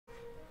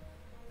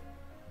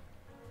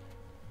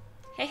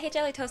Hey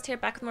Jelly Toast here,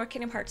 back with more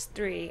Kingdom Hearts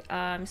 3.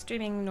 I'm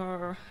streaming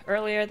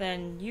earlier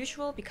than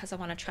usual because I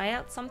want to try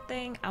out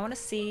something. I want to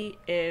see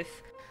if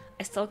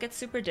I still get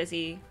super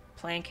dizzy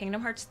playing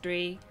Kingdom Hearts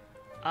 3,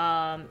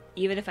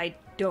 even if I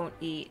don't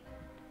eat.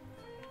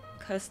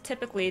 Because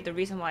typically the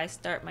reason why I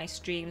start my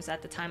streams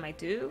at the time I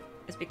do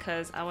is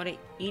because I want to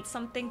eat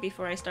something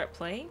before I start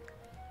playing.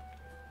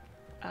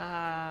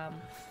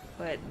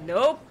 But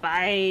nope,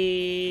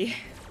 I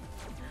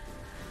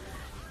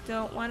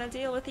don't want to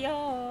deal with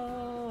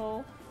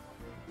y'all.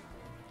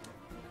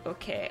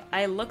 Okay,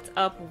 I looked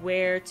up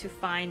where to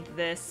find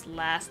this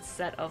last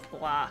set of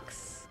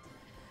blocks.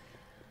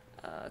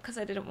 Because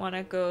I didn't want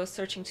to go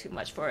searching too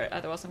much for it,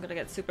 otherwise I'm gonna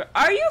get super—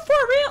 Are you for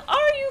real?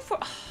 Are you for—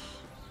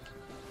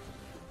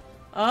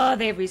 Oh,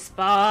 they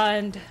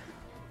respawned.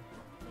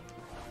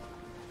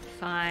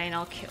 Fine,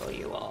 I'll kill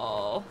you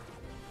all.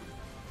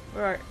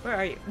 Where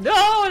are you?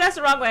 No, that's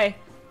the wrong way!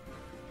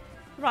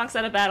 Wrong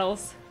set of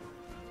battles.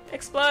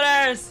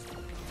 Exploders!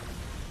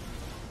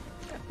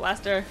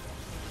 Blaster.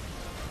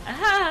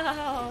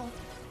 Ow!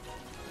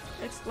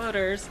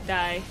 Exploders,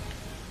 die.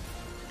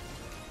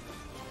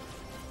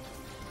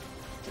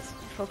 Just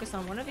focus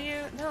on one of you?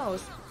 No.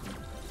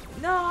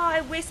 No,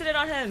 I wasted it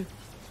on him!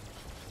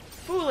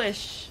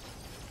 Foolish!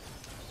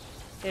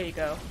 There you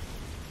go.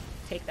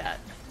 Take that.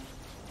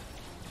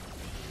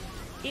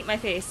 Eat my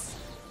face.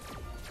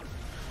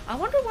 I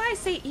wonder why I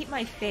say eat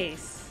my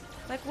face.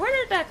 Like, where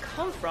did that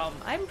come from?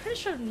 I'm pretty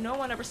sure no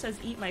one ever says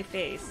eat my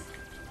face.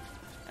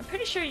 I'm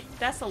pretty sure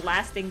that's the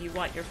last thing you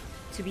want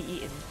to be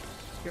eaten.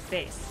 Your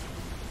face.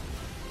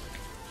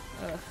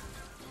 Ugh.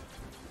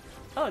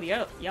 Oh,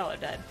 y'all are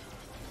dead.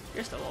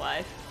 You're still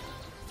alive.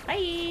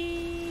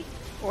 Bye!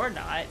 Or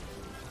not.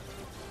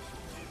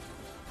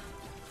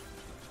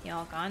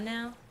 Y'all gone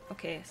now?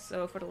 Okay,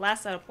 so for the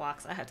last set of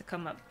blocks, I have to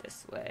come up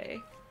this way.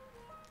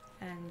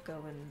 And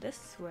go in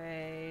this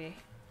way.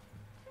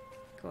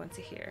 Go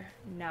into here.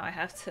 Now I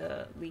have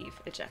to leave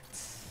eject.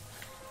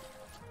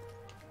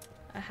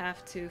 I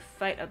have to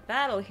fight a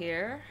battle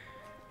here.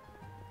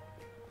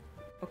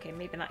 Okay,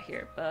 maybe not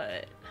here,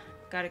 but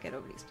gotta get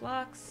over these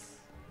blocks.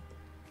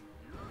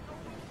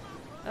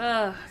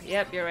 Ugh,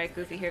 yep, you're right,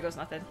 Goofy. Here goes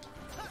nothing.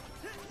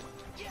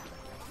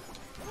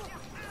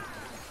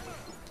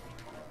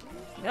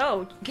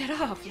 No, get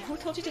off! Who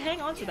told you to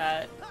hang on to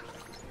that?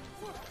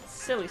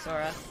 Silly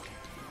Sora.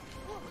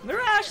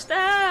 Mirage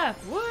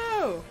Staff!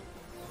 Woo!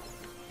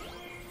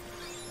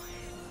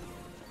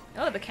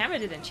 Oh, the camera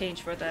didn't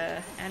change for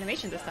the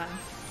animation this time.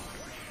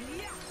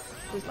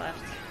 Who's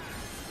left?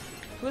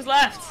 Who's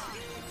left?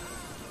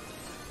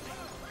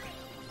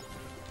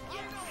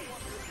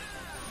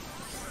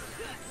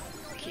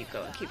 Keep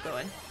going, keep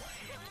going.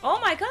 Oh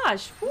my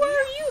gosh! Who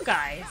are you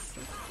guys?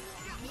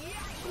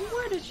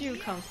 Where did you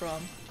come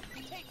from?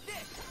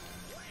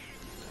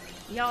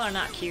 Y'all are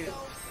not cute.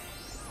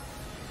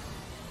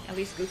 At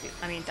least Goofy—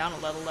 I mean,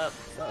 Donald leveled up,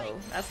 so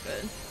that's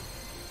good.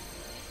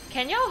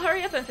 Can y'all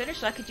hurry up and finish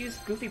so I could use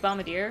Goofy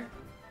Bombardier?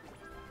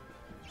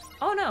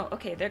 Oh no,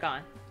 okay, they're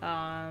gone.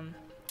 Now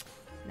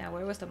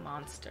where was the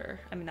monster?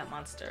 I mean, not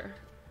monster.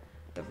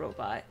 The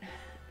robot.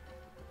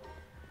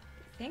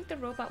 I think the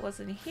robot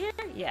was in here?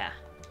 Yeah.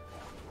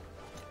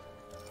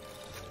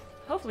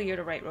 Hopefully you're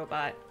the right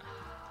robot.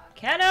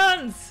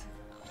 Cannons!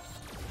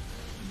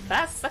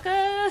 Fast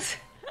suckers!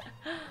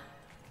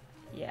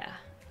 Yeah.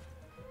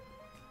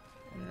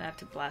 And then I have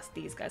to blast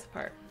these guys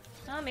apart.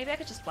 Oh, maybe I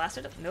could just blast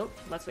it up. Nope.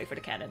 Let's wait for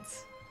the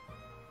cannons.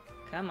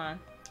 Come on.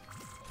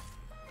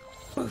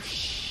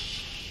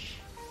 Boosh!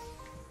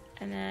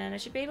 And then I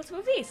should be able to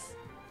move these.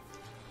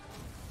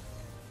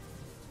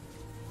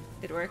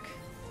 Did it work?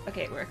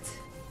 Okay, it worked.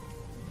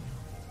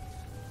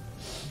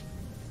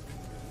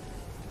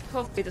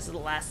 Hopefully this is the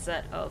last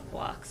set of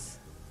blocks.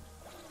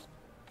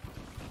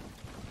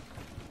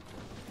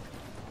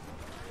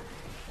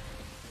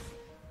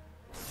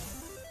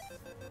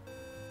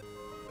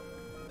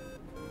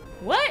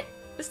 What?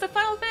 It's the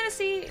Final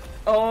Fantasy—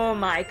 Oh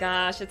my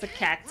gosh, it's a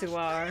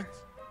cactuar.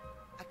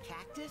 A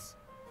cactus?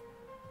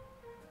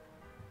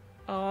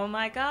 Oh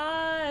my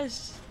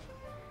gosh.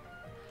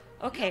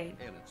 Okay.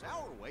 And it's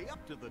our way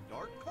up to the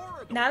dark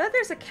corridor. Now that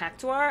there's a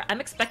cactuar, I'm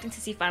expecting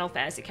to see Final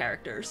Fantasy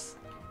characters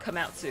come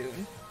out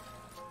soon.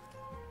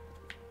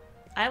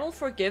 I will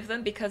forgive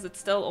them because it's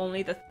still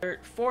only the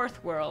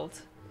fourth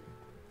world.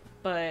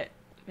 But,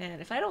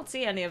 man, if I don't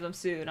see any of them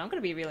soon, I'm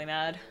gonna be really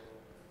mad.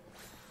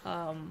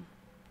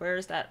 Where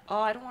is that?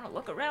 Oh, I don't want to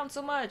look around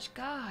so much.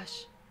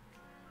 Gosh.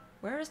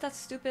 Where is that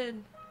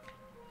stupid—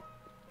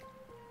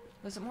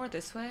 Was it more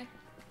this way?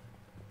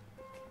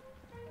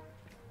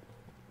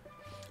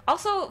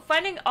 Also,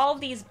 finding all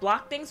these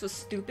block things was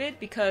stupid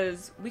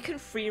because we can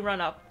free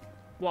run up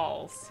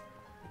walls.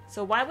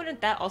 So why wouldn't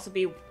that also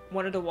be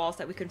one of the walls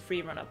that we can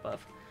free run up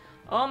of?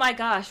 Oh my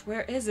gosh,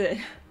 where is it?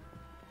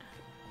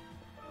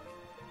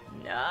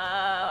 No,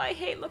 I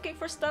hate looking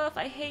for stuff.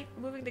 I hate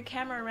moving the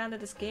camera around in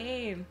this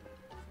game.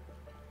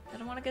 I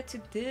don't want to get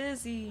too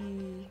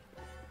dizzy.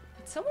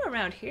 It's somewhere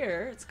around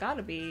here. It's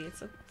gotta be.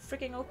 It's a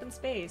freaking open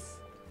space.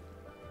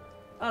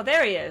 Oh,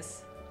 there he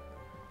is.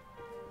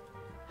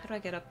 How do I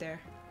get up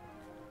there?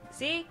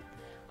 See?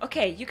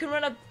 Okay, you can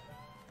run up...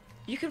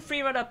 You can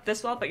free run up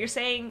this wall, but you're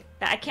saying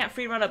that I can't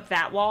free run up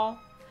that wall?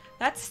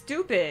 That's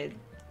stupid.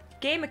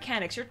 Game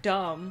mechanics, you're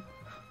dumb.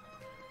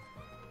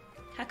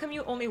 How come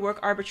you only work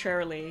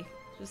arbitrarily?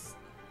 Just...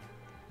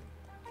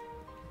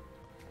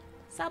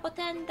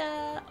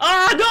 Sabotenda!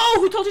 Ah,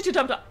 no! Who told you to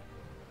jump up?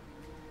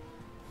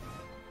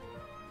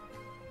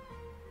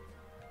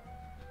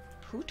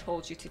 Who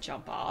told you to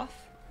jump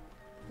off?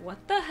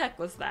 What the heck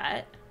was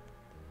that?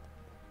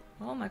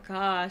 Oh my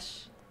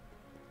gosh.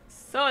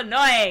 So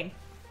annoying!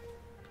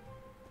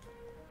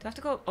 Do I have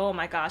to go? Oh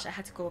my gosh, I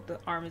had to go up the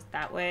arms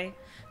that way.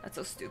 That's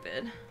so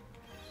stupid.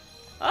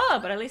 Oh,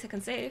 but at least I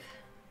can save.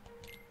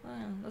 Well,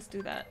 let's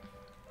do that.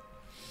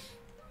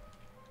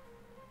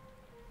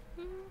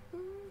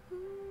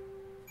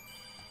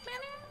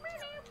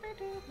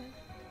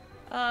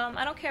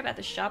 I don't care about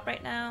the shop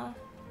right now.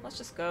 Let's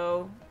just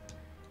go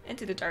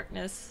into the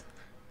darkness.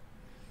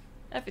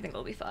 Everything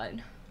will be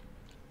fine.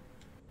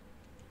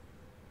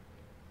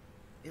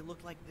 It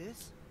looked like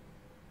this?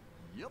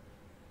 Yep.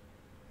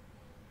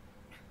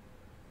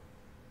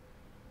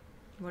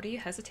 What are you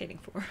hesitating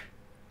for?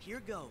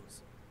 Here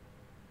goes.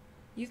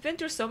 You've been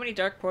through so many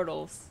dark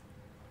portals.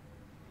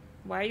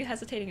 Why are you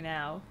hesitating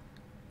now?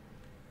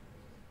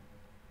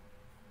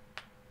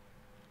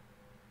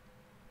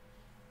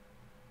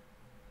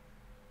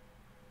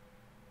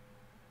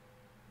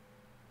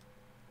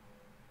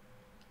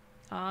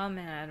 Aw,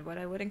 man, what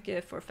I wouldn't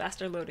give for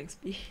faster loading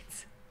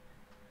speeds.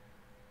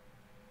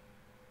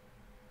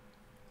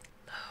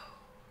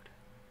 Load.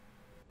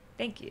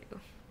 Thank you.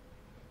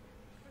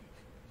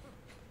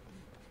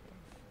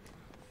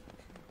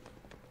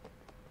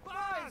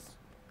 Buzz!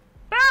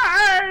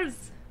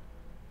 Buzz!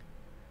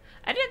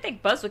 I didn't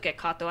think Buzz would get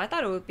caught though. I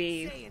thought it would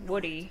be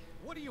Woody.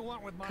 What do you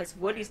want with my Because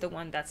Woody's the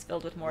one that's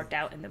filled with more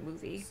doubt in the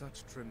movie.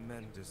 Such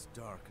tremendous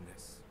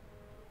darkness.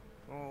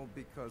 All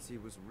because he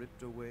was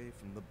ripped away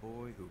from the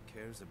boy who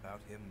cares about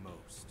him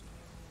most.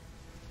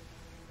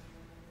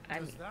 I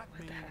Does mean, that what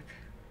the mean heck?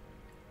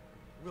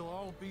 we'll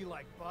all be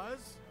like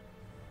Buzz?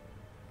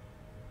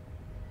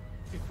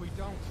 If we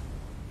don't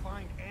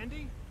find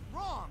Andy?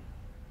 Wrong!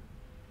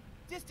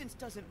 Distance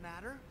doesn't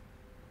matter.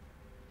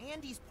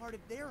 Andy's part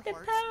of their The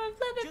hearts, power of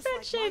love and just like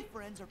my friendship!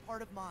 friends are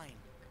part of mine.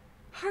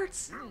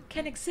 Hearts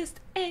can exist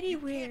You can't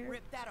anywhere.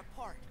 rip that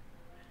apart.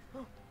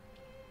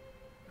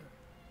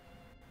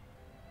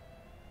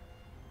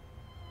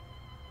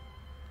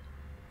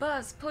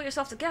 Buzz, pull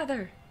yourself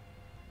together.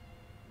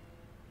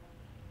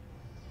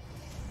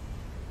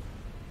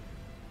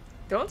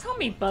 Don't tell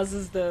me Buzz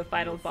is the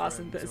final Your boss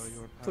in friends this are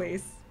your power.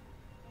 place.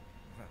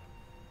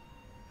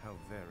 How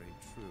very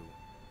true.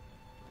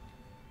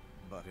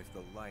 But if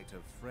the light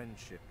of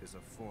friendship is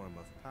a form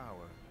of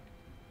power,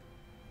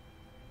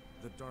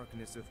 the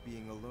darkness of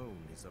being alone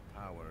is a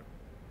power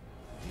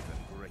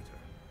even greater.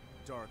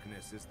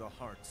 Darkness is the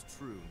heart's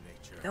true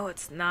nature. No,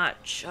 it's not.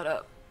 Shut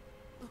up.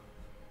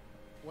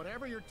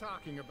 Whatever you're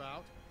talking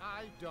about,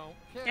 I don't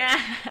care.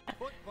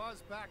 Put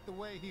Buzz back the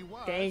way he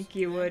was. Thank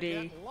you, and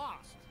Woody. Get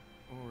lost.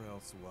 Or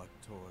else what,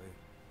 toy?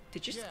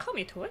 Did you just Yeah. call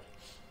me a toy?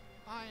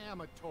 I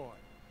am a toy.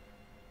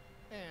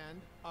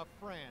 And a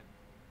friend.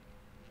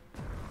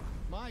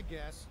 My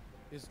guess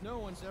is no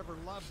one's ever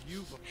loved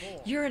you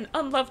before. You're an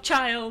unloved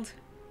child.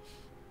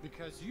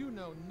 Because you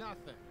know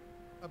nothing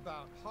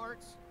about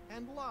hearts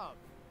and love.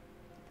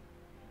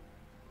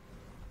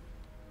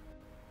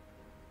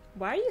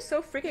 Why are you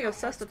so freaking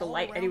obsessed with the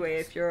light anyway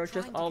if you're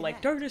just all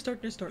like darkness,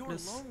 darkness, Your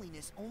darkness?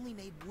 loneliness only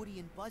made Woody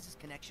and Buzz's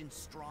connection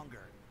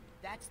stronger.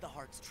 That's the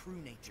heart's true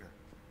nature.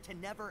 To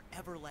never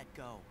ever let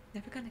go.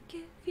 Never gonna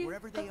give you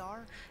Wherever they up,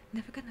 are,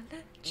 never gonna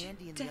let you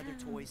Andy and down. the other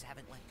toys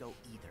haven't let go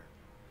either.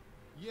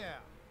 Yeah.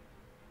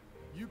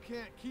 You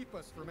can't keep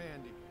us from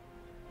Andy.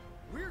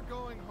 We're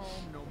going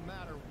home no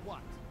matter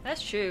what.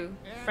 That's true.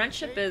 And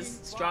Friendship is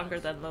taking stronger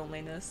Buzz. than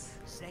loneliness.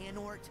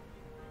 Xehanort,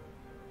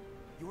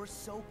 you're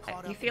so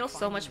caught You up feel in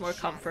so much finding more the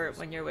comfort shadows,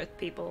 when you're with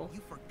people.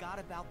 you forgot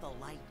about the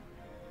light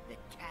that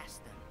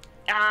cast them.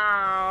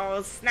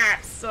 Oh,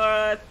 snap,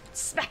 sword,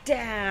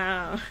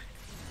 smackdown.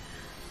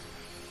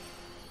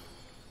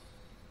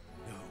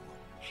 No.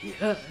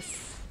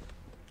 Yes.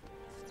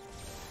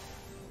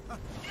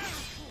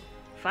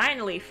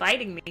 Finally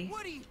fighting me.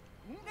 Woody,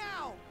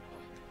 now!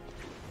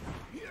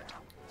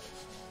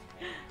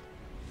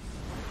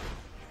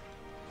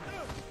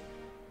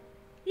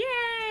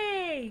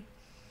 Yay!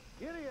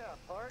 Giddy up,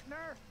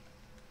 partner.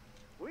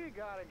 We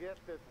gotta get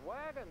this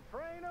wagon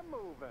train a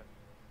moving.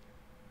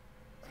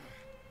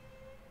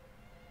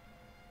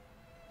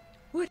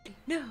 Woody,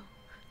 no.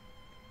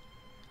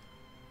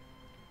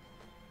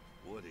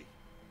 Woody.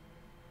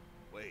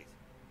 Wait,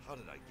 how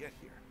did I get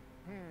here?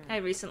 I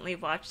recently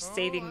watched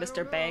Saving I Mr.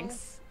 don't know.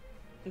 Banks.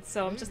 And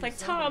so I'm just Maybe like,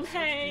 Tom somebody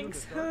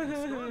Hanks, switched you into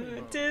dark and stormy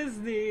mode.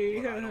 Disney.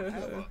 But I don't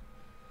have a...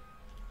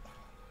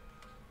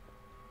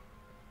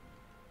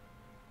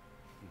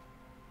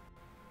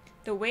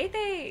 The way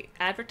they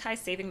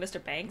advertise Saving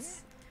Mr.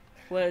 Banks,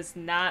 was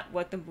not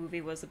what the movie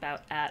was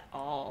about at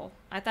all.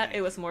 I thought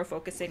it was more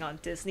focusing on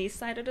Disney's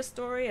side of the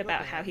story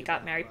about how he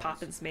got Mary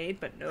Poppins made,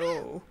 but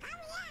no.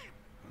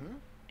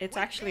 It's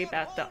actually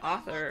about the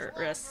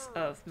authoress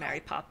of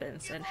Mary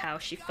Poppins and how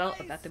she felt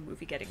about the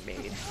movie getting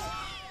made.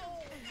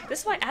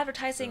 This is why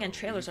advertising and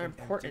trailers are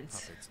important.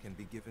 Puppets can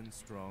be given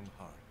strong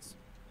hearts.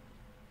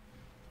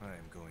 I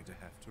am going to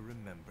have to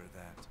remember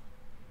that.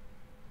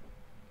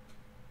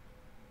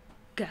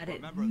 Got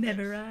it Remember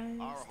memorized.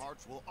 this, our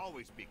hearts will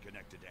always be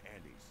connected to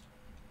Andy's.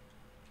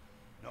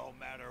 No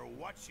matter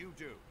what you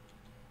do.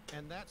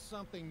 And that's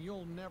something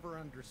you'll never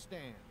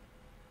understand.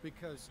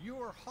 Because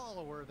you're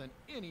hollower than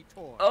any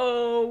toy.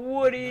 Oh, Now I know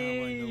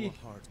Woody!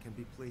 a heart can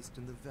be placed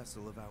in the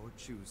vessel of our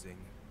choosing.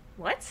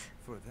 What?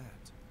 For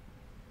that,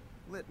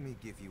 let me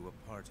give you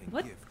a parting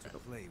What? gift to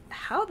play with.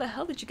 How the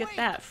hell did you get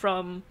that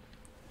from?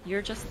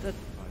 You're just the.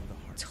 Find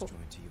the heart's To-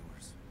 joined to yours.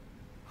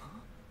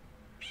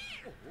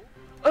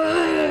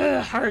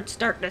 Ugh, hearts,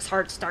 darkness,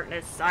 I'm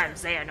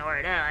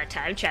Xehanort,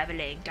 time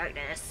traveling,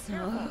 darkness.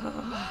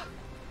 Ugh.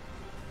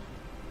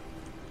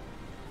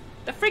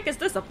 The freak is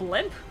this, a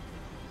blimp?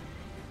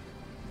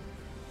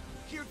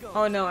 Here goes.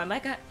 Oh no, am I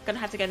gonna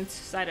have to get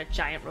inside a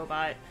giant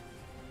robot?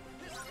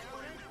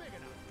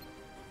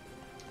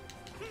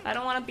 I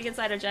don't want to be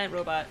inside a giant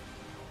robot.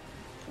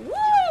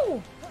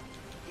 Woo!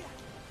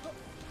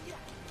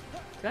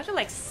 Do I have to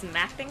like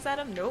smack things at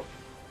him? Nope.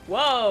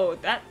 Whoa,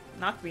 that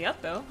knocked me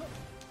up though.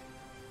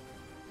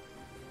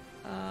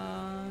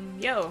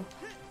 Yo.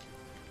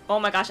 Oh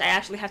my gosh, I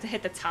actually have to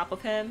hit the top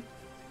of him.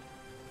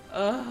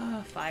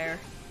 Ugh, fire.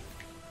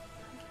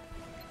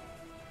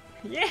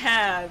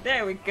 Yeah,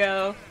 there we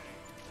go.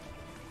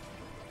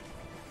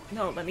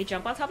 No, let me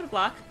jump on top of the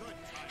block.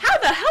 How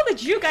the hell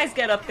did you guys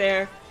get up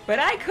there? But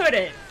I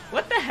couldn't.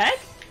 What the heck?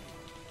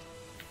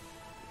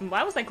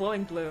 Why was I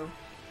glowing blue?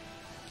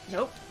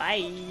 Nope.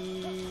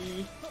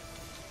 Bye.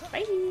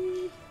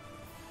 Bye.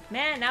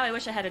 Man, now I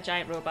wish I had a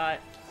giant robot.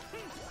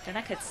 Then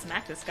I could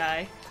smack this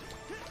guy.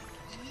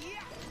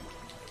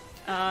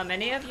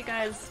 Any of you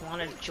guys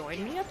want to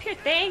join me up here?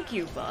 Thank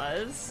you,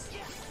 Buzz.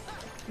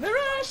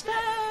 Mirage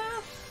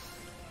stuff!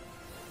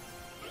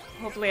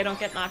 Hopefully I don't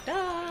get knocked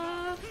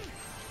off.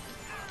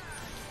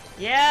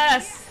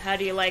 Yes! How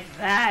do you like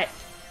that?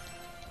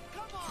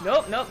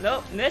 Nope, nope,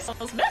 nope.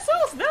 Missiles,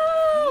 missiles!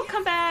 No!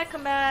 Come back,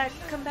 come back,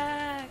 come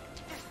back.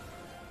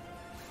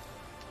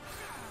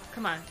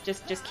 Come on,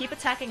 just keep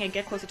attacking and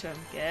get closer to him.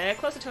 Get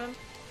closer to him.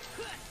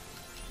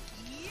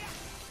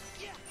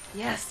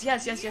 Yes,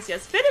 yes, yes, yes,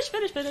 yes. Finish,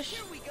 finish, finish.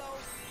 Here we go.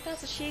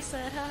 That's what she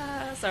said.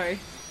 Sorry.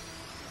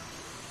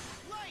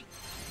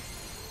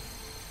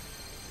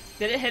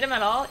 Did it hit him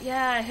at all?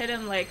 Yeah, I hit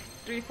him like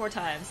 3-4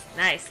 times.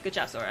 Nice. Good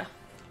job, Sora.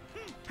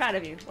 Proud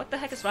of you. What the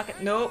heck is Rocket?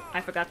 Nope.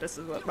 I forgot this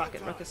is what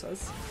Rocket Ruckus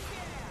was.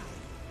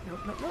 Nope,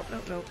 nope, nope,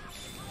 nope, nope.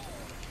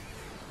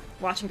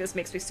 Watching this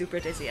makes me super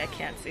dizzy. I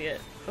can't see it.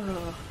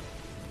 Ugh.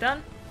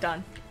 Done?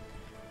 Done.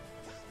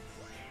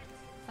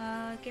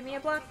 Give me a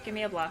block. Give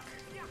me a block.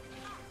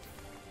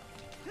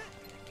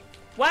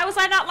 Why was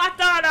I not locked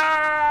on?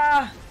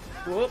 Ah!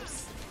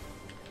 Whoops.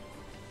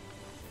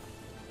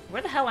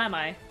 Where the hell am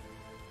I?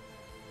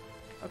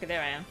 Okay,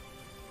 there I am.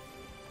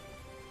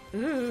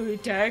 Ooh,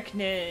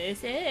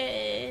 darkness.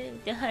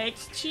 The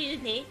heart's true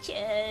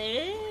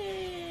nature.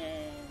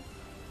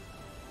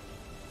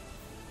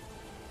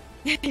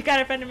 You got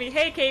in front of me.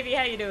 Hey, KV,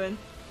 how you doing?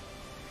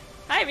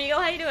 Hi,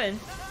 Regal, how you doing?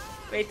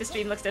 Wait, the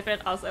stream looks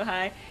different. Also,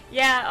 hi.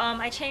 Yeah,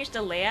 I changed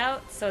the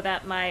layout so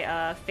that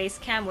my face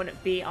cam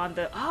wouldn't be on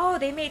the... Oh,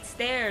 they made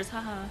stairs,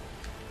 haha.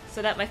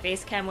 So that my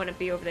face cam wouldn't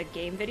be over the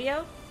game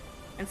video.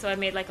 And so I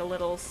made like a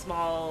little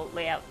small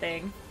layout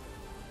thing.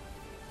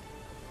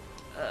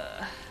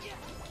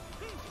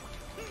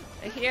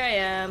 Here I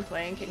am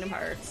playing Kingdom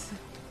Hearts.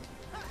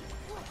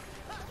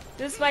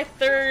 This is my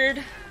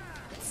 3rd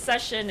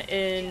session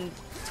in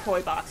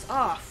Toy Box.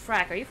 Oh,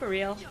 frack, are you for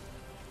real?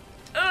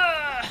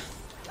 Ugh!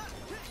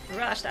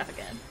 Rush staff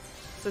again.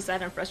 So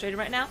sad and frustrated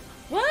right now.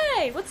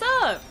 Why? What's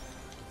up?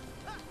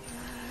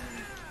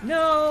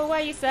 No,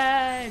 why are you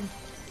sad?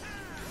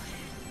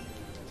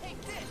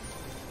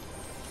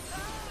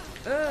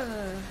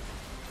 Ugh.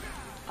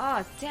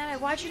 Oh, damn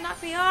it, why'd you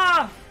knock me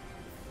off?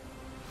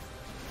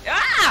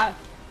 Ah!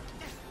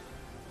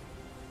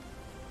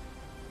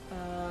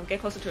 Get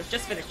closer to us.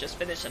 Just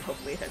finish, and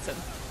hopefully it hits him.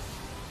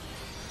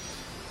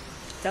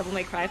 Devil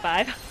May Cry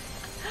 5.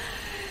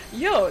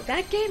 Yo,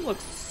 that game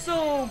looks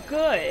so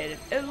good.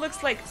 It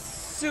looks like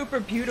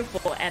super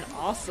beautiful and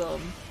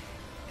awesome.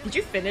 Did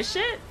you finish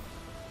it?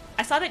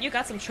 I saw that you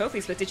got some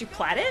trophies, but did you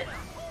plat it?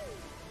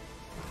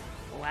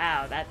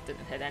 Wow, that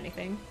didn't hit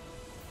anything.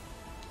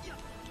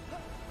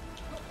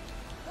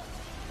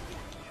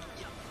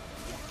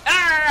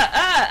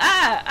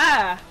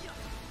 Ah!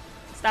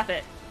 Stop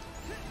it.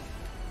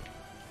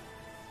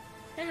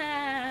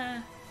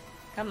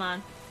 Come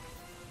on.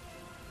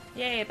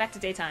 Yay, back to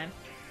daytime.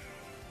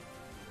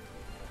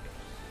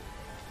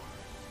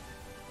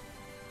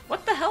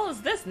 What the hell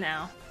is this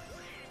now?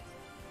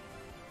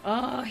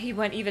 Oh, he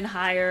went even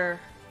higher.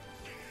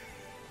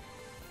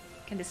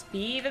 Can this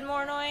be even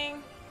more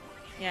annoying?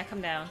 Yeah,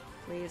 come down,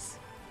 please.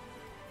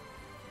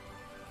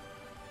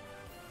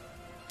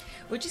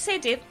 Would you say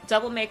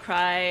Devil May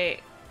Cry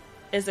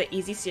is an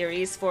easy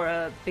series for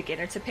a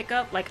beginner to pick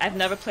up? Like, I've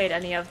never played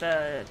any of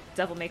the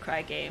Devil May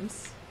Cry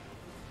games.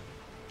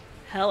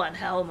 Hell on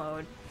Hell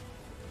mode.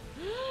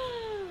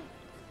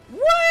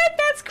 What?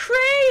 That's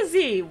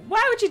crazy!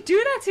 Why would you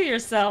do that to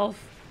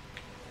yourself?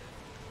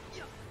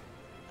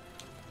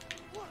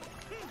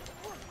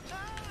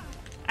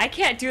 I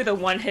can't do the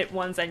one-hit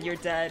ones and you're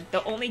dead.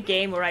 The only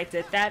game where I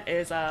did that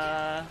is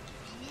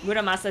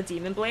Muramasa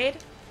Demon Blade.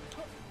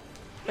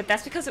 But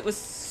that's because it was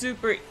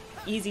super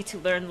easy to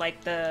learn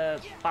like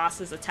the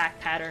boss's attack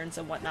patterns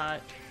and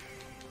whatnot.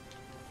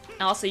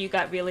 And also you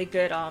got really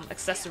good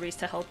accessories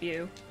to help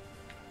you.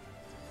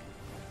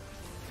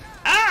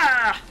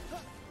 Ah!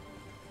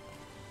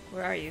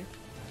 Where are you?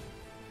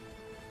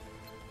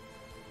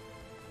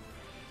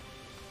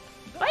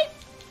 Bite!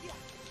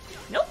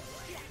 Nope.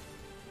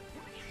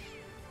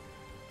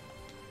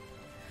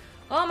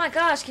 Oh my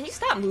gosh, can you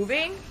stop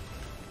moving?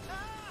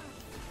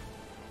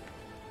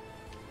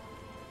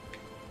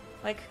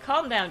 Like,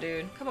 calm down,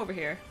 dude. Come over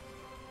here.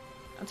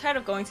 I'm tired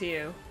of going to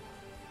you.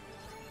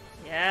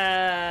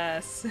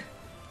 Yes!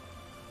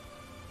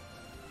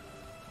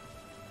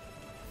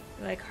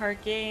 You like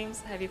hard games?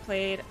 Have you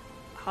played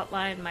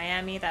Hotline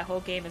Miami? That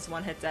whole game is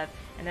one-hit death.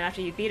 And then after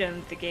you beat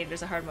him, the game,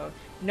 there's a hard mode.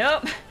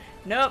 Nope!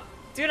 Nope!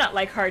 Do not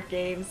like hard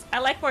games. I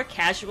like more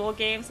casual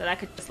games that I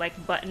could just,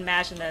 like, button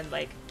mash and then,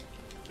 like,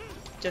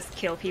 just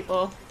kill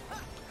people.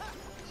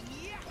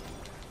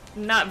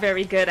 Not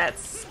very good at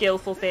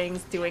skillful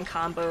things, doing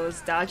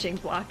combos, dodging,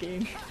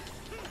 blocking.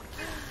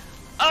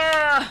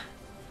 Ah!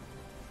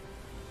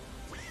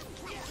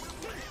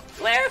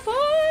 Flare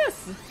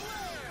Force!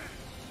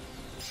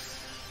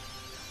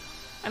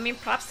 I mean,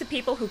 props to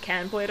people who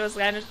can play those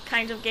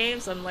kind of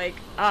games. I'm like,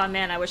 oh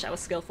man, I wish I was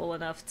skillful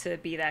enough to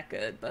be that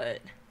good, but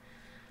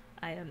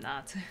I am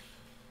not.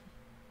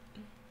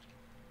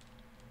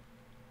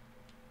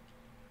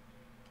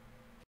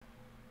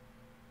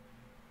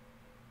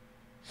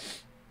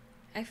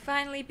 I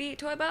finally beat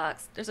Toy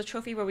Box. There's a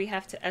trophy where we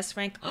have to S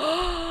rank.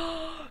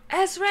 Oh,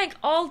 S rank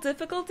all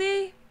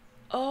difficulty?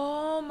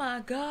 Oh my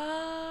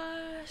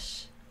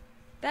gosh.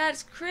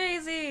 That's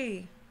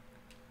crazy.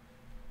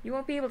 You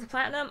won't be able to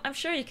platinum? I'm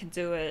sure you can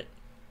do it.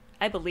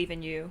 I believe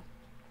in you.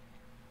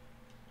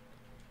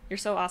 You're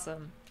so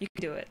awesome. You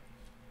can do it.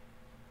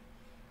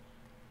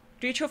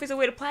 3 trophies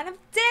away to platinum?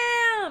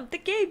 Damn! The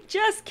game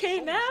just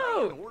came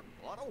out!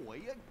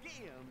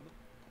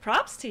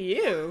 Props to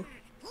you.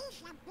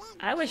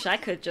 I wish I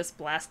could just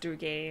blast through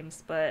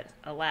games, but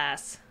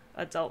alas,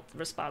 adult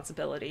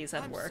responsibilities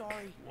and work. I'm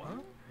sorry. What?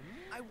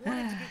 I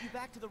wanted to get you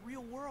back to the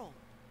real world.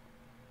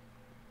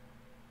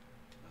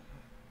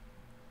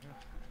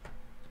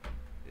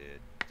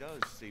 It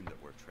does seem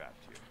that we're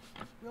trapped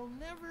here. We'll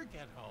never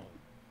get home.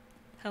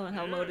 Hell in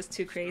Hell mode is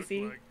too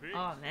crazy.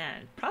 Oh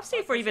man. Props to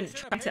you for even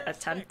trying to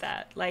attempt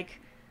that. Like,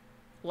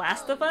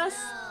 Last of Us?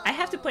 I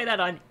have to play that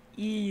on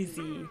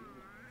easy.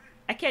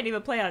 I can't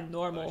even play on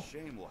normal. A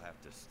shame we'll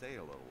have to stay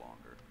a little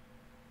longer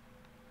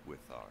with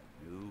our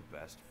new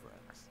best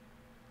friends.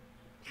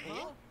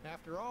 Well,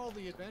 after all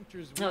the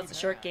adventures No, it's a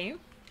short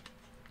game.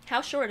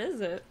 How short is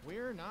it?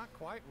 We're not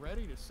quite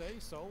ready to say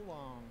so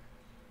long.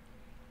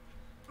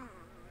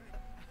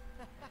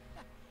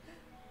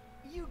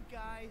 You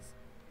guys.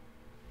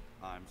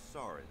 I'm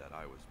sorry that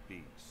I was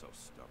being so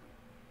stubborn.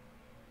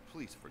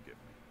 Please forgive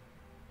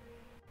me.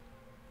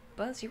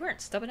 Buzz, you weren't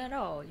stubborn at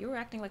all. You were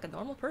acting like a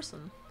normal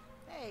person.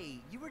 Hey,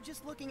 you were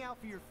just looking out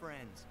for your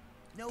friends.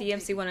 No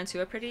DMC biggie. 1 and 2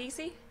 are pretty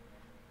easy.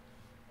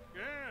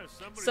 Yeah,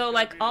 So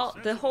like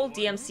the whole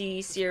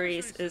DMC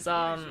series is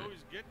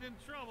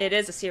it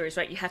is a series,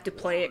 right? You have to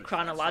play it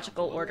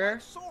chronological order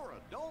Sora,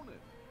 don't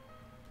it?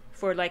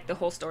 for like the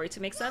whole story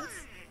to make sense.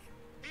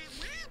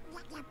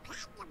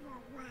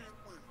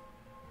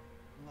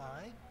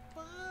 Like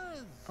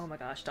Buzz. Oh my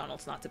gosh,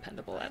 Donald's not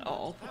dependable at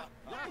all.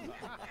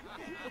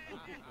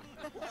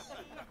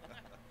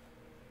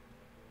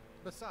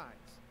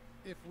 Besides,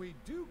 if we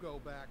do go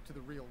back to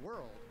the real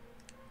world,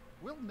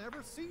 we'll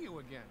never see you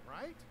again,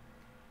 right?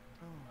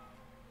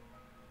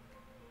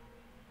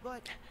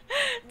 But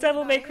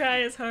Devil May Cry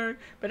is hard,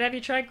 but have you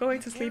tried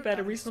going to sleep at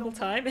a reasonable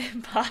time?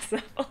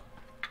 Impossible.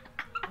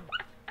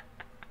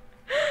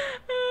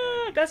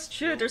 That's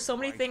true. There's so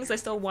many things I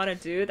still want to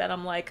do that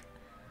I'm like,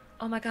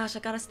 oh my gosh, I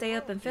gotta stay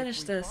up and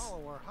finish If we this.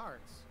 follow our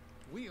hearts,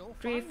 we'll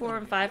 3, find 4, them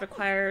and 5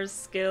 requires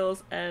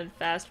skills and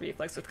fast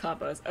reflex with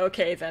combos.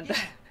 Okay, then.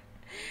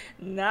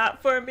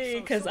 Not for me,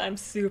 because I'm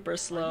super Are you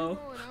slow.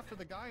 going after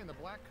the guy in the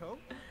black coat?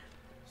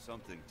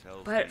 Something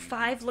tells But me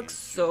 5 you looks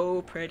can't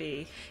so do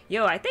pretty.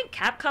 Yo, I think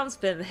Capcom's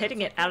been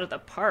hitting it out of the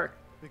park,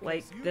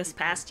 like, this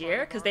past year,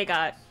 because they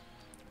got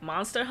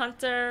Monster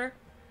Hunter,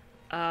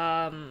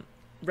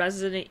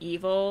 Resident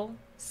Evil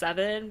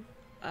 7,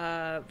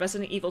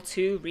 Resident Evil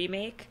 2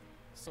 Remake,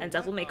 So and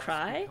Devil let May us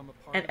Cry, become a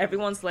part and of it.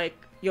 everyone's like,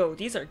 yo,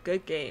 these are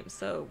good games,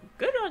 so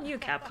good on you,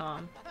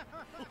 Capcom.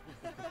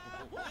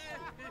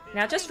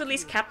 Now just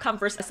release Capcom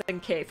vs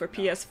SNK for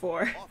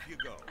PS4. Off you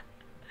go.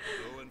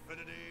 To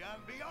infinity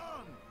and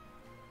beyond.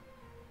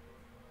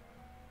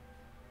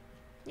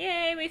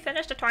 Yay, we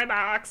finished a toy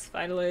box,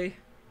 finally.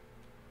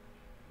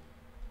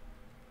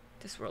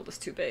 This world is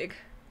too big.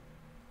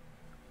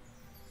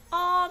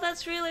 Oh,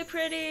 that's really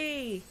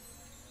pretty!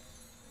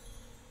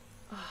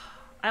 Oh,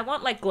 I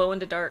want like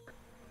glow-in-the-dark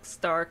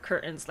star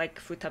curtains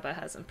like Futaba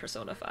has in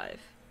Persona 5.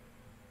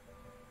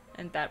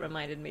 And that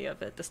reminded me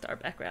of it, the star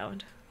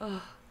background.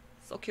 Oh,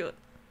 so cute.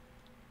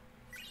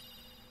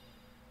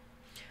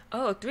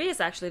 Oh, 3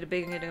 is actually the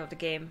beginning of the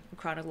game in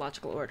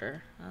chronological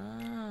order.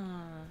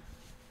 Ah.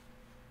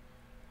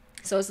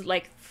 So is it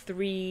like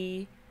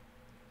 3,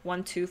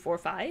 1, 2, 4,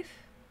 5?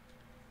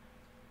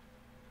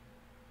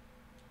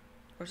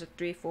 Or is it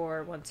 3,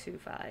 4, 1, 2,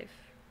 5?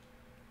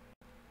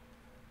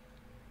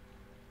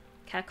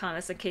 Capcom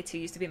SNK2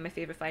 used to be my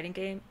favorite fighting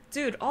game.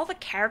 Dude, all the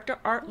character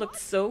art looked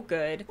so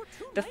good.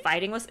 The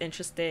fighting was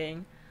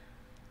interesting.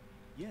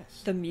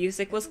 Yes. The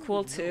music was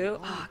cool too.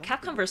 Ah,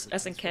 Capcom vs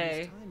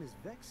SNK.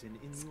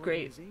 It's a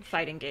great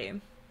fighting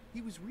game.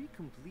 He was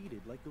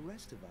recompleted like the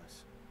rest of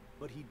us,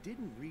 but he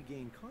didn't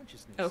regain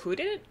consciousness. Oh, who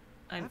did it?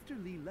 After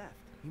Lee left,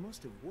 he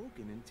must have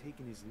woken and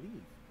taken his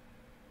leave.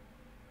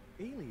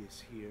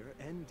 Alias here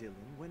and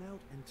Dylan went out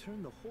and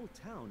turned the whole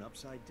town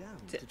upside down.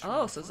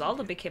 Oh, so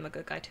Zalda became a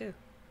good guy too.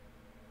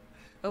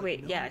 Oh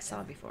wait, yeah, I saw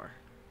him before.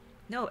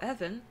 No,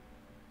 Evan.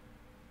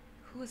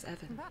 Who is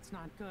Evan? That's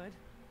not good.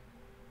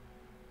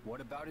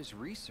 What about his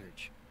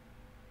research?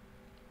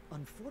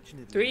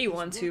 Unfortunately, 3,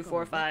 1, 2,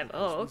 4, 5.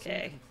 Oh,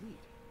 okay.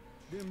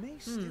 There may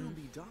still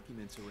be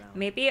documents around.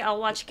 Maybe I'll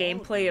watch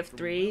gameplay of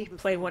 3,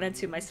 play 1 and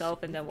 2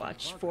 myself, and then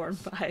watch 4 and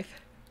 5.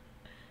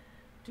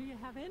 Do you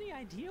have any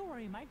idea where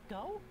he might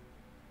go?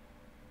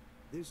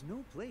 There's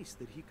no place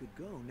that he could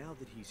go now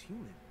that he's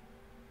human.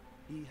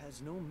 He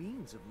has no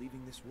means of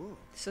leaving this world.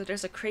 So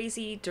there's a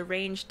crazy,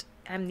 deranged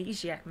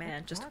amnesiac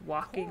man just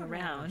walking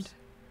around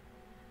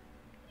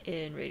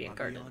in Radiant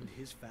Garden. Beyond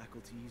his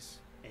faculties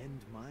and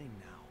mine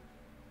now.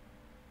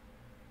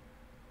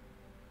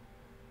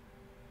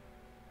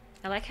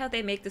 I like how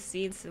they make the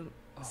scenes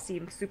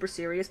seem super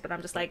serious, but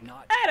I'm just like,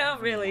 not I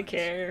don't really everyone's.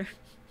 care.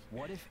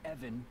 What if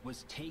Evan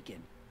was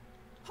taken?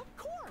 Of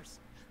course!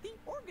 The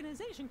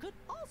organization could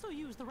also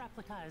use the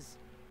replicas.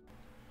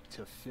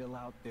 To fill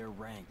out their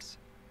ranks.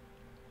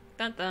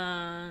 Dun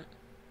dun.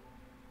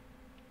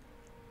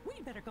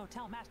 We'd better go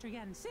tell Master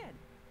Yen and Sid.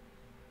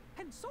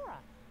 And Sora.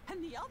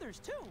 And the others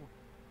too.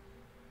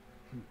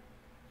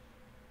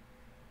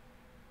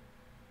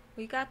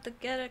 We gotta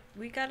get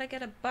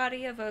a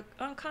body of a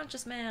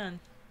unconscious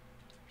man.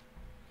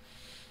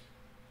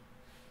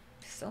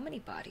 So many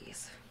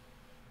bodies.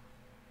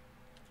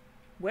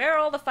 Where are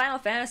all the Final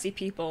Fantasy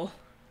people?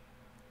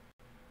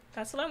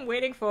 That's what I'm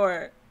waiting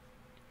for.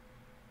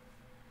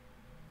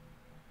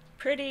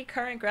 Pretty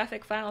current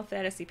graphic Final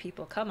Fantasy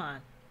people, come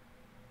on.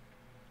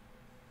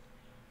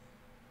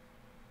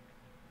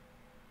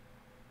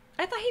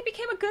 I thought he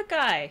became a good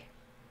guy.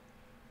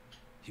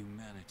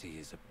 Humanity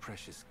is a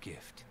precious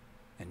gift,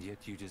 and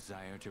yet you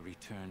desire to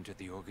return to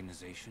the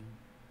organization?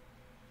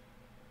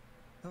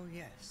 Oh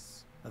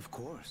yes, of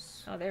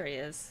course. Oh, there he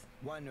is.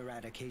 One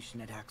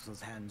eradication at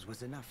Axel's hands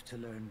was enough to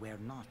learn where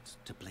not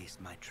to place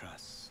my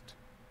trust.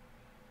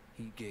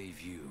 He gave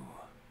you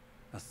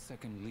a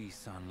second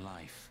lease on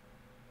life.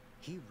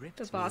 He ripped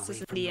The me bosses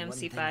away in from the the one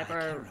thing MC5 I are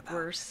care about.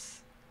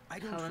 worse. I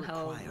don't Hell in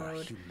Hell require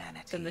mode.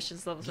 humanity. The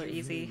missions levels are Give me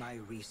easy. my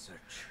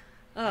research.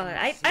 Oh,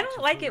 I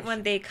don't like it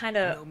when they kind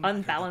of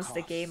unbalance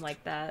the game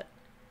like that.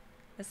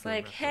 It's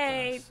like,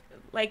 hey,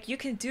 like you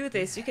can do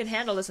this, you can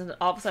handle this, and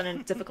all of a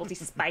sudden difficulty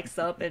spikes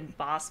up in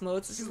boss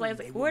modes. It's just like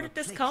where did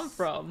this come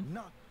from?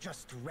 Not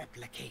just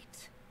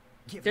replicate.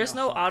 Give There's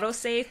your no heart.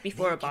 autosave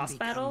before They a can boss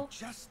become battle.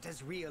 Just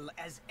as real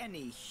as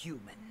any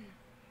human.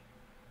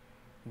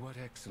 What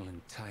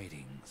excellent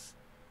tidings.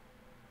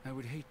 I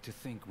would hate to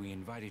think we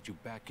invited you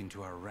back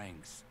into our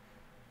ranks,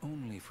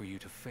 only for you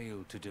to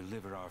fail to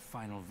deliver our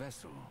final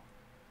vessel,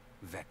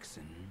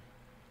 Vexen.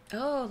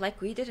 Oh,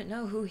 like we didn't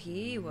know who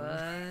he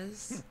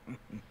was.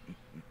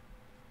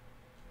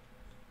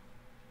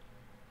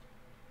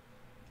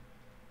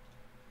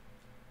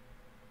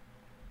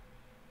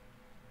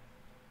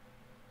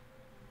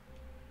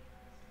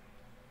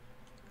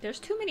 There's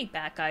too many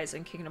bad guys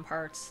in Kingdom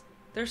Hearts.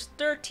 There's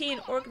 13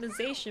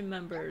 organization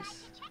members.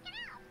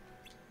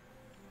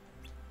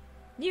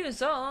 New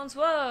zones,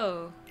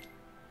 whoa!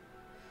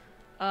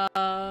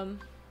 Can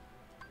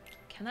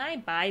I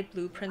buy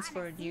blueprints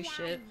for a new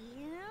ship?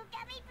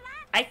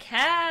 I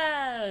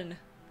can!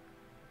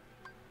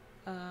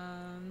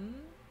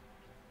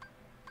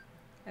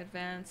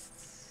 Advanced...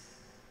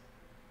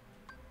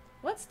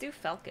 Let's do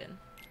Falcon.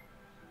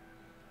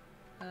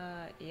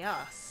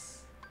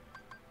 Yes.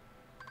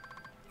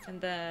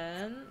 And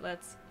then,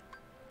 let's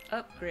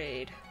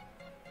upgrade.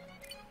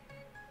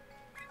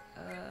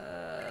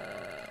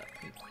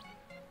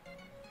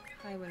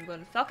 High Wind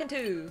 1. Falcon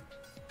 2!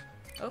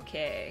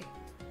 Okay.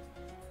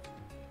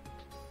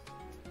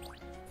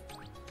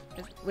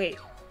 Wait,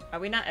 are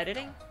we not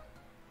editing?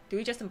 Do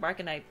we just embark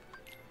and I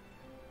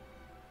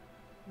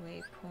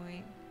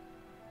Waypoint.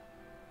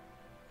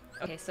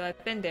 Okay, so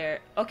I've been there.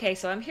 Okay,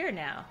 so I'm here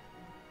now.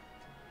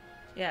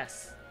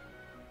 Yes.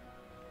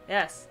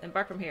 Yes,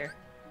 embark from here.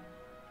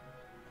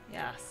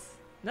 Yes.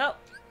 Nope.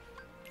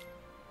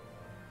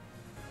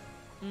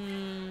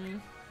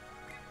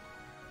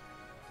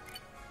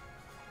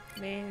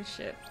 Main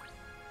ship.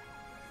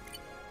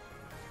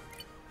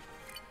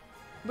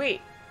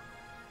 Wait.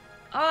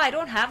 Oh, I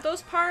don't have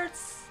those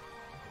parts?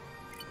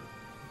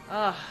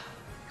 Ugh.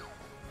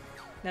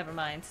 Never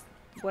mind.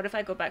 What if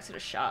I go back to the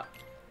shop?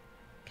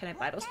 Can I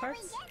buy those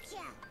parts?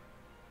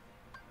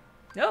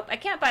 Nope, I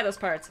can't buy those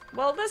parts.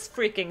 Well, this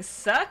freaking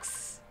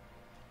sucks.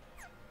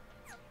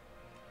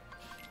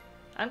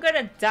 I'm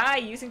gonna die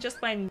using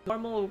just my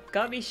normal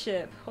gummy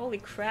ship. Holy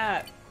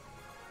crap.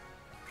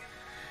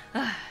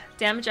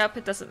 Damage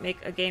output doesn't make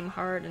a game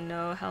hard, and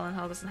no, Hell in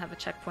Hell doesn't have a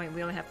checkpoint.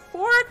 We only have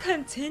 4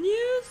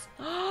 continues?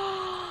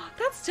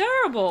 That's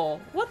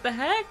terrible! What the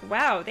heck?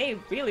 Wow, they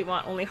really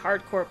want only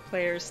hardcore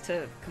players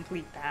to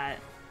complete that.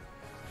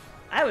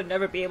 I would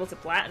never be able to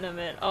platinum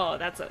it. Oh,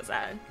 that's so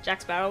sad.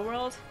 Jack's Battle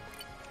World?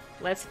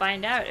 Let's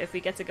find out if we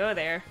get to go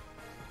there.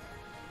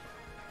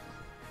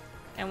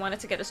 I wanted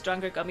to get a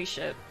stronger gummy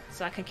ship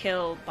so I can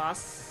kill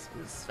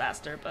bosses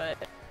faster, but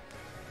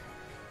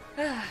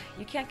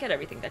you can't get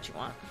everything that you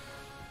want.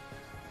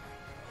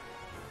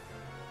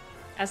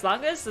 As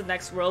long as the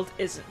next world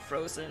isn't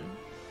frozen.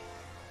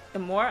 The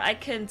more I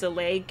can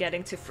delay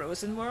getting to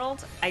Frozen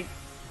World, I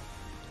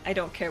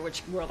don't care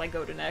which world I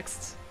go to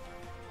next.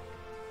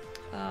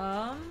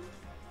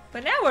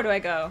 But now where do I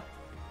go?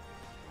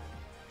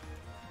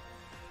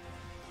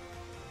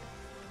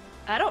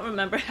 I don't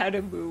remember how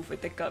to move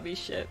with the gummy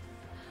ship.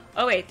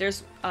 Oh wait,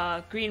 there's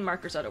green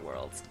markers other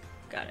worlds.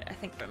 Got it, I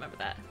think I remember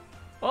that.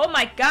 Oh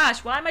my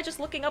gosh, why am I just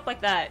looking up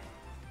like that?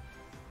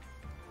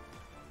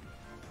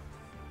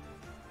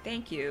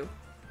 Thank you.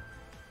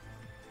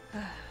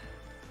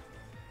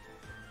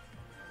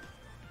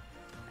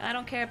 I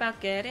don't care about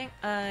getting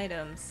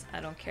items. I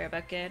don't care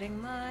about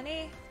getting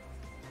money.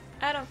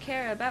 I don't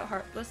care about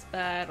heartless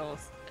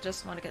battles. I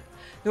just want to get...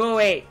 No,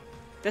 wait.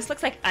 This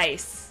looks like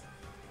ice.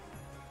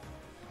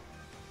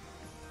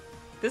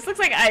 This looks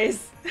like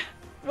ice.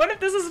 What if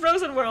this is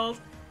Frozen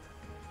World?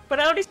 But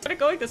I already started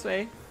going this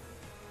way.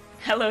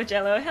 Hello,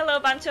 Jello. Hello,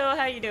 Bancho.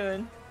 How you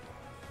doing?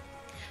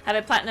 Have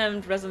I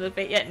platinumed Resident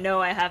Evil 8 yet?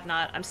 No, I have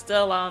not. I'm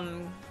still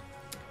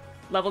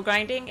level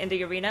grinding in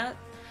the arena.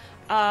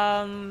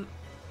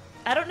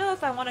 I don't know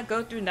if I want to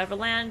go through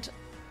Neverland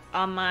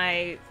on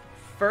my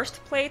first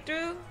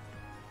playthrough,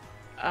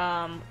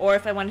 or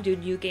if I want to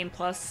do New Game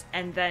Plus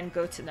and then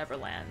go to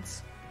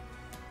Neverland.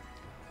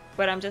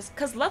 But I'm just...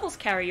 Because levels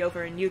carry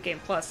over in New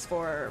Game Plus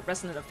for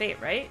Resident Evil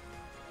 8, right?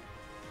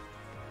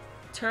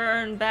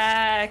 Turn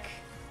back.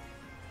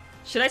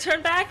 Should I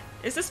turn back?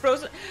 Is this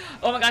Frozen?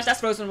 Oh my gosh, that's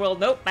Frozen World.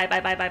 Nope. Bye,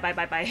 bye, bye, bye, bye,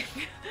 bye, bye.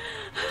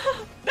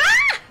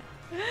 Ah!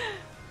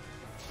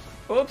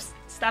 Oops.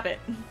 Stop it.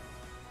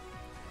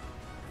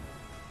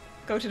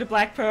 Go to the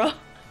Black Pearl.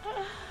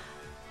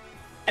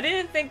 I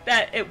didn't think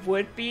that it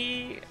would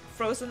be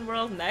Frozen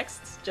World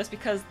next, just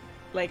because,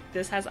 like,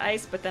 this has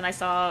ice, but then I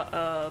saw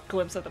a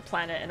glimpse of the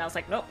planet, and I was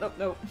like, nope, nope,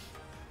 nope.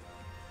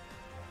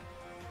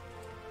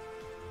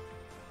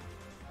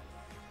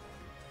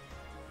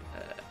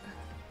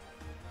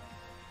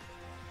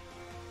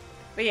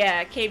 But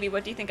yeah, KB,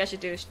 what do you think I should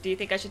do? Do you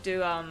think I should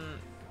do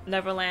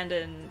Neverland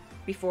and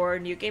before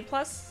New Game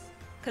Plus?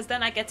 Because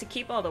then I get to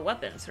keep all the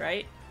weapons,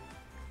 right?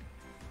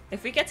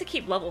 If we get to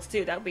keep levels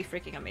too, that would be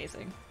freaking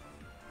amazing.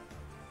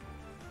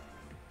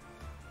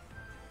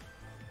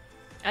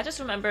 I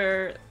just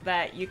remember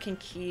that you can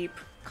keep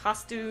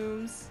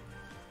costumes,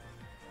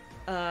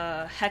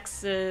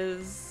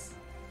 hexes,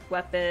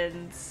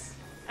 weapons.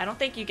 I don't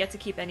think you get to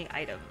keep any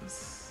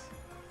items.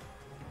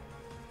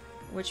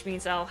 Which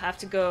means I'll have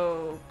to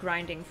go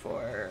grinding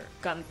for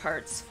gun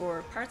parts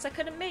for parts I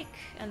couldn't make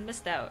and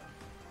missed out.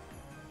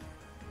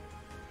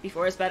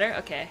 Before is better?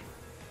 Okay.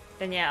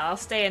 Then yeah, I'll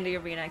stay in the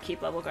arena and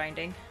keep level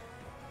grinding.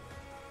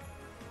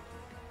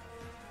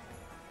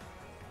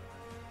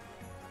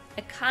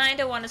 I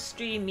kinda want to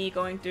stream me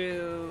going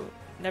through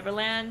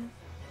Neverland,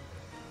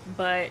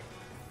 but...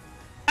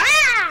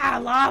 Ah!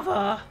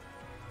 Lava!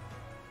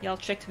 Y'all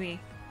tricked me.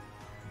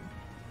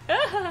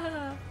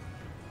 Ah!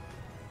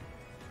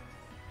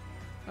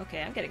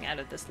 Okay, I'm getting out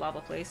of this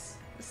lava place.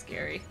 It's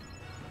scary.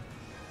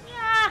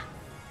 Yeah!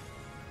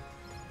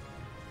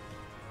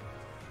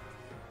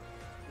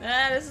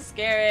 Ah, this is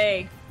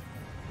scary.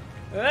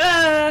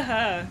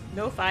 Ah!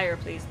 No fire,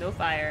 please. No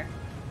fire.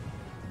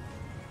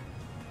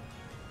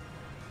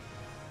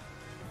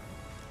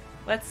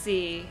 Let's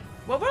see.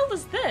 What world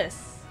is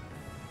this?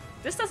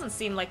 This doesn't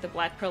seem like the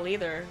Black Pearl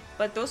either,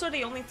 but those are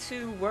the only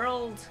 2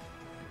 world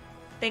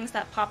things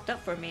that popped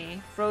up for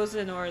me.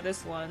 Frozen or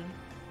this one.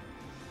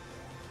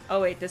 Oh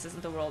wait, this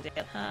isn't the world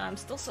yet. I'm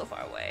still so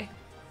far away.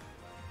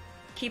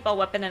 Keep all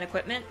weapon and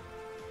equipment?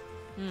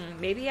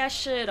 Maybe I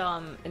should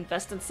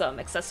invest in some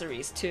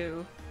accessories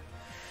too.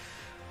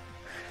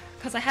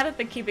 Because I haven't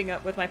been keeping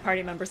up with my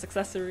party members'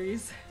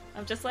 accessories.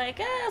 I'm just like,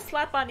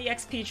 slap on the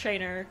XP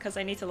trainer, because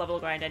I need to level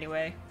grind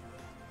anyway.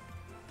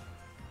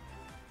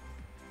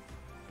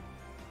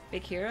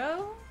 Big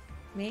hero?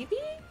 Maybe?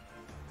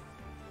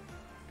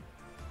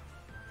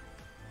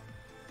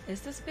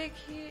 Is this big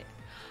hero?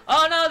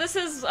 Oh no, this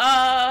is,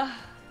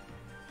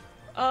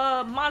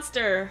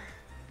 monster.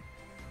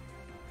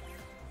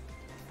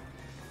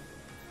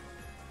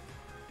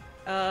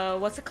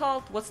 What's it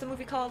called? What's the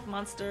movie called?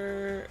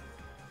 Monster...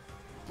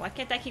 Why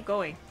can't I keep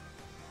going?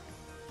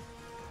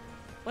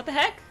 What the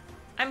heck?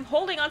 I'm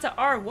holding onto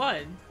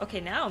R1. Okay,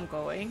 now I'm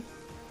going.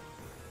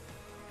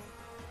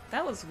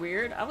 That was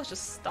weird. I was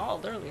just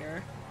stalled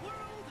earlier.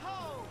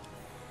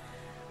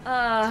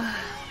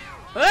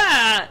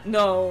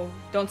 No.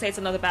 Don't say it's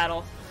another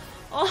battle.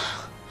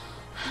 Oh.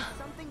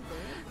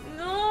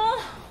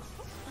 No.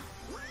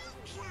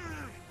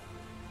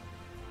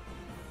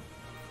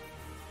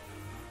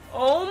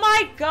 Oh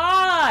my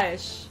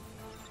gosh.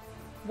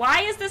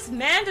 Why is this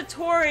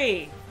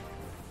mandatory?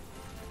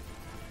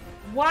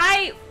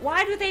 Why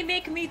do they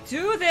make me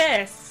do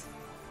this?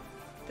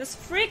 This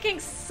freaking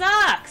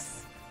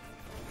sucks.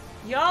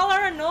 Y'all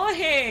are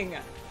annoying.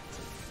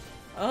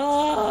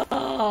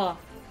 Oh.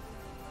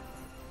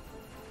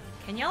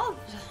 Can y'all...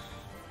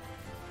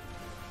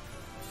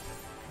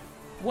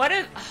 What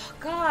if... Oh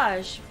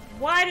gosh.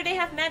 Why do they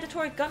have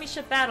mandatory gummy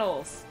ship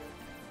battles?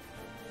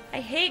 I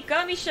hate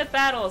gummy ship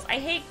battles. I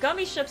hate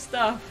gummy ship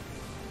stuff.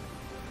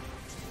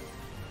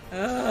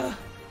 Ugh.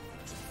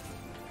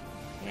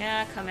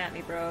 Yeah, come at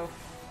me, bro.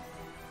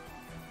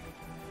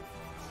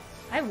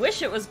 I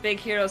wish it was Big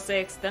Hero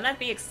 6. Then I'd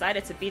be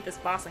excited to beat this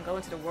boss and go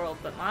into the world.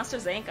 But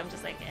Monsters Inc., I'm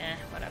just like,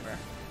 whatever.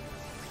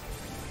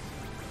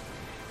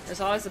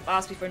 There's always a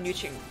boss before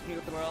nuking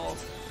the world.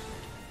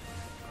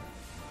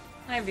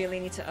 I really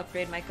need to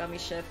upgrade my gummy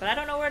ship, but I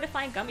don't know where to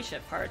find gummy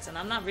ship parts, and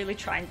I'm not really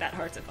trying that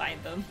hard to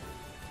find them.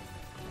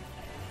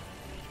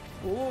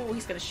 Ooh,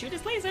 he's gonna shoot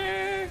his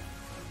laser!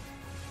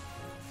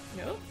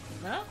 Nope,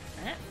 no,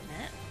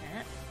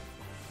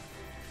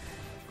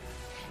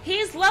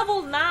 He's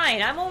level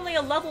 9! I'm only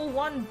a level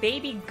 1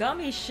 baby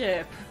gummy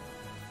ship!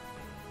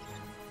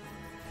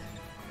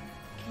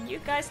 Can you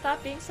guys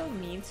stop being so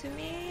mean to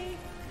me?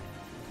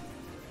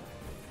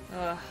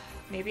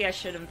 Maybe I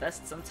should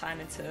invest some time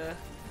into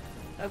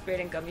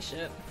upgrading gummy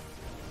ship.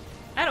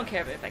 I don't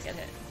care if I get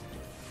hit.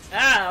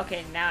 Ah,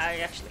 okay, now I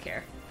actually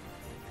care.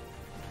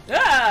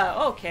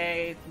 Ah,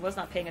 okay. Was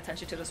not paying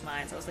attention to those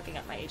mines. I was looking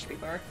at my HP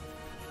bar.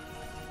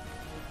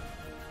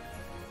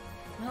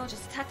 No,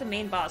 just attack the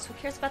main boss. Who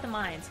cares about the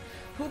mines?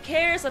 Who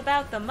cares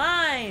about the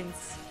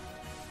mines?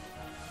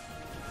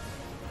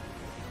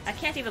 I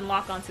can't even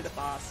lock onto the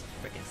boss.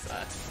 Freaking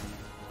sucks.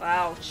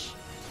 Ouch.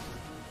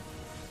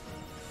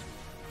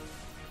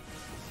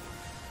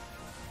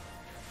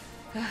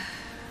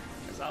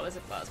 There's always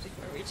a boss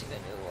before reaching the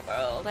new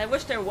world. I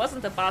wish there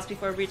wasn't a boss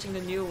before reaching the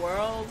new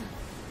world.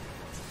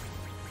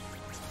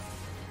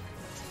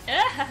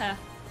 Ah,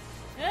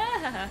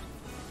 ah.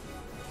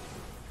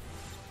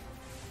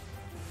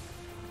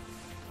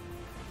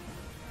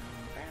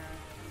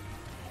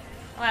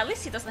 Well, at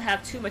least he doesn't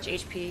have too much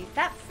HP.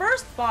 That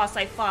first boss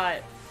I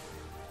fought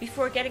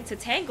before getting to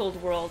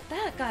Tangled World,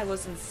 that guy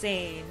was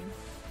insane.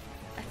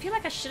 I feel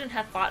like I shouldn't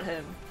have fought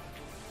him.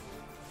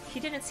 He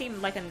didn't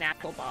seem like a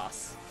natural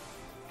boss.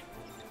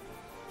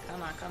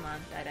 Come on, come on.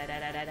 Die, die, die,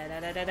 die, die, die,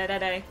 die, die, die, die,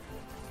 die.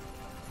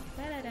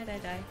 Die, die, die, die,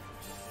 die.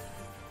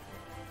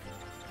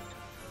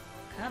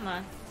 Come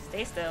on.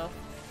 Stay still.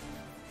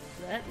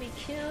 Let me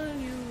kill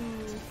you.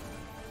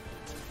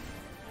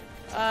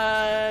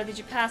 Did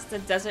you pass the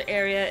desert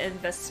area in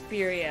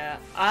Vesperia?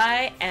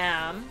 I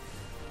am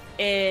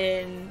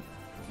in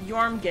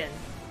Jormungand.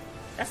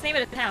 That's the name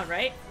of the town,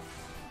 right?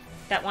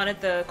 That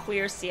wanted the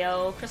clear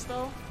CL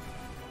crystal?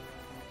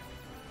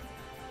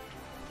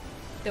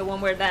 The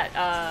one where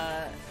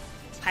that,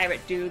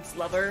 pirate dude's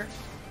lover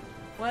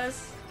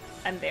was?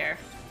 I'm there.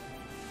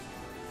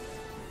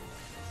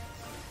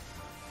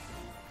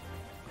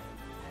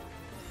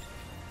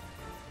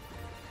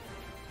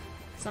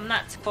 So I'm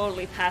not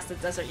totally past the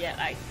desert yet,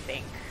 I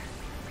think.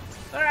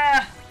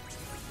 Ah!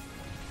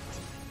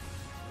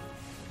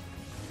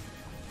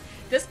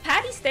 Does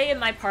Patty stay in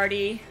my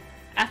party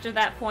after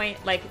that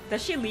point? Like,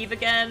 does she leave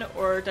again,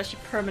 or does she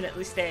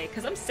permanently stay?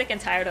 Because I'm sick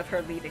and tired of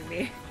her leaving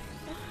me.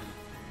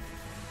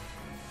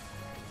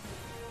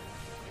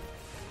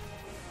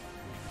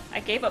 I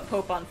gave up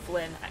hope on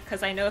Flynn,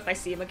 because I know if I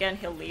see him again,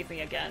 he'll leave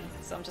me again.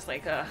 So I'm just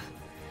like,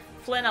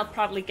 Flynn, I'll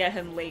probably get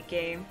him late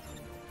game.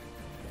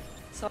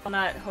 So I'm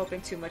not hoping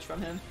too much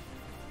from him.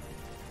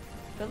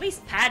 But at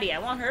least Patty, I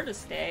want her to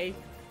stay.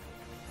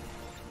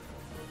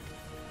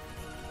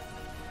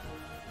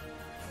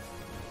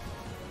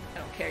 I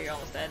don't care, you're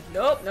almost dead.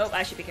 Nope, nope,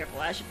 I should be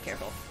careful, I should be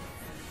careful.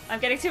 I'm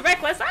getting too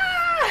reckless!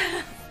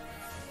 Ah!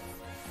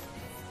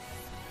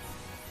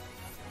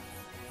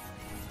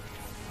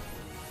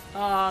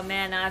 Oh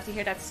man, now I have to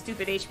hear that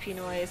stupid HP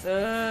noise.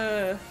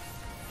 Ugh.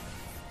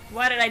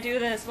 Why did I do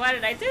this? Why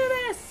did I do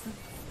this?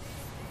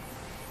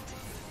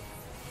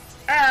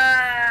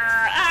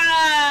 Ah!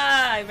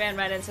 I ran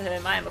right into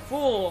him. I am a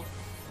fool.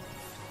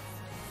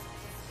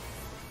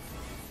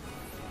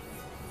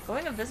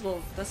 Going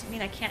invisible doesn't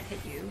mean I can't hit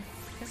you.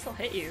 I can still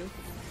hit you.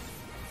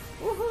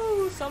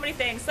 Woohoo! So many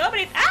things. So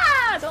many.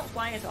 Ah! Don't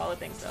fly into all the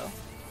things though.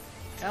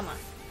 Come on.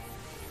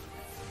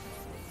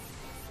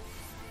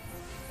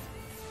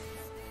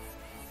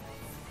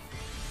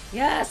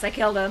 Yes, I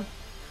killed him.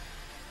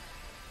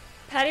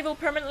 Patty will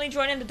permanently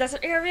join in the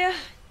desert area?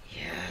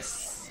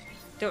 Yes.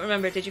 Don't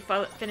remember, did you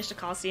finish the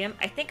Colosseum?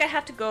 I think I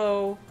have to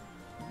go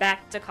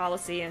back to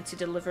Colosseum to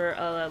deliver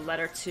a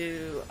letter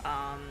to,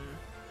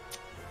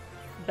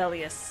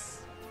 Bellius.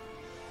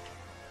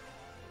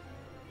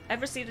 I've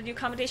received a new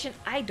commendation.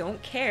 I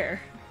don't care.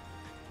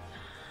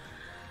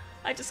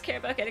 I just care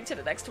about getting to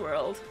the next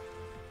world.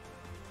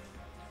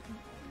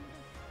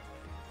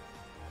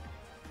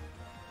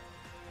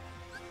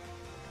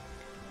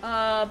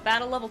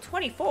 Battle level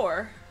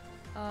 24.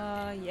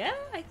 Yeah,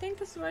 I think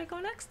this is where I go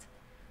next.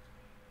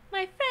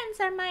 My friends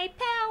are my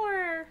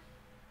power!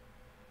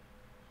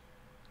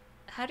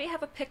 How do you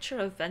have a picture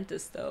of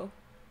Ventus, though?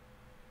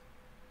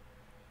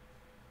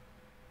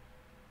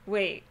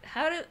 Wait,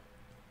 how did...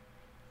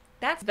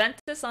 That's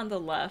Ventus on the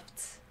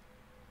left.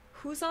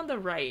 Who's on the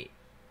right?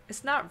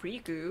 It's not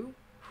Riku.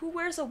 Who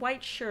wears a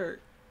white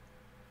shirt?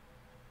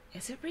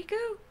 Is it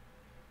Riku?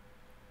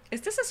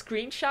 Is this a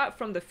screenshot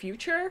from the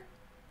future?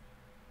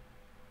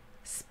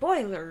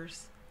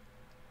 Spoilers!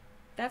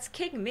 That's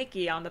King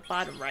Mickey on the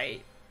bottom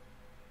right.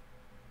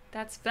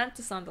 That's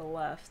Ventus on the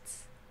left.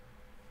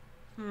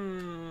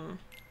 Who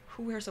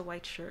wears a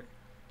white shirt?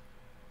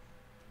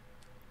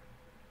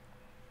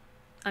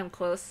 I'm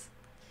close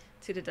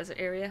to the desert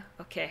area.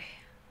 Okay.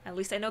 At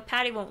least I know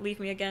Patty won't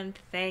leave me again.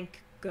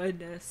 Thank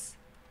goodness.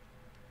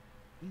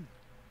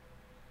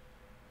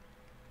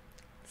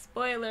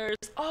 Spoilers.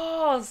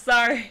 Oh,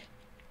 sorry.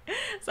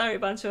 Sorry,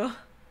 Bancho.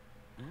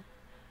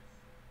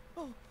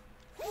 Oh.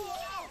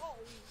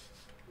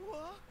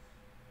 What?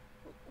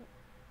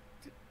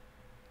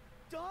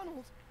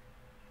 Donald.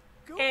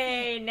 Goofy.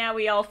 Hey, now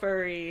we all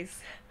furries.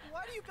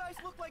 Why do you guys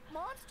look like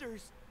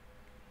monsters?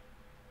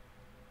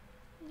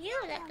 You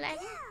look like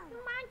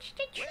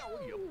monster too.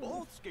 Well, you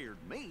both scared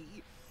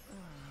me.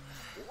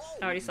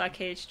 I already saw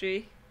Cage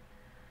Tree.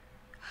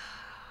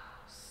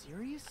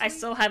 Seriously? I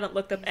still haven't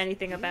looked up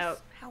anything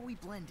about how we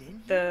blend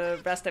in the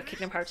rest of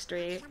Kingdom Hearts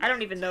 3. I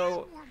don't even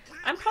know.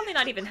 I'm probably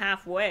not even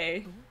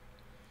halfway.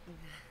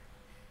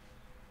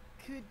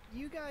 Could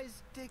you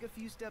guys take a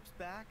few steps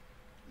back?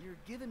 You're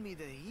giving me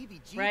the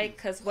heebie-jeebies. Right,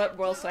 because what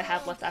worlds do I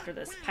have left after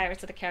this?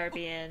 Pirates of the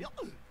Caribbean,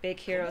 Big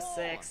Hero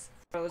 6,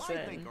 Frozen.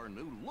 I think our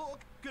new look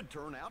could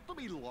turn out to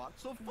be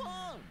lots of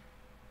fun.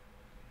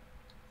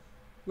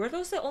 Were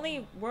those the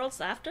only worlds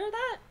after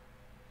that?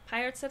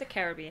 Pirates of the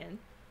Caribbean,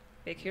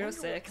 Big Hero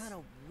 6, kind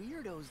of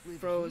weirdos live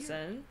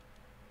Frozen. here.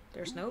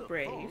 There's no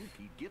Brave.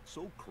 He'd get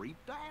so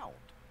creeped out.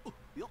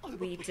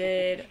 We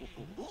did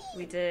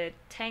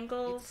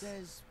Tangled, It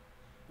says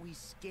we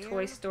scare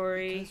Toy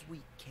Story, because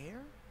we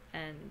care?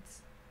 and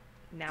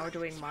now we're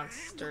doing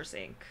Monsters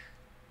Inc.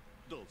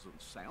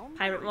 Doesn't sound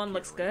Pirate very one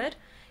looks caring. good.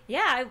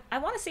 Yeah, I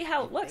want to see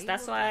how it looks.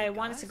 That's why I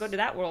wanted to go to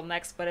that world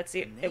next, but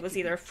it was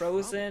either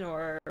Frozen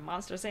or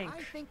Monsters Inc.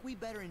 I think we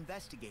better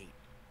investigate.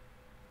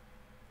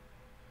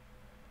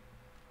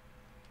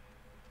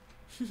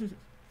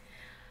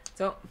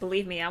 Don't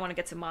believe me, I want to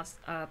get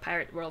to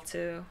Pirate World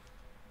too.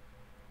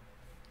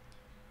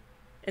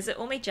 Is it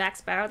only Jack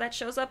Sparrow that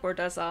shows up, or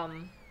does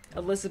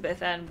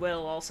Elizabeth and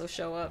Will also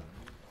show up?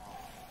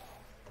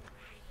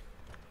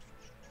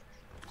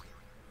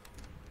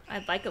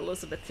 I'd like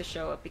Elizabeth to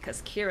show up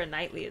because Keira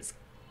Knightley is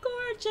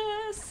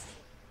gorgeous.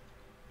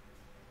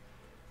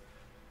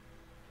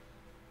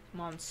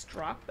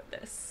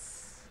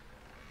 Monstropolis.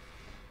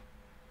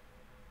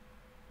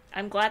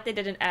 I'm glad they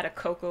didn't add a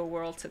Coco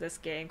world to this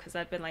game, because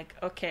I've been like,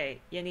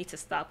 okay, you need to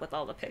stop with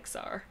all the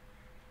Pixar.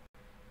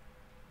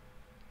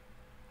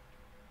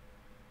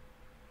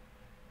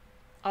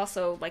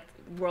 Also, like,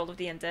 World of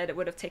the Undead, it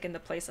would have taken the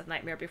place of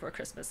Nightmare Before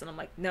Christmas, and I'm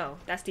like, no,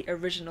 that's the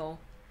original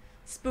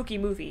spooky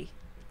movie,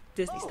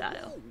 Disney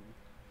style.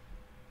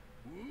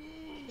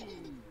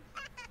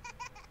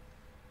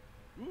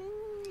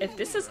 If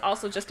this is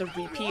also just a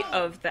repeat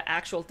of the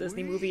actual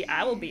Disney movie,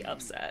 I will be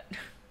upset.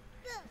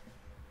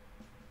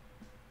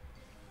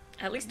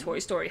 At least Toy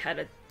Story had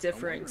a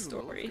differing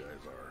story.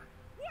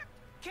 What?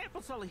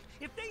 Careful, Sully.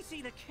 If they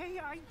see the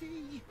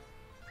KID...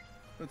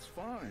 That's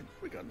fine.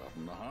 We got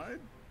nothing to hide.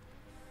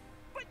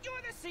 But you're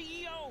the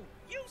CEO.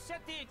 You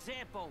set the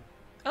example.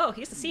 Oh,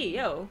 he's the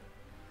CEO.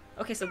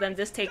 Okay, so then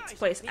this takes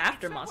place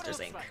after It's not what it Monsters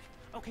looks Inc. like.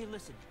 Okay,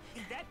 listen.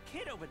 That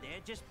kid over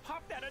there just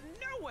popped out of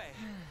nowhere.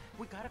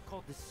 We gotta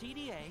call the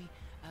CDA.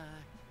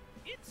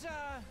 It's,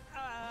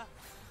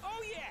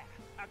 oh yeah,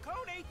 a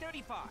code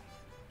 835.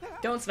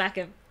 Don't smack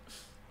him.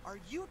 Are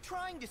you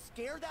trying to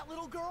scare that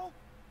little girl?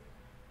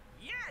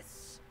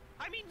 Yes!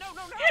 I mean, no.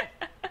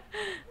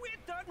 We're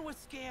done with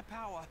scare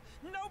power.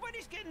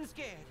 Nobody's getting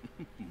scared.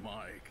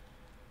 Mike,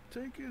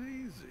 take it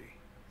easy.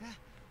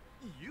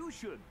 You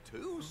should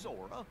too,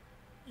 Sora.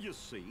 You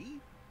see?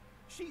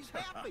 She's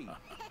happy.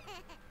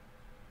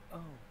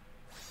 Oh.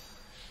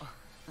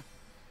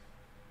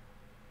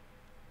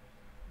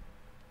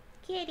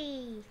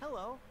 Kitty.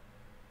 Hello.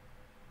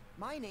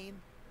 My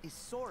name is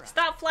Sora.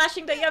 Stop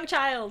flashing the young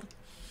child.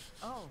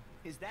 Oh,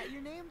 is that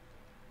your name?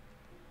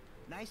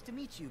 Nice to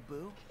meet you,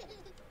 Boo.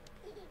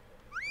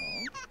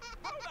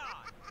 Hold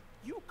on!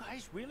 You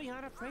guys really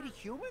aren't afraid of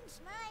humans?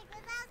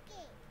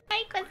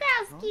 Mike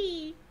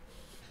Wazowski.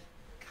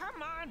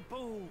 Come on,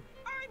 Boo!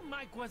 I'm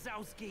Mike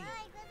Wazowski!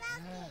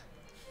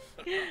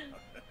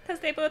 Because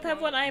they both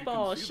have one You can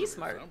eyeball. see She's the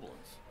smart.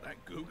 resemblance.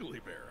 That googly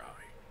bear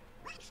eye.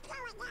 What's going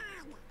on?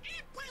 I'm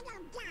Mike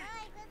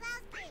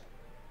Wazowski.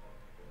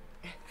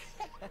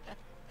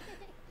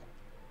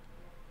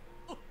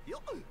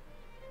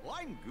 Well,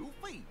 I'm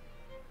Goofy.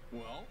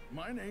 Well,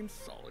 my name's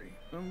Sully,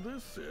 and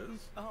this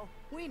is... Oh,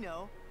 we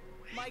know.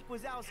 Mike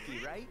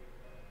Wazowski, right?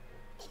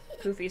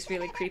 Goofy's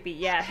really creepy.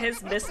 Yeah,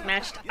 his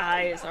mismatched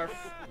eyes are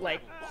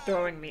like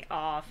throwing me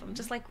off. I'm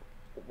just like,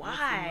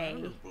 why?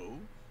 What's the matter, Boo?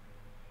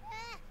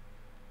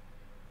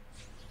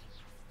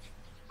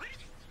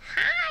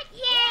 Hot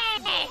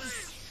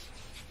yes!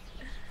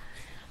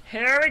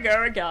 Here we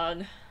go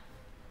again.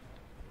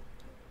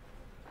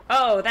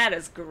 Oh, that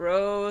is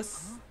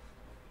gross. Huh?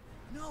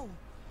 No.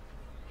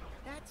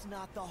 That's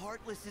not the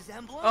Heartless's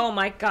emblem. Oh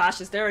my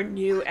gosh, is there a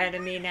new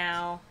enemy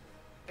now?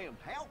 And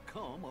how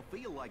come I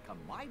feel like I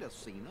might have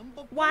seen him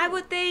before? Why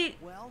would they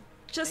Well,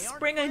 just they aren't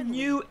spring a friendly.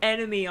 new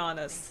enemy on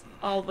us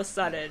all of a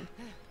sudden?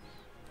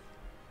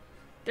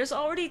 There's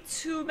already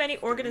too many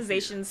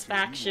organizations,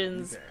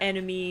 factions,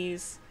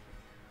 enemies.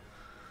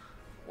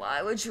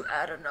 Why would you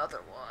add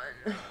another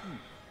one?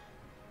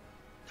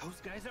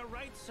 Those guys are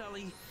right,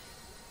 Sully.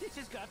 This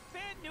has got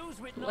bad news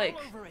written Like,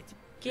 all over it.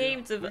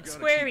 games we of gotta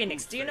Square keep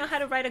Enix, them do you know safe. how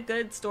to write a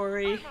good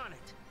story? I'm on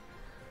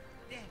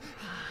it.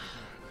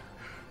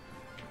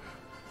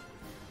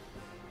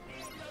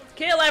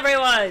 Kill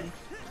everyone!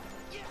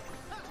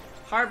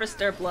 Harvest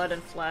their blood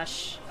and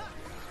flesh.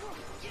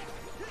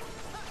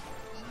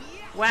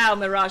 Wow,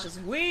 Mirage is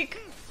weak!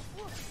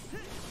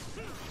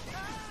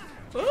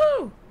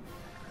 Woo!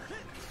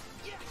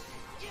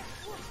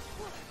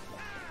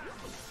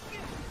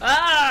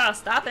 Ah!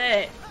 Stop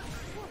it!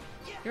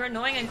 You're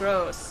annoying and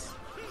gross.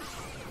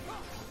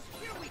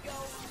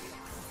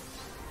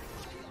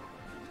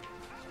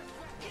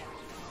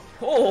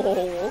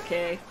 Oh,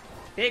 okay.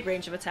 Big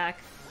range of attack.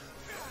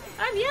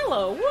 I'm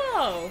yellow,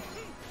 whoa!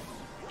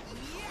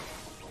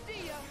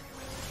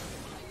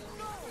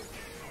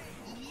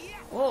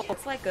 Whoa,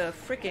 it's like a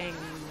freaking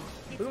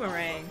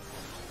boomerang.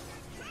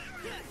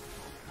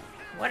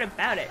 What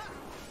about it?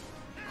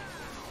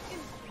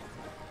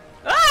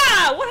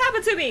 Ah! What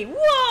happened to me?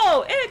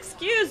 Whoa!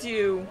 Excuse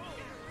you!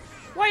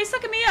 Why are you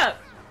sucking me up?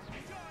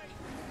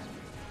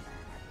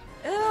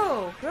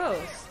 Ew,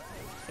 gross.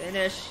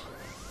 Finish.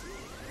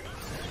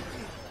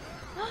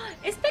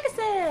 It's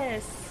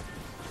Pegasus!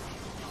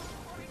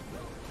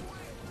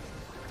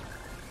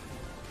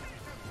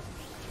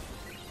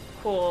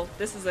 Cool.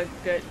 This is a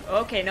good...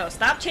 Okay, no.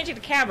 Stop changing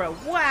the camera.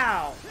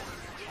 Wow!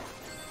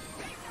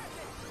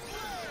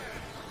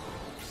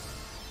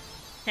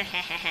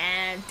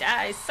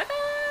 Die,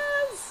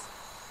 suckers!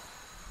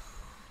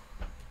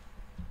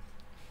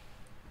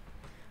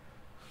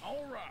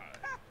 All right.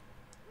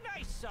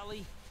 Nice,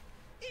 Sully.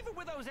 Even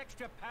with those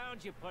extra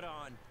pounds you put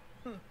on.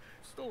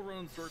 Still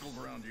running circles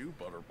around you,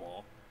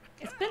 Butterball.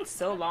 It's been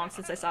so long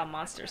since I saw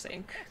Monsters,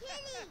 Inc.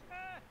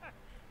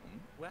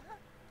 What?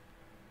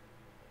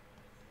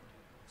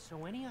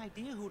 So any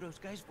idea who those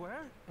guys were?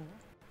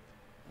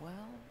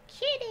 Well,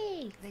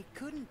 Kitty. they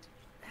couldn't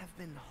have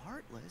been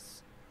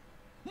heartless.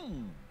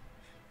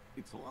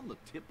 It's on the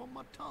tip of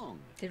my tongue.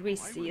 Did we I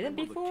see them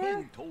remember before? The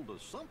king told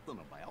us something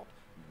about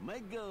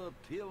negative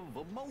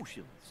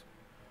emotions.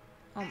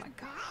 Oh my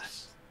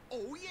gosh.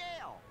 Oh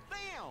yeah,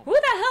 them. Who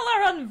the hell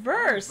are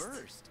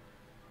unversed?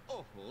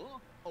 Uh-huh.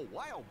 A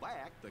while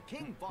back, the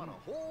king fought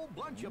a whole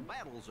bunch of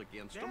battles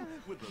against them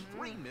with the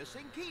 3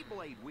 missing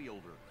Keyblade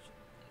wielders.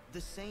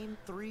 The same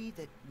 3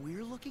 that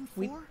we're looking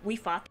for? We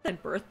fought them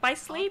Birth by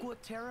Sleep? Aqua,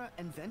 Terra,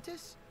 and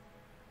Ventus?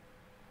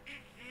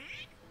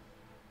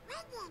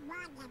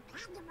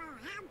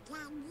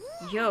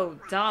 Yo,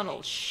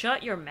 Donald,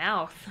 shut your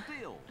mouth.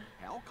 Still,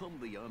 how come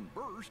the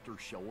unversed are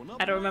showing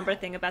up? I don't remember a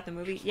now? thing about the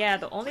movie. Yeah,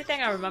 the only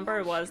thing I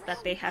remember was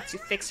that they had to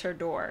fix her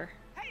door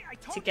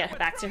to get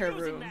back to her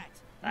room.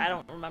 I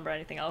don't remember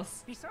anything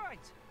else.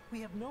 Besides,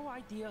 we have no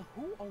idea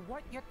who or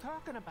what you're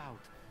talking about.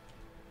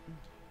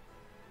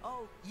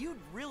 Oh, you'd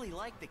really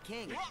like the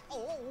king.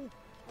 World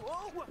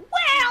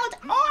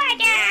Order!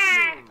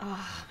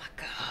 Oh my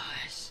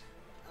gosh.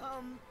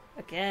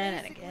 Again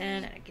and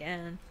again and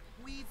again.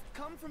 We've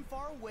come from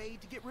far away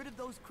to get rid of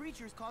those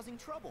creatures causing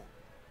trouble.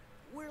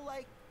 We're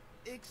like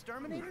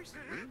exterminators?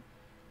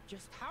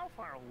 Just how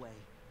far away?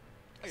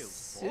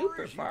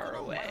 Super far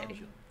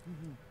away.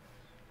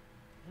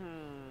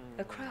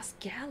 Across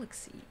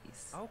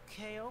galaxies.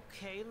 Okay,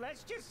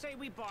 let's just say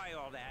we buy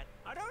all that.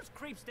 Are those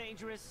creeps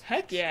dangerous?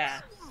 Heck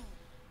yeah.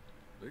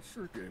 They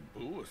sure gave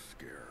Boo a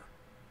scare.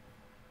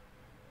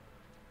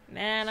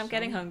 Man, I'm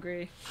getting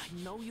hungry.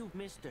 I know you've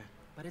missed her,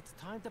 but it's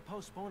time to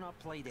postpone our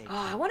play date. Oh,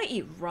 I want to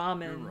eat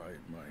ramen. You're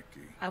right,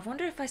 Mikey. I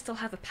wonder if I still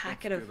have a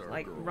packet Let's of get our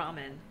like girl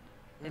ramen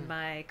in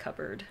my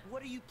cupboard.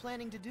 What are you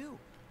planning to do?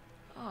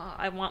 Oh,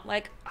 I want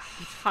like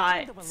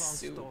kind hot of a long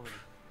soup, story.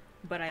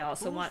 but I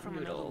also Booze want from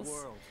another noodles,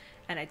 world.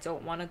 and I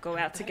don't want to go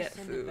out to Better get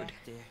send it food. back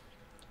there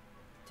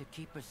to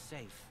keep us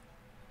safe.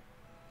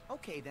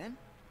 Okay then.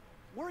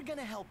 We're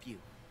gonna help you.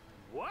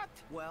 What?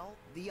 Well,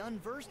 the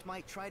unversed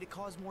might try to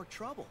cause more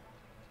trouble.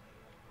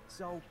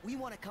 So, we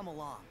want to come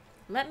along.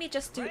 Let me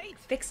just Great.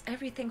 fix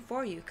everything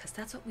for you, cause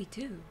that's what we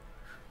do.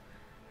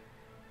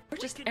 We're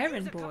just We could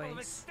errand use a couple of boys.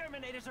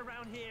 exterminators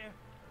around here.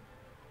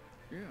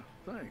 Yeah,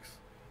 thanks.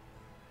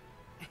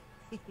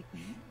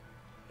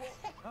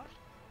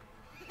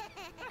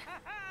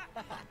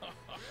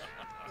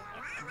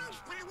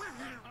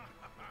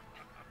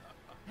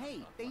 Hey,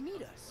 they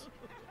need us.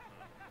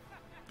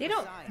 They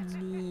don't Besides,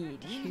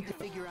 need we you. need to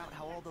figure out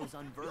how all those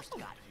unversed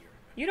got here.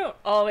 You don't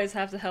always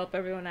have to help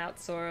everyone out,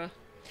 Sora.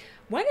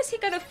 When is he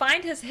gonna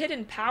find his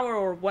hidden power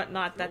or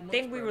whatnot, that Feel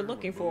thing much we were better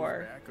looking with for?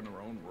 Rose back in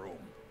her own room.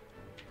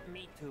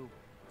 Me too.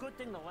 Good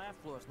thing the lab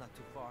floor's not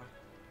too far.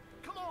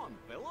 Come on,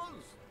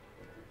 fellas.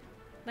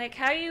 Like,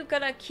 how are you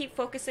gonna keep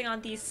focusing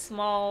on these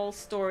small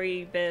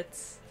story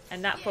bits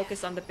and not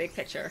focus on the big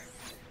picture?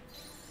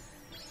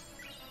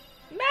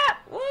 Map!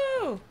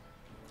 Woo!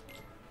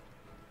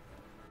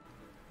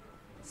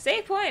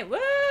 Save point!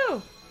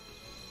 Woo!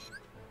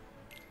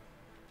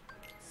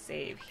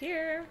 Save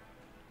here.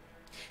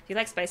 Do you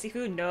like spicy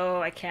food?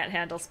 No, I can't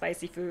handle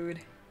spicy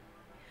food.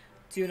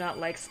 Do not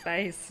like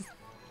spice.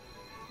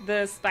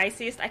 The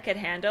spiciest I could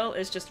handle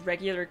is just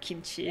regular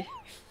kimchi.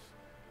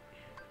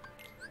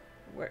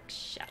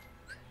 Workshop.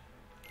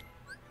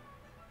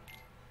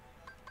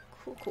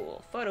 Cool,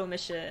 cool. Photo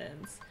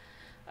missions.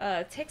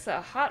 Takes a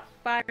hot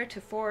fire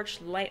to forge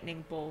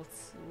lightning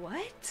bolts.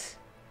 What?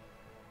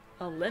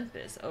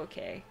 Olympus,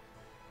 okay.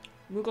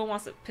 Moogle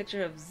wants a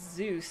picture of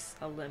Zeus,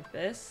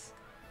 Olympus.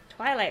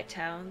 Twilight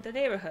Town, the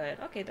neighborhood.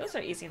 Okay, those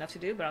are easy enough to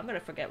do, but I'm gonna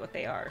forget what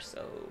they are,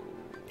 so...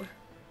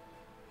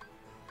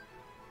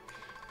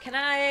 Can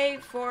I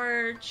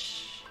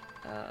forge...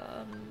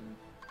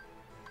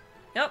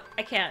 Nope,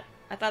 I can't.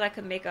 I thought I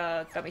could make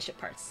gummy ship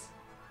parts.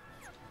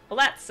 Well,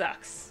 that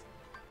sucks.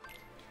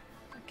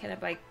 Can I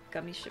buy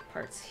gummy ship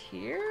parts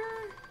here?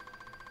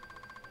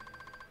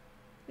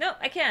 Nope,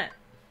 I can't.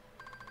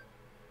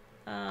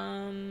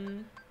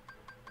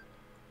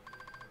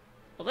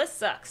 Well, this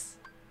sucks.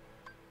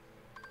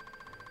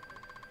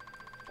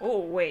 Oh,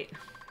 wait.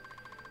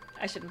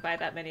 I shouldn't buy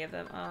that many of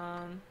them.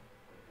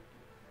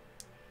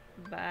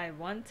 Buy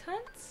 1 ton?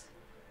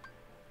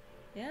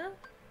 Yeah?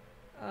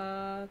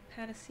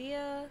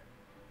 Panacea?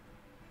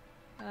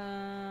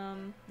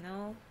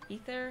 No.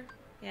 Ether?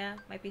 Yeah,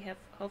 might be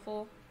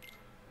helpful.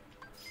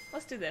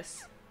 Let's do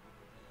this.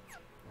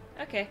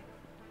 Okay.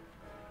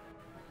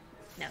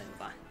 Now we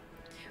move on.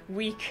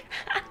 Weak.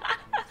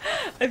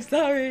 I'm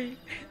sorry.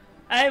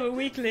 I'm a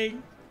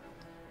weakling.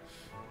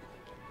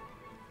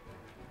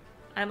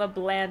 I'm a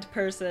bland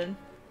person.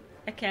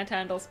 I can't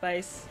handle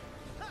spice.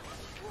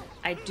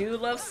 I do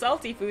love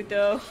salty food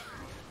though.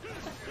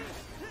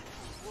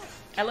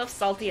 I love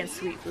salty and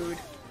sweet food.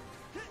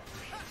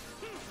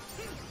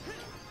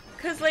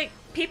 Cause like,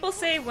 people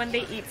say when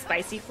they eat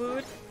spicy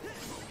food,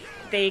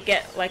 they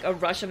get like a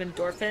rush of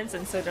endorphins,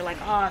 and so they're like,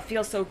 oh, it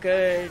feels so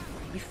good.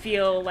 You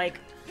feel like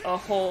a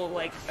whole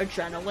like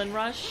adrenaline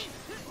rush.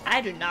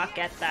 I do not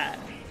get that.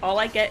 All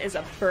I get is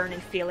a burning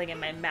feeling in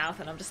my mouth,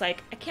 and I'm just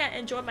like, I can't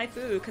enjoy my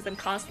food because I'm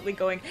constantly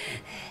going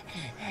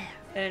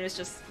and it's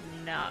just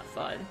not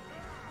fun.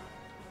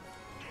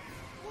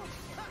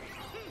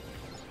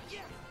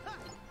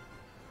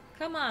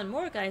 Come on,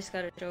 more guys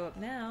gotta show up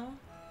now.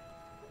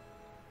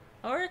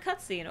 Or a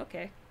cutscene,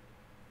 okay.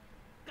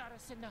 Gotta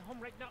send her home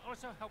right now, or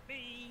so help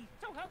me.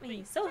 So help Me,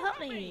 me. so help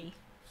me.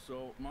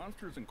 So,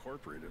 Monsters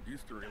Incorporated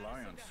used to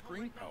rely on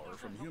screen power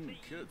from human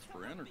kids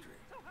for energy.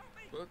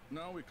 But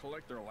now we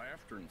collect their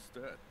laughter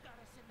instead.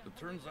 It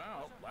turns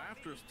out,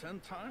 laughter is 10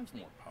 times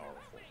more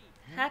powerful.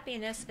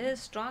 Happiness is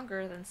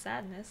stronger than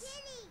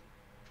sadness.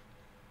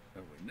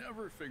 And we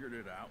never figured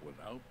it out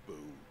without Boo.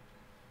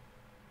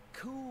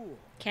 Cool.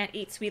 Can't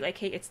eat sweet like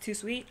cake, it's too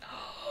sweet.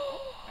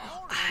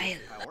 I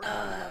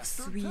love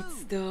sweet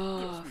Guess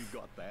stuff. we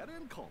got that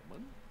in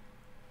common.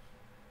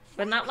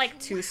 But not like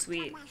too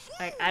sweet.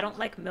 Like, I don't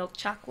like milk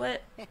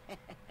chocolate.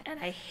 And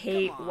I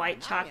hate Come on,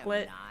 white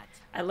chocolate.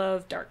 I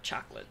love dark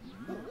chocolate.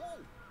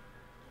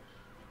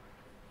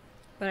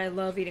 But I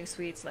love eating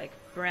sweets like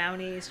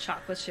brownies,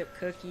 chocolate chip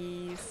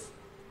cookies,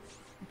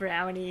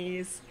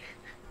 brownies,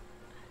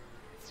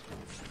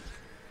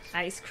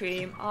 ice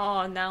cream.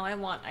 Oh, now I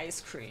want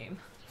ice cream.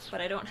 But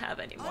I don't have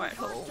any more at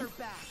home.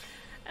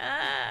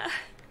 Ah.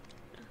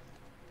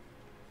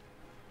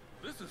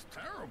 This is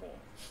terrible.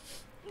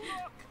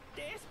 Look,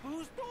 there's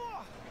Boo's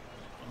door.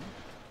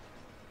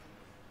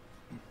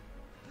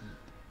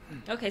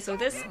 Okay, so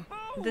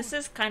this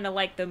is kind of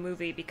like the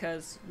movie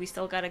because we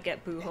still gotta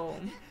get Boo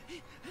home.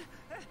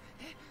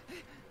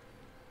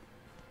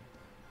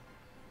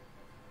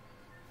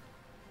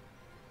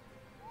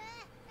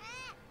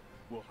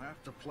 We'll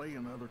have to play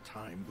another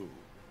time, Boo.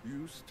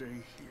 You stay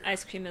here.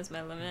 Ice cream is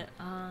my limit.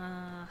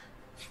 I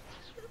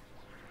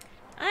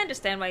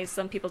understand why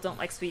some people don't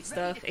like sweet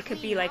stuff. It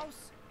could be like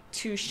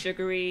too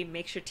sugary,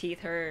 makes your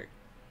teeth hurt.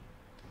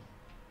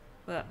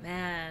 But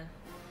man,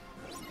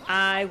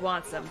 I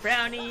want some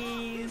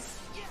brownies.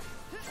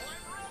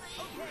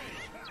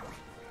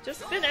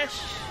 Just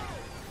finish.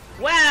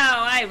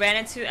 Wow, I ran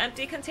into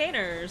empty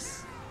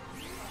containers.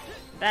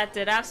 That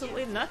did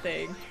absolutely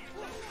nothing.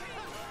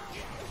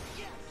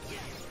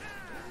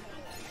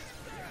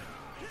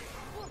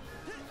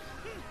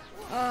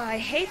 Oh, I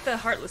hate the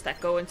heartless that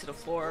go into the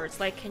floor. It's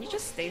like, can you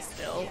just stay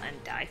still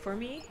and die for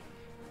me?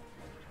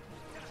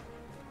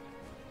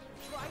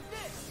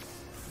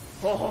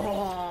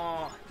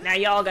 Oh, now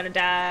y'all gonna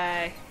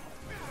die.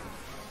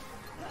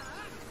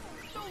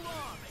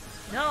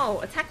 No,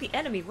 attack the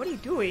enemy. What are you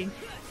doing?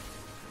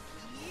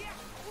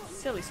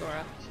 Silly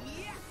Sora.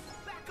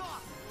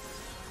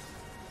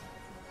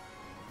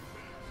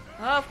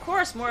 Of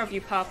course more of you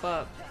pop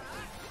up.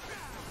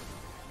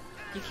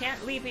 You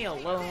can't leave me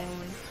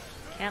alone.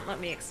 Can't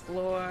let me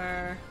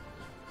explore.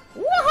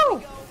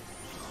 Woohoo!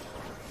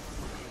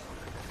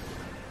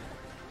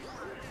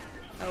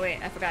 Oh wait,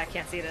 I forgot I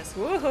can't see this.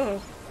 Woohoo!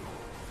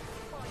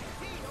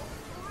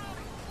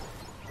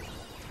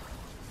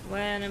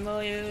 When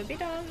will you be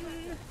done?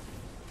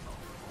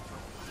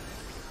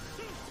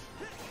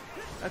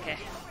 Okay.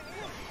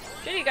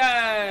 Here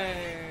go!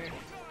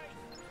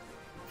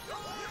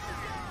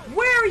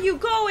 Where are you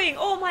going?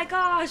 Oh my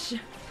gosh!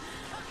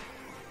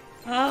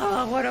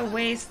 Oh, what a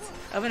waste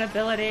of an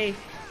ability.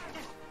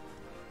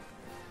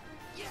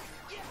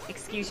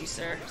 Excuse you,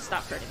 sir.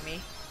 Stop hurting me.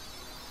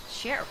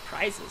 Share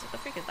prizes. What the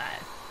frick is that?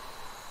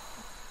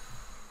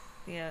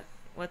 Yeah,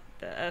 what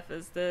the F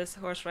is this?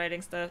 Horse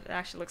riding stuff. It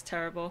actually looks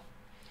terrible.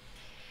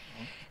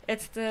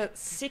 It's the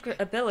secret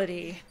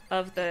ability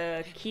of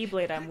the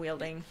Keyblade I'm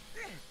wielding.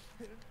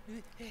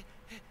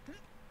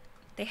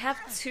 They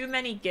have too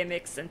many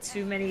gimmicks and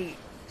too many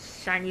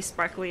shiny,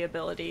 sparkly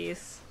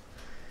abilities.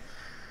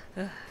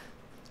 Ugh.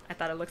 I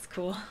thought it looks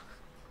cool.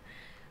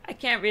 I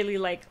can't really,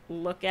 like,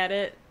 look at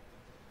it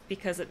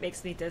because it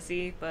makes me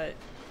dizzy, but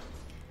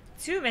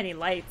too many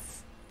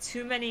lights.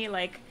 Too many,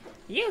 like,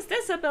 use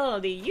this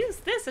ability, use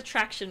this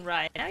attraction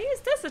ride, now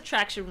use this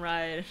attraction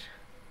ride.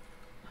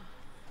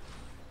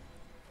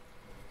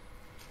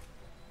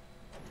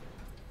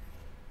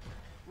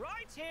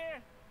 Right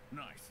here.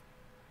 Nice.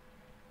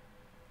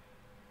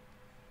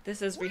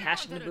 This is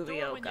rehashing the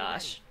movie, oh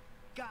gosh.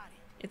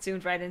 It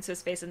zoomed right into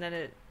his face and then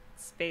it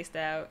spaced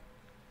out.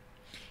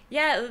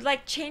 Yeah, it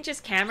like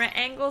changes camera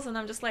angles and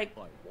I'm just like,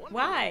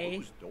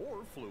 why?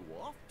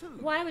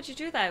 Why would you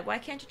do that? Why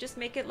can't you just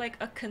make it like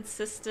a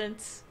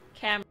consistent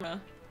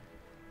camera?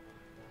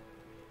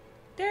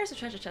 There's a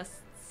treasure chest.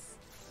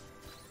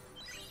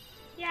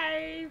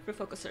 Yay,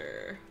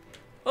 refocuser.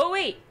 Oh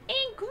wait,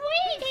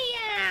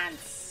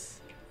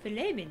 ingredients!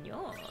 Filet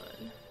mignon.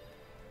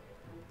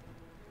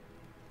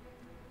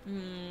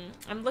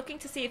 I'm looking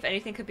to see if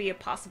anything could be a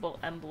possible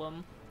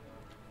emblem.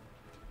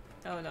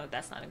 Oh no,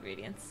 that's not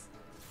ingredients.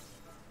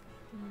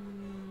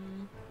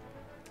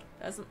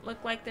 Doesn't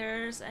look like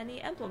there's any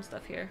emblem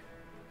stuff here.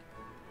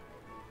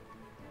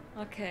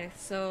 Okay,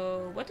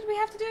 so what did we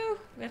have to do?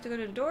 We have to go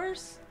to the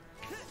doors?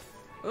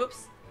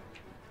 Oops.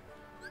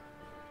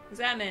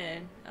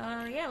 Examine.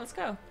 Yeah, let's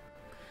go.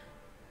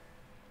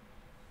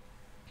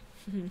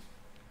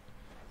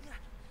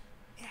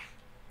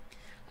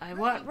 I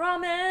want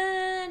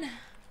ramen!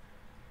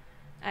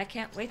 I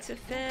can't wait to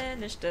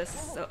finish this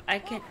so I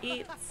can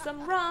eat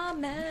some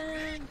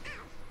ramen!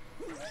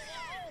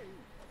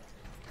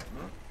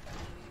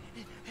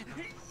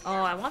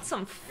 Oh, I want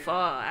some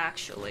pho,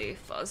 actually.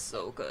 Pho's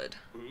so good.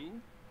 Ooh.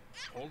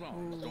 Hold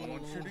on. Don't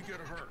want you to get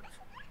hurt.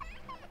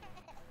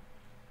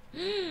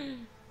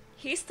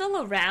 He's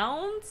still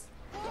around?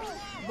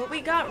 But we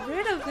got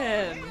rid of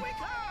him.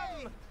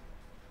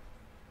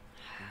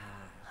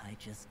 I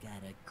just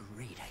got a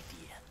great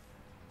idea.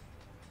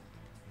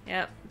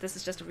 Yep, this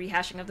is just a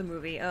rehashing of the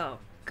movie. Oh,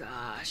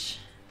 gosh.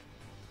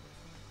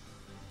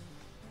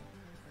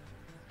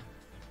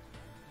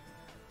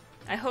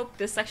 I hope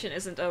this section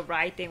isn't a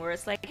ride thing where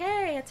it's like,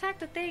 hey, attack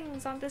the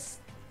things on this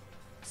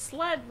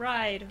sled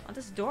ride, on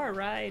this door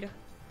ride.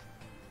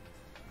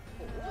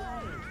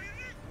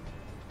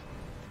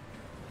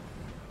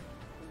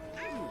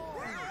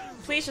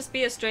 Please just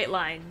be a straight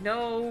line.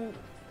 No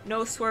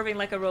swerving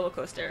like a roller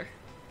coaster.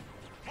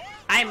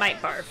 I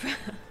might barf.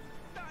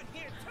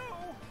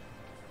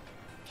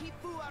 Keep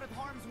Fu out of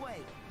harm's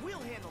way. We'll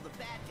handle the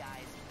bad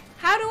guys.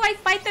 How do I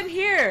fight them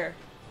here?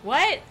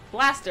 What?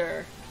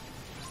 Blaster.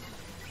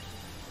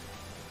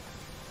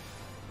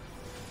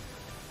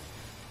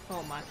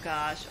 Oh my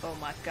gosh, oh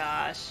my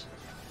gosh.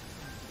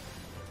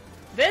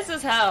 This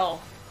is hell.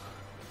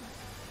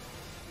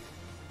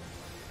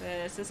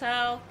 This is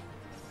hell.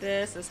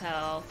 This is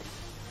hell.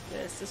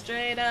 This is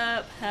straight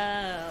up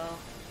hell.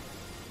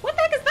 What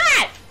the heck is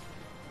that?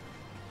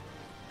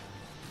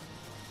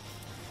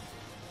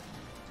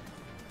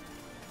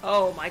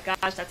 Oh my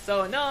gosh, that's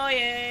so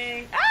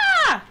annoying.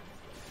 Ah!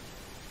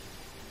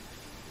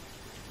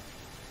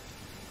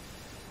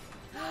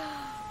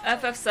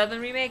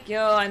 FF7 remake?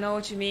 Yo, I know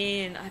what you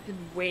mean. I've been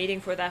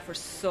waiting for that for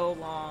so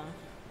long.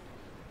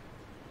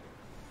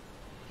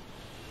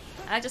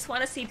 I just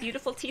want to see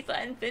beautiful Tifa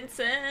and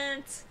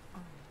Vincent!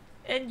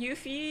 And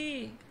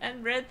Yuffie!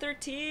 And Red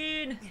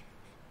 13!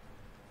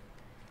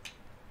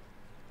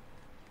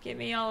 Give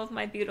me all of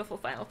my beautiful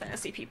Final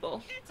Fantasy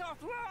people. It's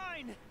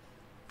offline!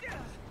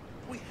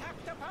 We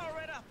have to power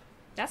it up!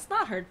 That's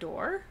not her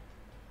door.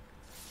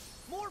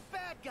 More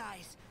bad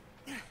guys!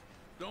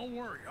 Don't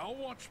worry, I'll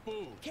watch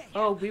Boo.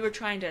 Oh, we were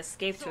trying to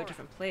escape to a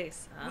different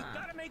place. We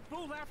gotta make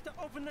Boo laugh to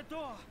open the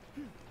door.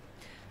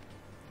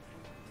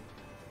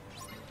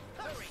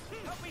 Hurry,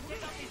 help me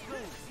take out these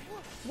moves.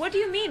 What do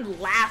you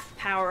mean, laugh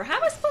power? How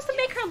am I supposed to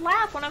make her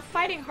laugh when I'm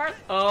fighting her?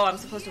 Oh, I'm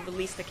supposed to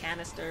release the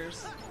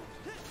canisters.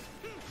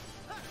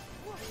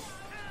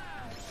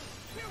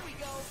 Here we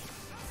go.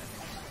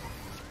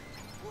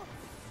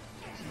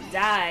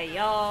 Die,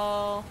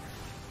 y'all.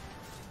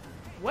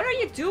 What are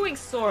you doing,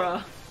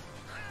 Sora?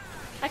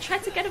 I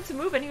tried to get him to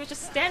move and he was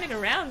just standing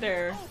around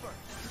there.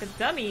 Like a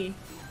dummy.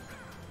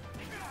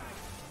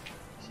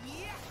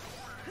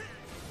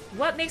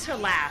 What makes her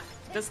laugh?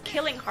 Does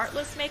killing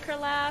Heartless make her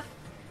laugh?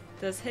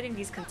 Does hitting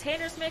these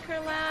containers make her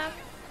laugh?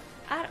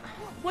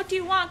 What do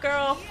you want,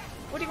 girl?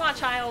 What do you want,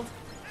 child?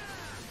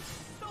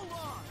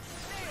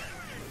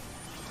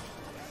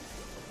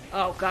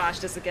 Oh gosh,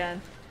 this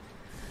again.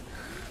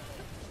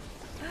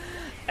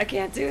 I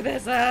can't do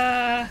this.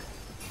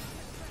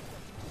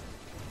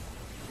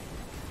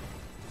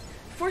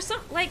 For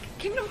some, like,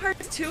 Kingdom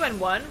Hearts 2 and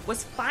 1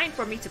 was fine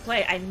for me to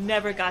play. I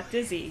never got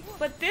dizzy.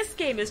 But this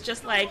game is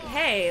just like,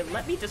 hey,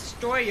 let me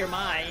destroy your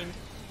mind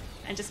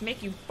and just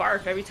make you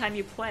barf every time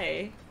you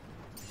play.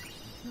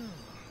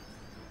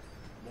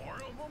 More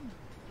of them?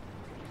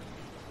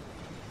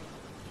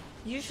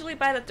 Usually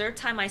by the third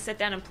time I sit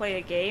down and play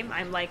a game,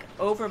 I'm like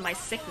over my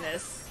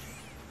sickness.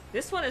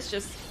 This one is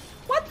just,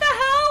 what the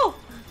hell?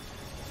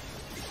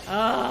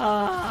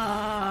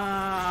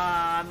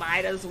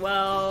 Might as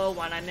well,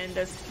 when I'm in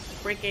this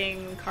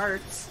freaking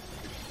cart,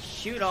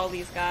 shoot all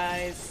these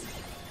guys.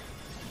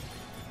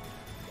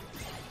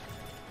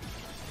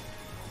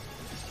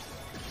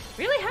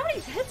 Really? How many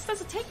hits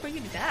does it take for you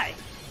to die?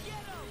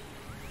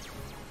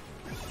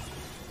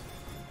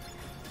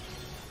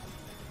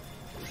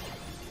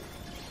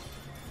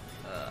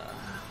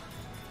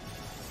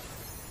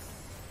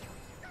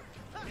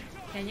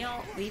 Can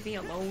y'all leave me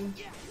alone?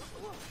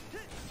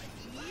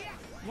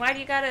 Why do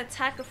you gotta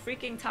attack a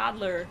freaking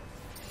toddler?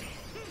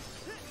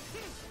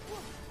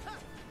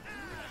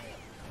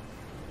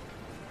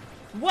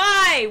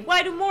 Why?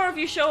 Why do more of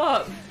you show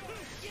up?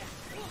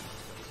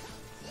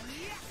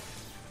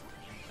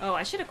 Oh,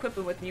 I should equip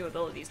him with new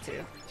abilities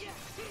too.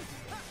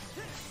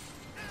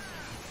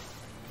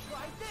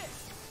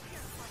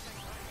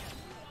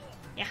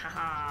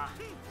 Yeah.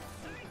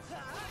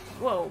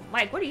 Whoa,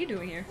 Mike, what are you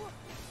doing here?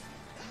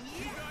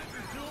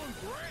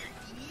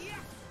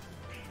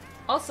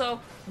 Also,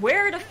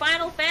 where are the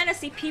Final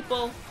Fantasy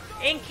people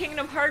in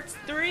Kingdom Hearts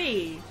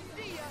 3?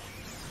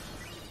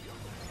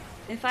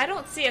 If I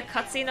don't see a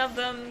cutscene of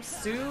them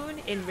soon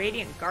in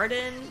Radiant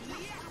Garden,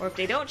 or if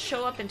they don't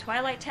show up in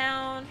Twilight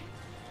Town,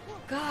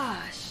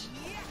 gosh.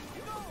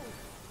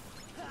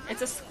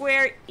 It's a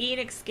Square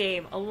Enix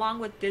game along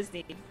with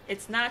Disney.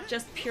 It's not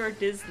just pure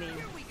Disney.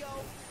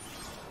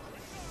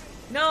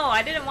 No,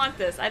 I didn't want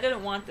this. I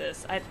didn't want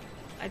this. I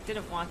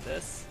didn't want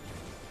this.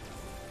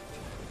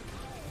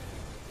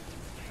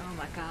 Oh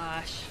my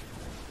gosh.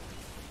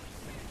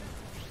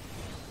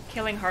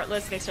 Killing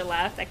Heartless makes her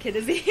laugh. That kid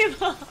is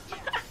evil.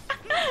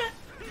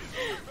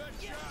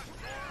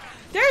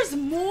 There's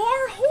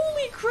more?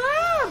 Holy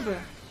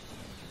crap!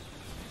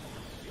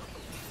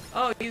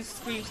 Oh, use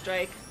Scream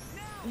Strike.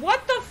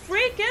 What the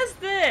freak is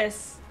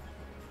this?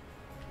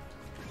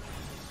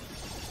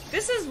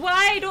 This is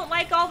why I don't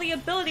like all the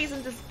abilities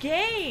in this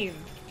game.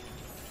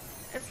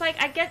 It's like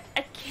I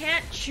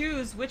can't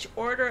choose which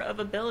order of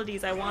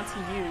abilities I want to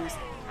use.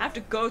 I have to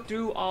go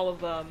through all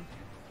of them.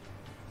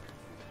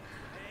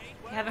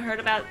 You haven't heard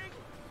about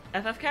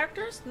FF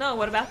characters? No,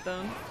 what about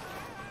them?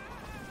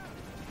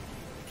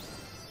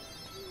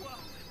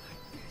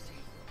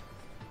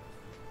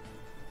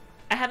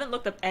 I haven't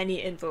looked up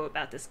any info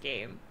about this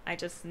game. I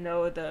just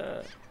know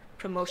the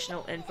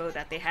promotional info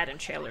that they had in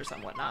trailers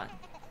and whatnot.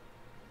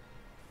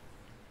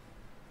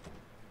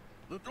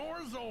 The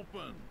door's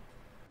open.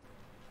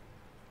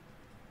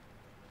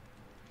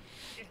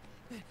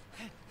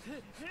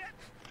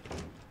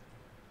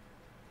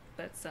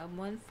 But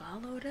someone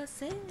followed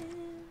us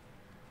in.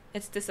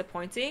 It's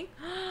disappointing?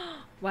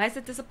 Why is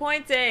it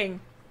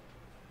disappointing?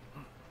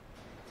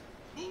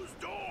 Whose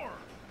door?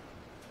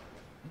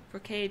 For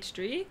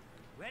KH3?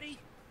 Ready?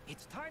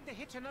 It's time to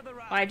hitch another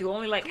ride. Why, do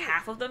only like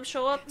half of them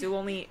show up? Does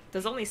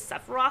only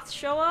Sephiroth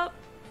show up?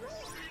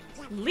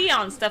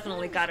 Leon's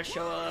definitely gotta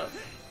show up.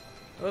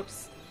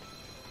 Oops.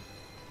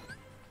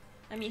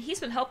 I mean, he's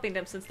been helping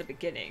them since the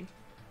beginning.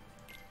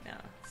 No,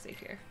 save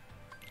here.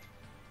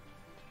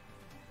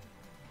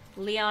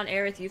 Leon,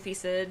 Aerith, Yuffie,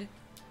 Sid.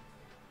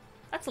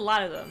 That's a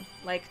lot of them.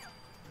 Like,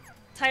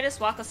 Titus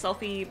Waka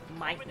Selfie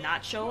might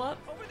not show up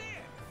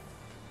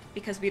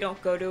because we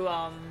don't go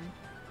to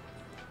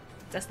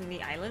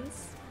Destiny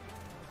Islands.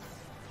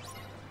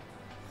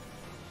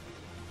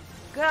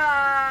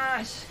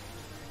 Gosh.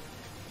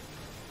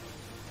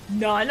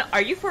 None?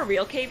 Are you for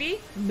real, KB?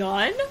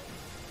 None?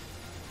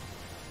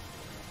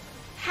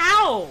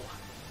 How?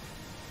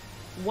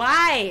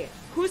 Why?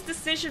 Whose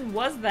decision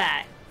was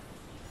that?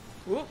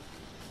 Whoop.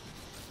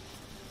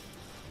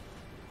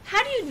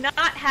 How do you not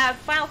have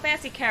Final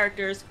Fantasy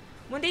characters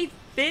when they've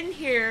been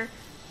here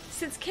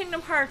since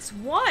Kingdom Hearts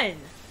 1?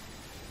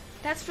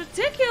 That's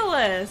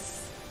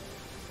ridiculous.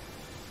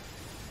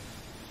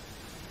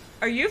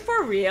 Are you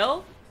for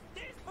real?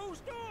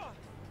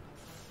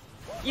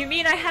 You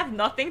mean I have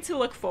nothing to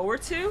look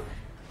forward to?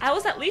 I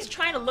was at least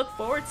trying to look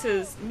forward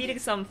to meeting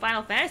some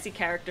Final Fantasy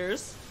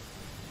characters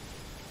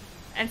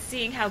and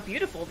seeing how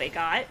beautiful they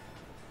got.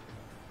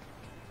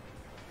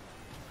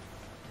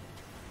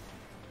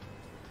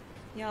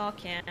 Y'all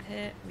can't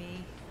hit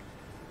me.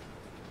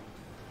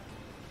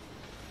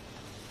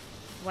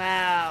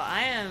 Wow,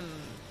 I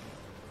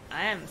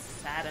am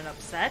sad and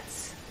upset.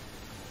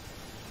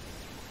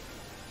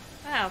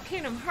 Wow,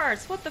 Kingdom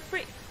Hearts, what the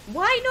freak?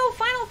 Why no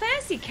Final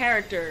Fantasy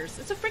characters?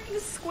 It's a freaking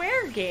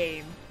Square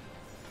game.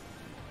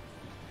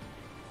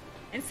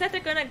 Instead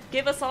they're gonna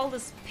give us all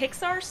this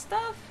Pixar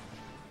stuff?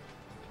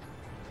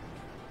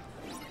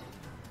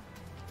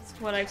 That's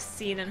what I've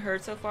seen and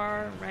heard so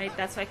far, right?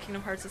 That's why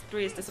Kingdom Hearts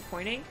 3 is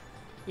disappointing.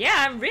 Yeah,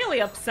 I'm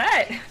really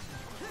upset.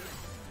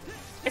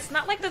 It's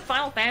not like the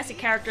Final Fantasy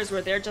characters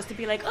were there just to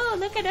be like, oh,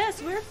 look at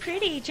us, we're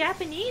pretty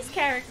Japanese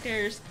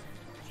characters.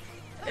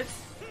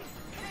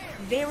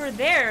 They were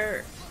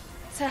there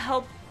to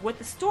help with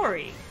the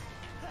story.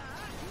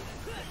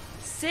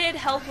 Sid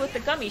helped with the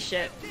gummy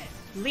ship.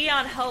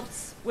 Leon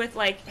helped with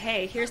like,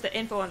 hey, here's the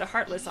info on the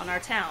Heartless on our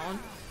town.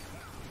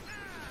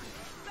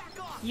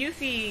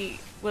 Yuffie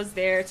was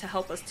there to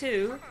help us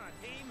too.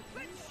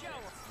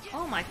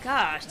 Oh my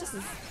gosh, this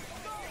is...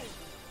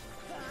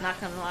 Not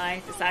gonna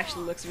lie, this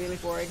actually looks really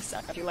boring, so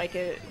if you like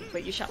it,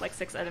 but you shot like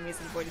 6 enemies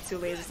and avoided 2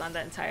 lasers on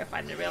that entire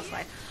fight in the rail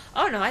slide.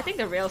 Oh no, I think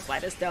the rail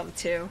slide is dumb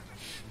too.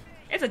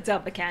 It's a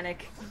dumb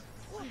mechanic.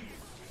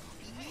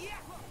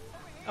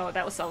 Oh,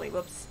 that was Sully,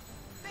 whoops.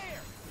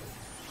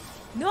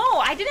 No,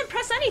 I didn't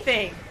press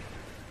anything!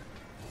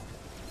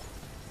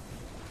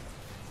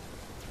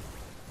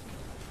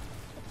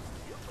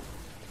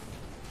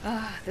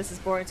 This is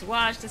boring to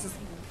watch, this is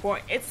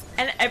boring.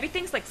 And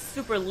everything's like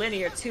super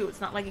linear too.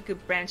 It's not like you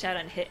could branch out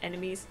and hit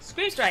enemies.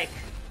 Scream Strike!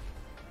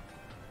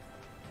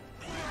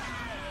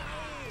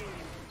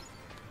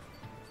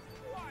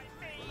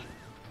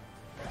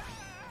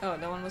 Oh,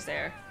 no one was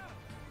there.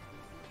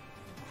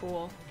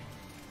 Cool.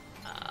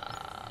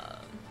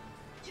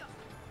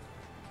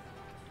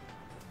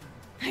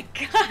 I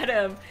got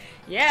him!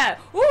 Yeah!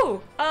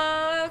 Ooh!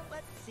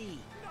 Let's see.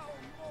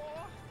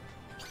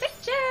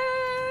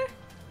 Picture!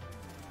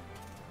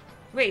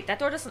 Wait, that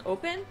door doesn't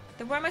open?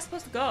 Then where am I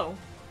supposed to go?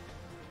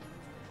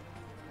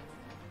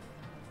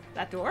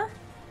 That door?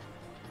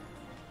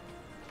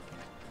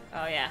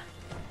 Oh, yeah.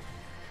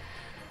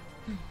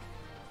 Whose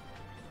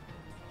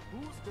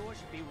door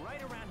should be right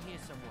around here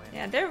somewhere?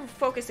 Yeah, they're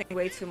focusing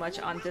way too much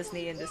on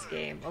Disney in this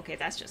game. Okay,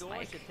 that's just Door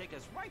like... should take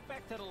us right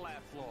back to the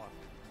lab floor.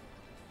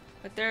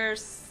 But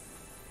there's...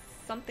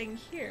 something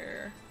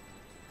here.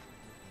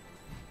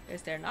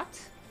 Is there not?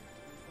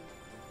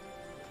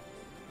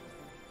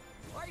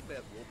 I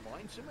bet we'll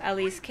find some At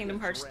least Kingdom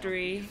Hearts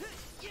 3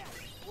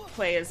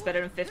 play is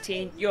better than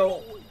 15.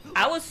 Yo,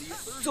 I was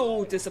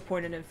so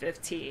disappointed in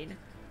 15.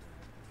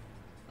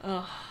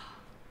 Ugh.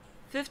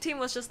 15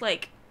 was just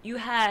like, you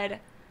had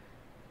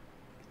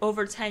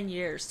over 10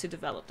 years to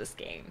develop this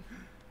game.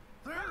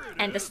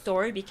 And the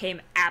story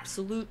became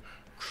absolute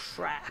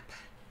crap.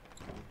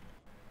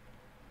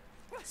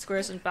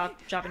 Square's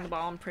about dropping the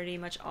ball on pretty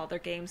much all their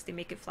games. They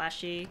make it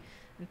flashy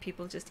and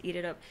people just eat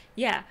it up.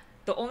 Yeah,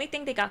 the only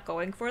thing they got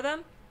going for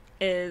them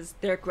is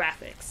their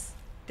graphics.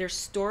 Their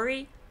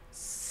story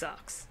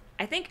sucks.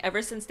 I think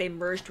ever since they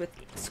merged with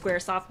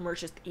Squaresoft,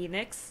 merged with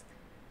Enix,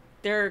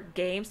 their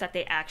games that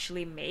they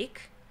actually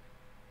make,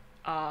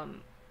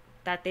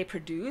 that they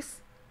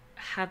produce,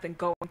 have been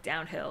going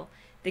downhill.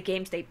 The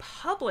games they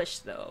publish,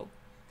 though,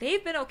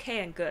 they've been okay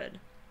and good.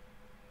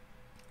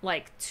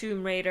 Like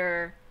Tomb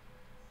Raider,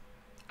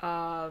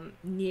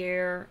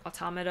 Nier,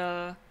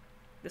 Automata,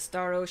 the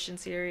Star Ocean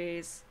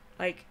series,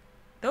 like,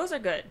 those are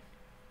good.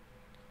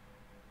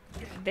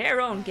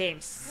 Their own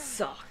games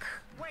suck.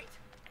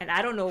 And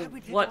I don't know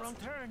what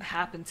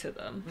happened to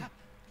them.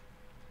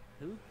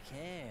 Who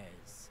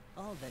cares?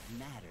 All that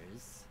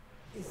matters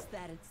is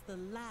that it's the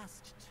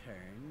last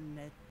turn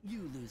that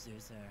you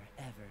losers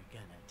are ever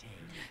gonna take.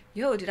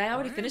 Yo, did I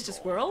already finish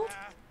this world?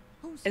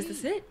 Is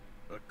this it?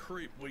 A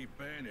creep we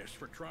banished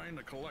for trying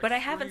to collect. But I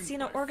haven't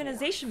seen an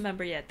organization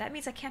member yet. That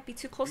means I can't be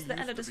too close to the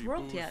end of this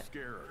world yet.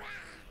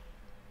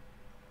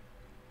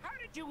 How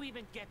did you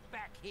even get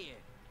back here?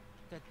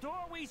 The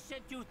door we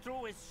sent you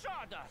through is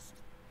sawdust.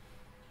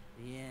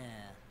 Yeah,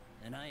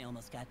 and I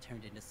almost got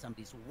turned into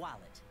somebody's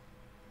wallet.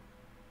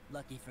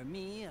 Lucky for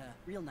me, a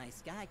real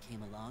nice guy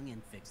came along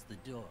and fixed the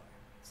door.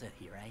 So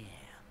here I am.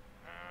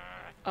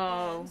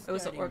 Oh, it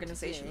was an Starting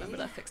organization today, member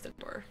that fixed the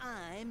door.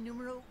 I'm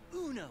numero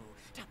uno.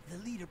 Top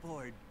of the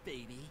leaderboard,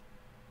 baby.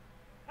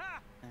 Ha!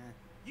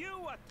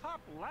 You a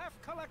top laugh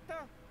collector?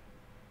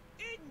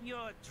 In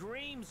your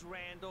dreams,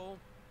 Randall,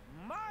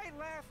 my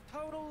laugh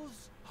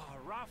totals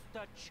are off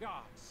the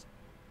charts.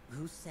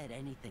 Who said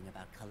anything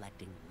about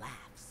collecting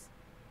laughs?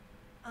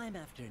 I'm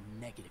after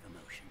negative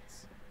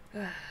emotions.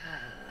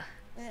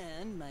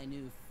 And my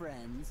new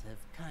friends have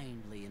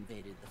kindly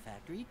invaded the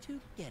factory to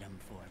get them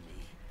for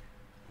me.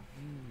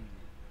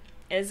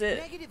 Is it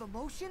Negative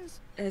emotions?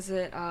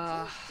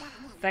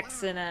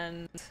 Vexen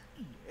and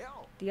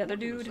the other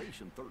dude?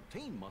 Organization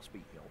 13 must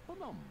be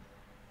helping them.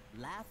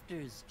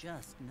 Laughter's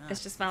just not.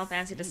 It's just Final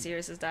Fantasy the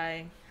series is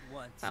dying.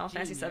 Once Final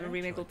Fantasy Junior 7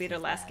 Remake will be their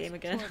towards last his game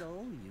again.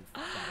 portal, you've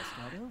gotta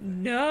start over.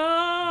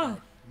 No!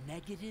 But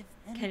negative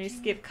Can you energy,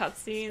 skip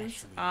cutscenes?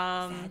 especially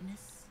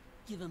sadness,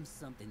 give them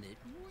something that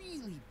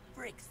really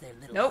breaks their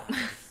little Nope.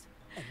 hearts,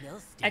 and they'll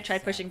stay I tried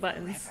sad pushing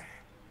buttons. forever.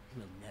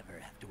 We'll never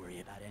have to worry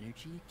about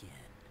energy again.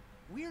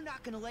 We're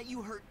not gonna let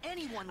you hurt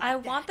anyone like I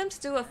that. want them to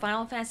do a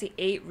Final Fantasy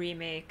 8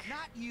 remake.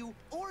 Not you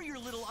or your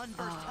little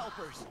unversed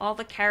helpers. All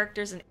the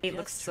characters in 8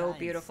 look Just so try and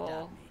beautiful.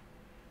 stop me.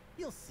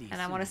 You'll see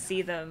And I want to soon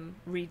see them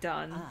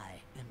redone enough. I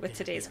am with gonna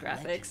today's be a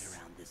legend graphics.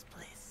 around this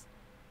place.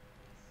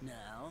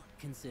 Now,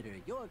 consider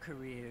your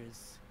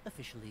careers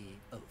officially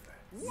over.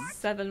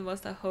 7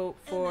 was the hope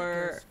And that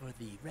for goes for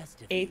the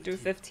rest of 8 you through too.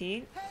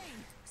 15.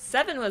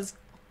 7 was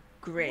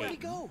Where'd he great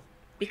go?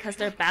 because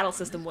their battle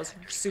system was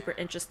super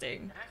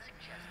interesting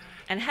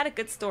and had a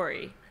good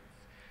story.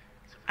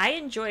 I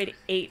enjoyed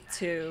 8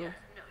 too,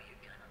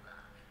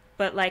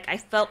 but like I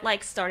felt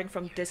like starting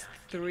from disc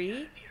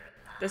 3,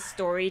 the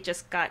story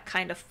just got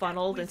kind of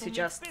funneled into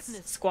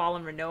just Squall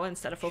and Renoa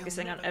instead of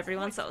focusing on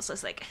everyone, so it was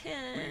just like,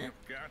 We've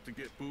got to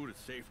get Boo to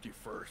safety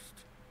first.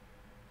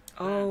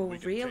 Oh, we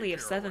can really? take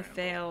If care of 7 Randall.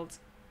 failed,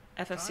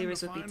 FF Time series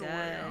to would be find a way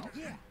dead. out.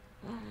 Yeah.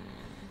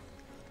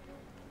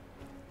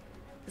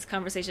 This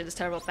conversation is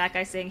terrible. Bad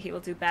guy saying he will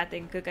do bad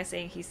thing. Good guy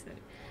saying he's...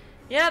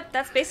 Yep,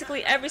 that's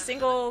basically every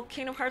single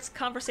Kingdom Hearts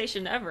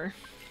conversation ever.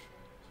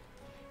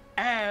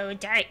 Oh,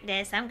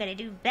 darkness, I'm gonna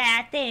do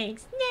bad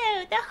things.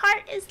 No, the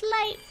heart is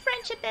light.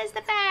 Friendship is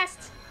the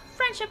best.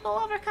 Friendship will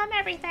overcome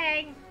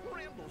everything.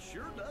 Randall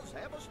sure does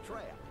have us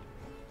trapped.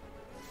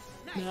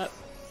 Yep.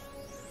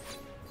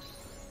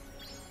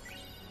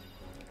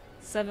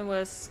 7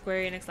 was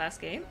Square Enix last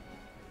game.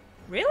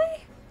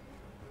 Really?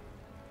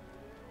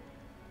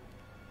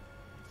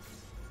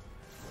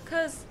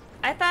 Cause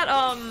I thought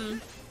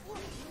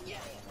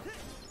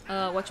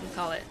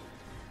whatchamacallit,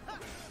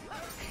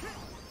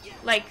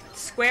 like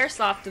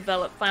Squaresoft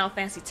developed Final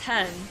Fantasy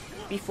X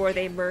before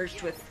they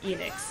merged with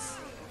Enix.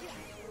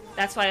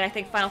 That's why I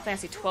think Final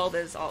Fantasy 12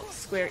 is all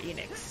Square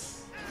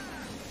Enix.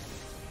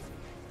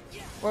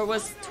 Or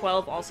was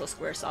 12 also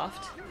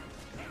Squaresoft?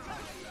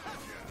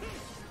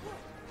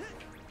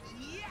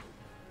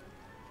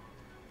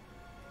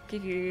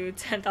 Give you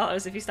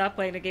 $10 if you stop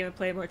playing the game and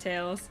play more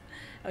Tales.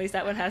 At least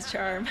that one has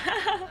charm.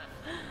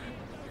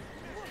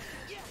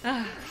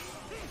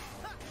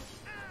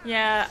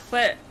 Yeah,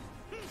 but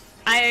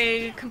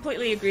I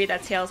completely agree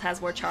that Tales has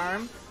more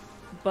charm,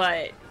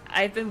 but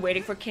I've been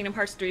waiting for Kingdom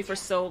Hearts 3 for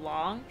so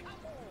long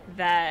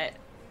that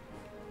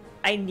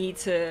I need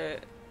to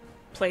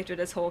play through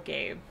this whole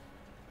game.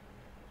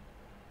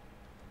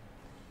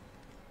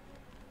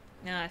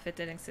 Nah, if it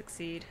didn't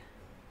succeed.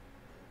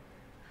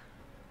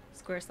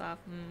 Squaresoft,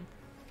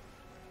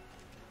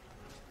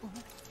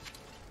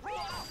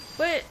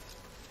 But,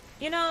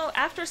 you know,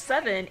 after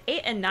 7,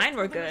 8 and 9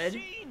 were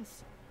good.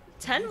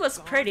 10 was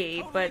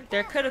pretty, but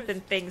there could have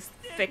been things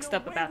fixed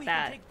up about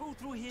that.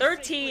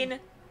 13,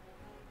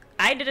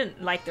 I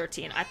didn't like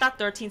 13. I thought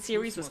 13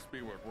 series was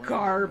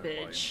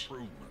garbage.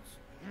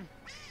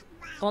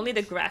 Only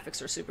the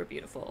graphics were super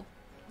beautiful.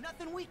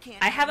 Nothing we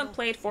can't I haven't handle.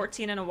 played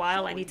 14 in a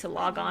while. I need to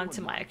log on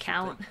to my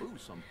account. Boo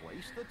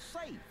someplace that's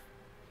safe.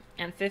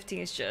 And 15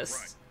 is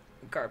just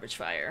garbage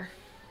fire.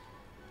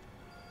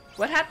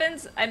 What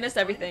happens? I missed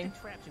everything.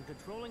 Traps and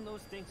controlling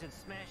those things and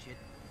smash it.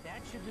 That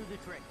should do the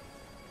trick.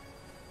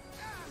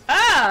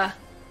 Ah!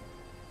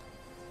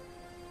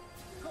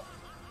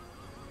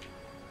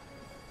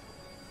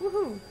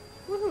 Woohoo!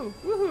 Woohoo!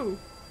 Woohoo!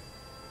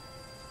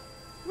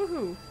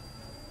 Woohoo!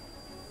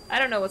 I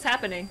don't know what's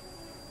happening.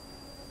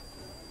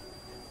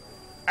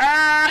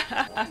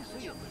 Ah! I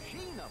see a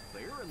machine up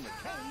there in the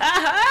cave.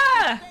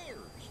 Aha!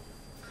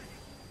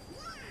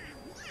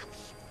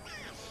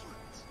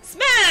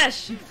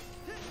 Smash!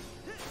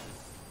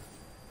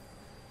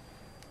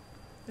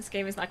 This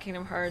game is not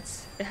Kingdom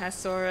Hearts. It has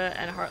Sora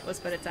and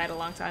Heartless, but it died a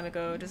long time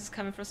ago. This is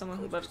coming from someone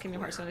who loved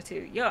Kingdom Hearts 1 and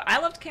 2. Yo, I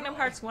loved Kingdom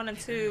Hearts 1 and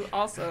 2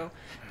 also.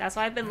 That's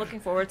why I've been looking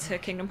forward to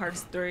Kingdom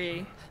Hearts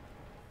 3.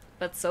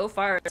 But so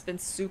far, it's been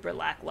super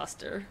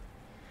lackluster.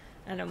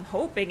 And I'm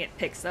hoping it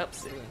picks up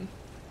soon.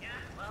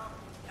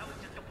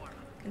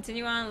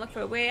 Continue on, look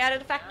for a way out of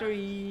the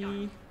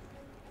factory.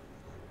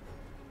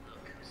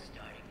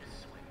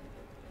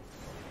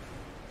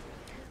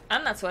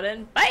 I'm not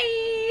sweating.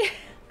 Bye!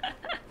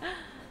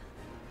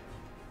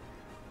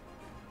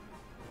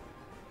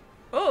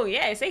 Oh,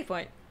 yeah, save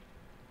point.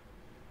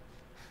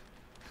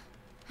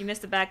 You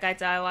missed the bad guy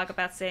dialogue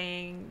about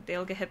saying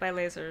they'll get hit by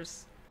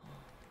lasers.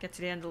 Get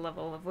to the end of the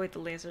level, avoid the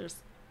lasers.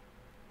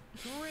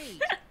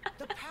 Great!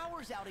 The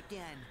power's out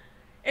again.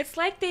 It's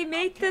like they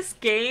made this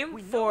game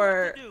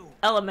for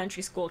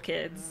elementary school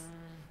kids.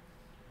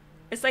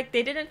 It's like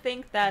they didn't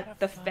think that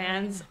the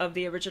fans of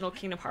the original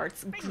Kingdom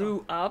Hearts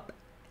grew up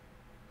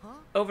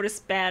over the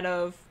span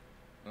of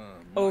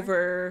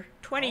over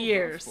 20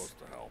 years.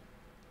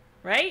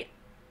 Right?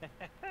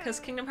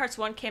 Because Kingdom Hearts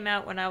 1 came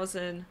out when I was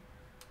in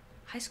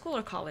high school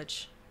or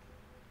college.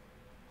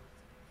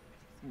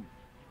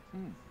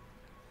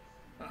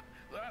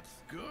 That's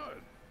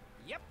good.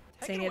 Yep.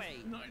 Saying if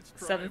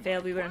 7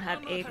 failed, we wouldn't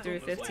have 8 through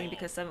 15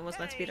 because 7 was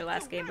meant to be the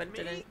last game, but it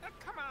didn't.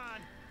 Come on,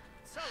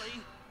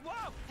 Sully.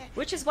 Whoa.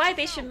 Which is why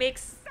they should make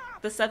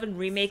the 7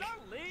 remake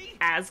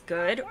as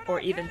good or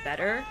even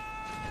better.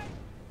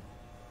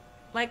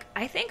 Like,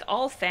 I think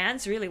all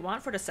fans really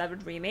want for the 7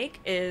 remake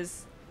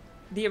is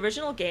the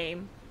original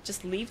game,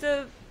 just leave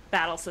the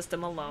battle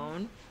system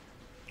alone,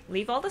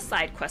 leave all the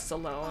side quests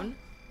alone,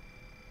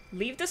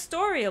 leave the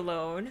story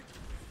alone,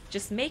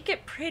 just make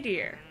it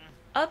prettier,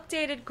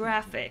 updated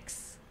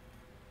graphics.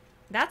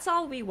 That's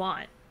all we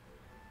want.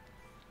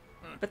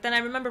 But then I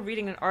remember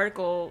reading an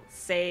article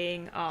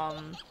saying,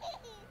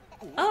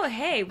 oh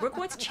hey, we're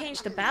going to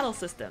change the battle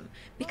system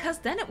because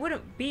then it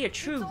wouldn't be a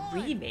true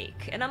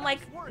remake. And I'm like,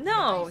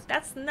 no,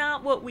 that's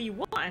not what we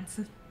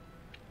want.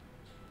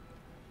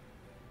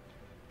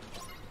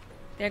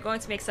 They're going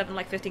to make 7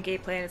 like 15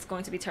 gameplay and it's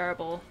going to be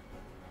terrible.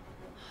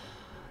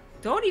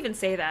 Don't even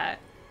say that.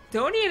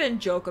 Don't even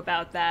joke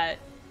about that.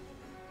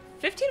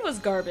 15 was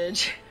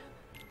garbage.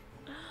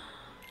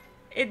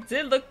 It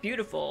did look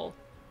beautiful,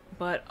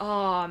 but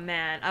oh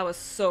man, I was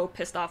so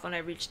pissed off when I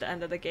reached the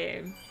end of the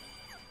game.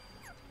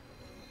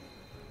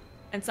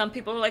 And some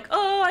people were like,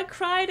 oh, I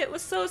cried, it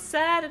was so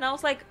sad, and I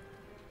was like,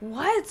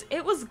 what?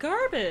 It was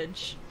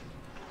garbage.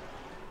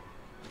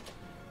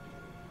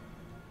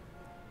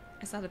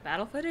 Is that the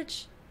battle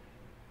footage?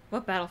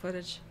 What battle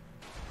footage?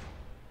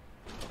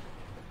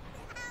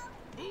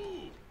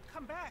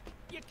 Come back.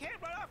 You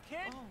can't run off,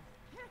 kid.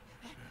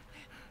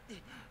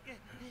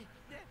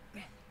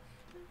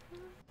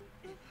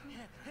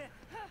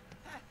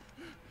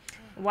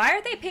 Why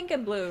are they pink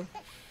and blue?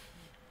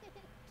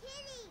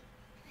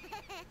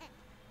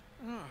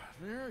 Ah,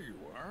 there you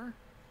are.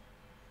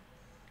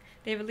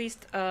 They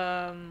released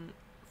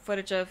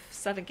footage of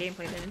 7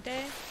 gameplay, didn't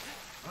they?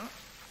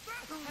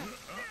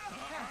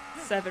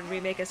 7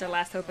 remake is their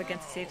last hope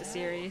against to save the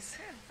series.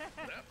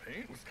 That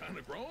paint was kind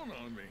of growing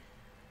on me.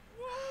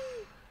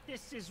 Whoa,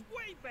 this is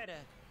way better.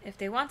 If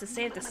they want to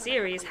save the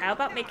series, how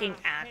about making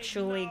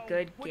actually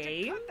good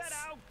games?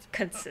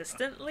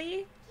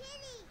 Consistently?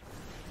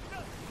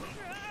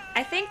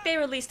 I think they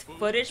released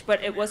footage,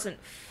 but it wasn't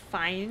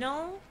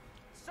final.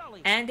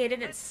 And they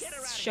didn't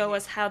show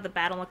us how the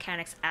battle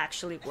mechanics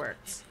actually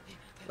worked.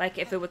 Like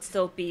if it would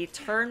still be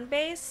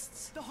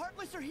turn-based, The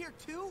Heartless are here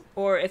too?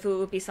 or if it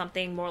would be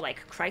something more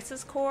like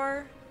Crisis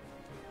Core.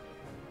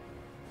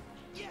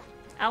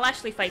 I'll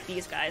actually fight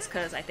these guys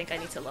because I think I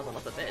need to level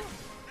up a bit.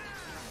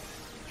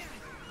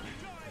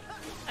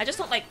 I just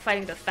don't like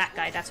fighting the fat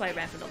guy, that's why I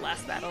ran from the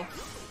last battle.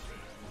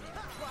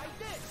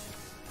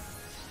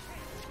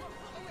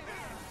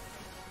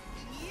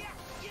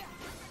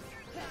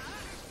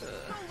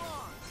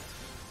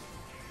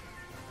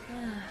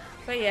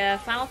 But yeah,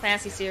 Final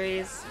Fantasy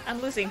series,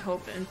 I'm losing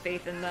hope and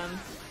faith in them.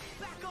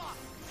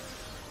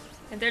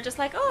 And they're just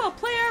like, oh,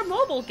 play our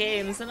mobile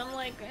games. And I'm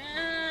like,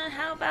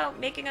 how about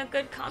making a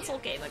good console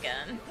game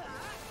again?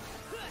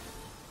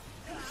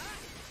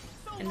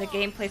 And the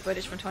gameplay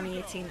footage from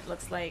 2018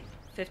 looks like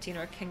 15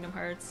 or Kingdom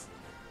Hearts.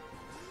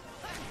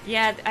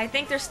 Yeah, I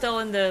think they're still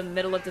in the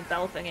middle of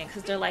developing it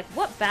because they're like,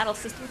 what battle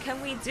system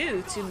can we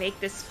do to make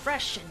this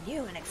fresh and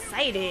new and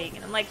exciting?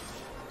 And I'm like,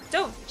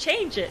 don't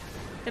change it.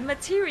 The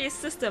Materia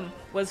system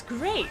was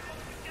great.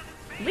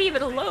 Leave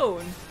it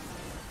alone.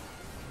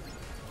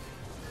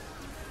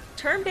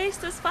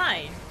 Turn-based is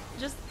fine.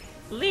 Just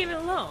leave it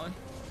alone.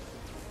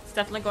 It's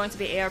definitely going to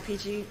be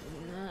ARPG.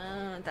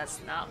 No, that's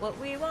not what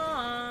we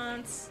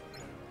want.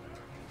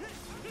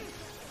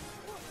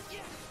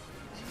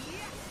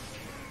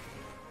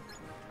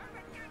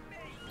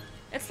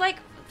 It's like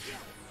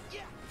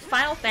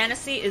Final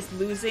Fantasy is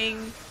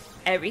losing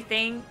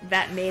everything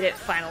that made it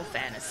Final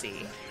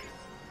Fantasy.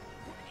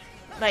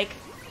 Like,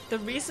 the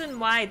reason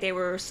why they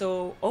were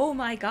so, oh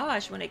my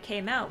gosh, when it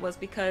came out was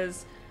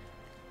because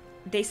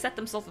they set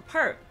themselves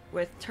apart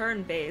with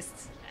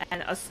turn-based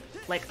and a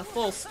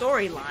full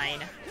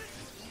storyline.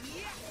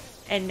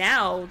 And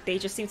now they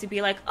just seem to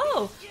be like,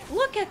 oh,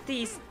 look at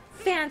these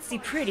fancy,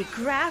 pretty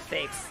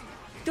graphics.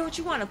 Don't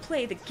you want to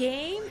play the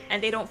game?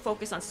 And they don't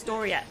focus on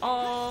story at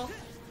all.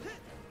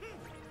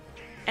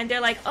 And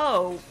they're like,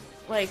 oh,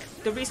 like,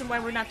 the reason why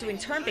we're not doing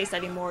turn-based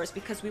anymore is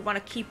because we want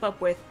to keep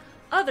up with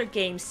other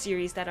game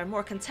series that are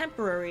more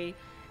contemporary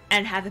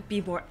and have it be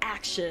more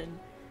action.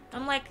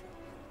 I'm like,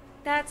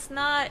 That's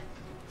not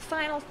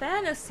Final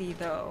Fantasy,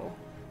 though.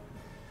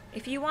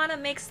 If you want to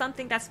make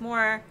something that's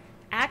more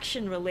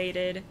action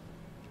related,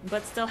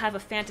 but still have a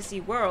fantasy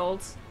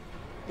world...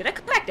 Did I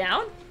come back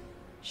down?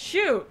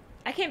 Shoot!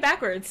 I came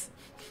backwards.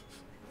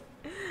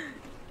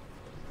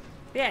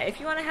 Yeah, if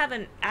you want to have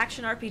an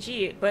action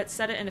RPG, but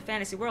set it in a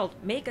fantasy world,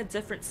 make a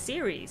different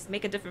series.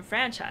 Make a different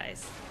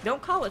franchise.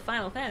 Don't call it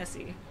Final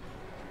Fantasy.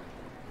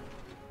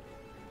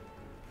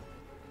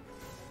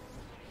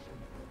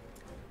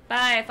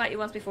 Bye, I fought you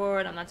once before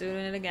and I'm not doing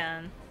it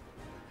again.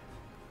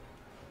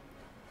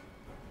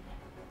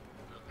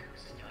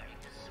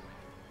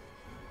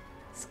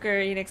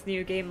 Square Enix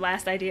new game,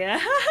 last idea.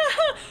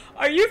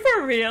 Are you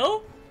for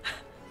real?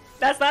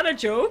 That's not a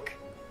joke?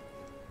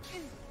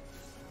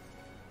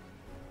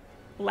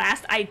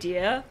 Last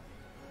idea?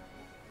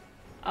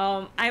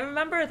 I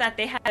remember that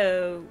they had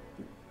a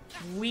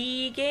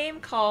Wii game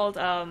called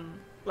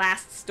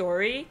Last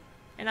Story,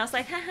 and I was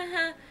like,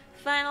 hahaha,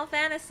 Final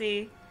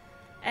Fantasy.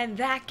 And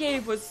that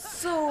game was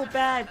so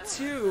bad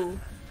too.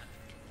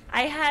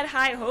 I had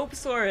high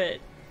hopes for it.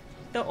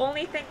 The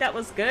only thing that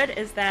was good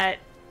is that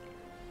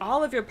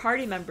all of your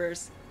party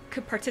members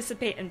could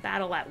participate in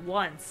battle at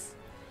once.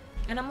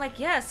 And I'm like,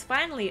 yes,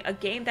 finally, a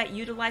game that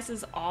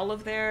utilizes all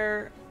of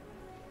their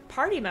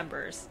party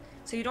members,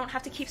 so you don't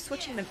have to keep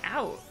switching them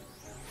out.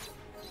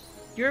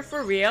 You're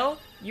for real?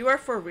 You are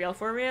for real,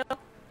 for real?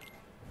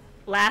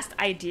 Last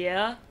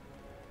idea?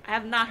 I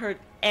have not heard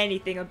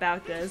anything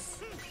about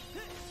this.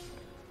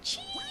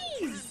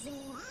 Jeez!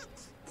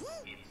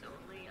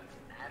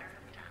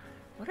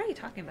 What are you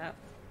talking about?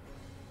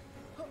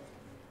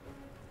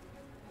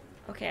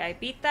 Okay, I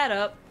beat that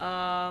up.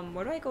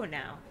 Where do I go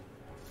now?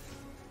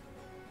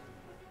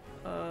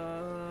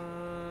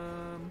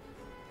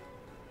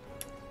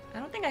 I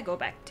don't think I go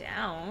back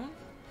down.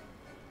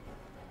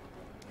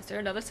 Is there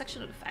another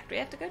section of the factory I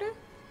have to go to?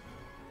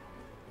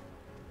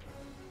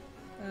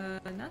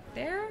 Not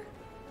there?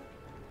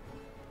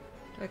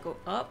 Do I go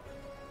up?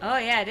 Oh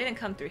yeah, I didn't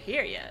come through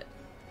here yet.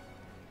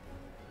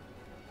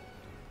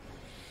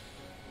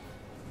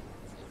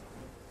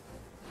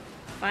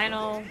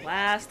 Final,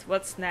 last,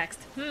 what's next?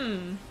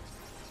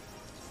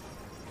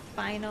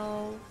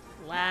 Final,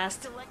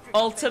 last,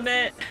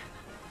 ultimate.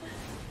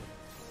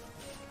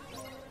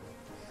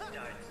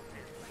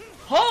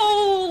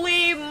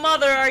 Holy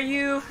mother, are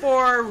you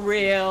for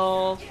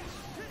real?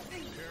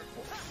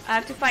 I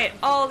have to fight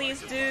all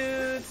these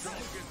dudes.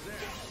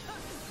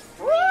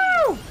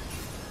 Woo!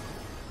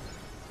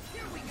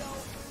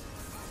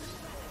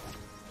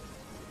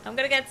 I'm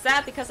gonna get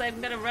zapped because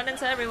I'm gonna run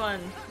into everyone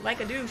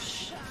like a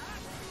douche.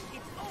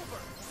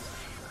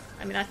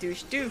 I mean, not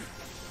douche, doof.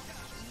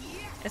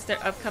 It's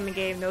their upcoming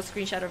game, no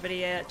screenshot or video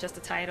yet, just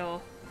the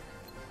title.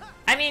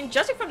 I mean,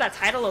 judging from that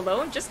title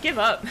alone, just give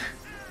up.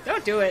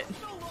 Don't do it.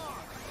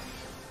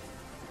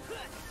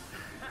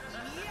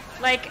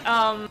 Like,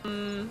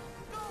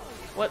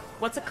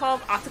 what's it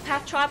called?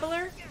 Octopath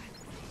Traveler?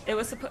 It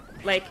was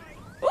like,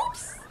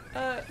 oops!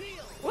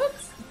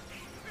 Whoops!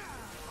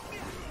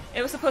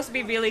 It was supposed to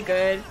be really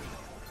good,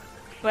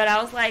 but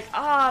I was like,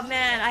 oh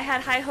man, I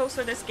had high hopes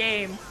for this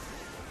game,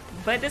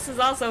 but this is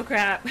also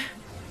crap.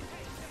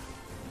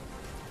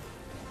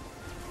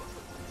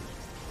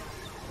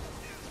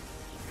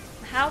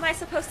 How am I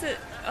supposed to...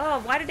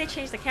 Oh, why did they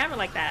change the camera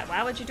like that?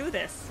 Why would you do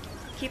this?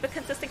 Keep a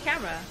consistent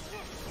camera.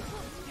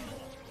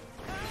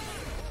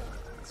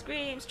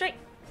 Scream straight.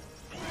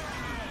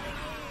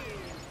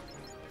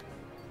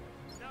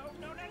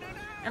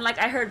 And like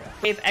I heard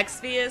Brave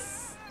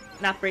Exvius,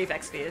 not Brave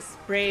Exvius,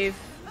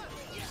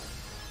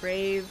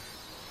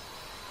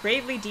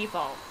 Bravely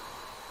Default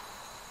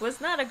was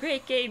not a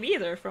great game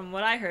either. From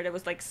what I heard, it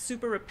was like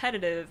super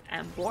repetitive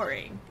and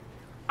boring.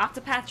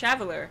 Octopath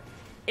Traveler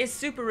is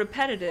super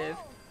repetitive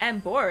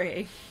and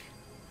boring.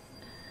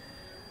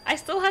 I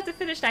still have to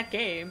finish that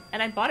game,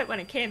 and I bought it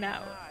when it came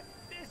out.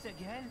 This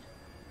again?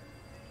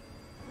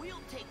 We'll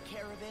take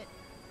care of it.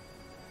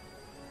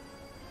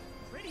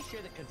 Pretty sure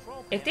the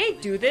control If they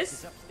do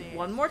this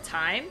one more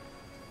time,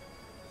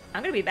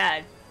 I'm gonna be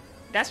bad.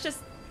 That's just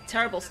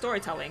terrible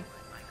storytelling.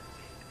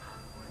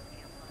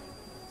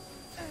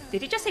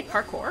 Did he just say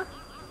parkour?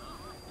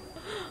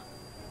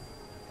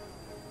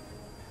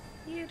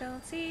 You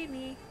don't see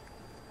me.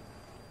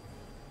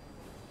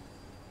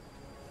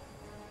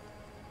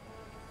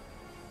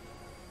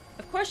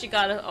 Of course you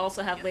gotta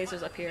also have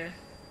lasers up here.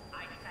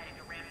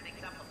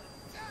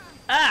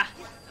 Ah!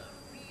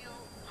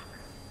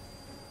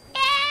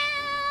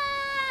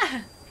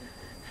 Ah!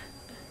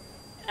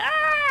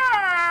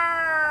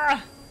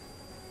 Ah!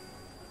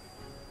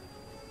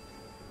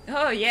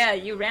 Oh yeah,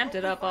 you ramped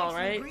it up all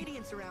right.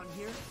 Ingredients around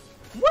here.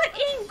 What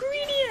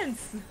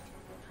ingredients?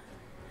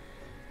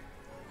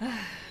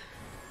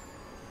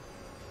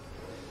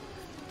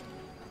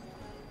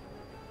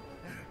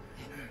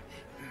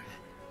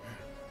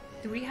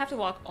 Do we have to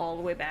walk all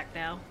the way back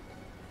now?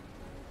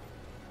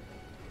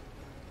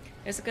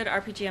 It's a good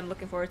RPG I'm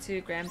looking forward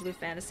to, Grand Blue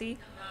Fantasy.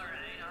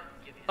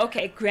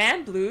 Okay,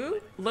 Grand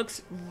Blue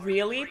looks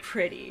really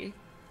pretty.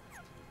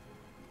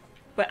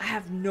 But I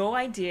have no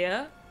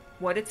idea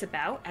what it's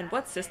about and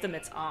what system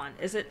it's on.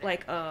 Is it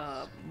like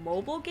a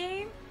mobile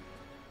game?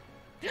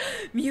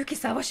 Miyuki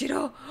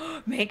Sawashiro,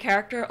 main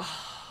character.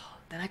 Oh,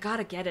 then I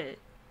gotta get it.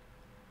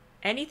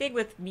 Anything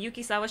with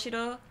Miyuki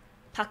Sawashiro,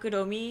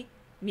 Takuromi,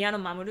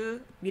 Miyano Mamoru,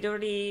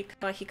 Midori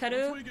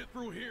Hikaru,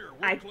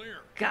 I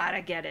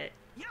gotta get it.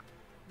 Yep,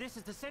 this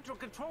is the central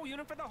control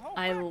unit for the whole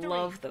I factory.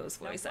 love those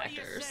voice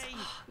actors.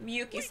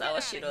 Miyuki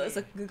Sawashiro is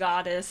a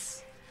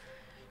goddess.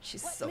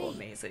 She's so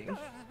amazing.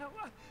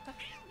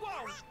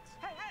 Whoa!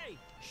 Hey,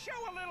 show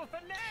a little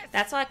finesse.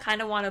 That's why I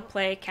kind of want to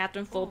play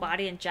Captain Full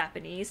Body in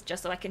Japanese,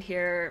 just so I can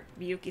hear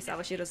Miyuki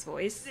Sawashiro's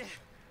voice.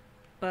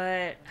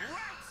 But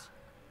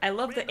I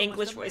love the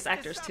English voice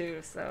actors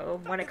too,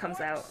 so when it comes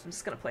out, I'm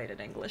just gonna play it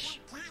in English.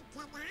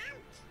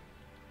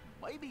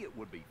 Maybe it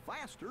would be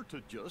faster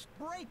to just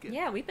break it.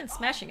 Yeah, we've been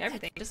smashing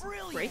everything. Just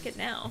break it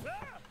now.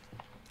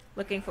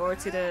 Looking forward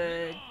to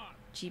the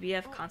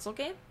GBF console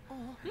game.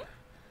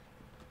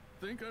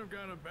 Think I've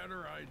got a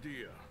better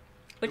idea.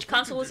 Which If we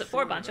console can is it be for,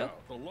 sorted Bancho?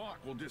 out, the lock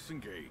will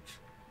disengage.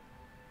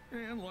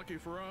 And lucky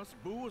for us,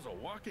 Boo is a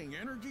walking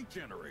energy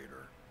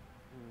generator.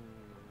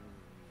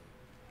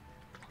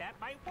 That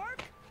might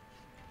work.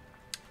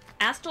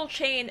 Astral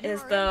Chain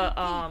is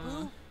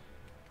the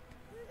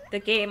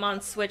game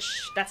on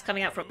Switch that's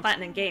coming out from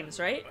Platinum Games,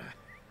 right?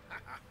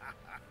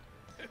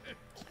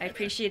 I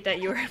appreciate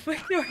that you're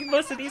ignoring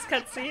most of these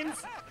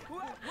cutscenes.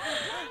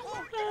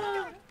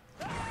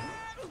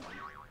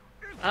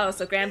 Oh,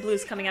 so Grand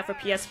Blue's coming out for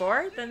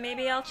PS4? Then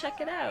maybe I'll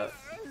check it out.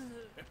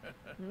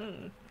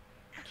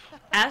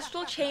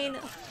 Astral Chain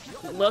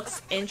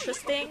looks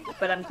interesting,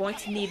 but I'm going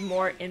to need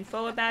more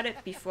info about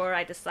it before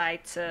I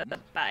decide to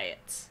buy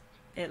it.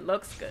 It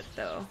looks good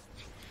though,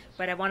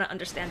 but I want to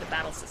understand the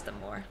battle system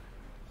more.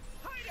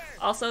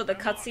 Also, the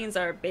cutscenes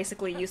are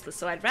basically useless,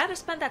 so I'd rather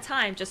spend that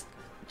time just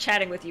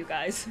chatting with you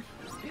guys.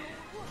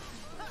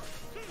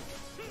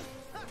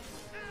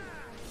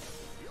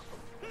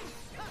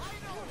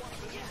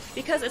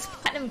 Because it's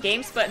Platinum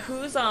Games, but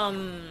who's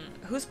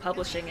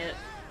publishing it?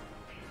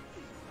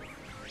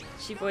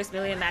 She voiced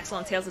Millie and Maxwell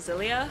in Tales of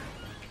Zillia?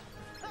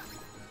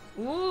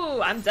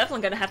 Ooh, I'm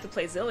definitely gonna have to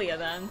play Zillia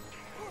then.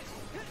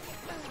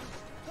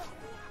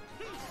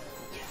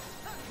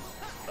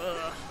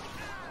 Ugh.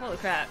 Holy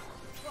crap.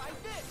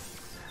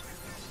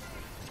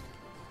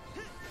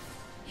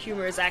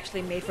 Humor is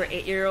actually made for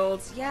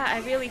 8-year-olds. Yeah, I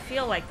really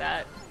feel like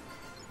that.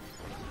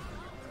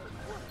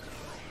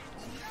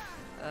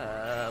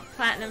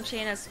 Platinum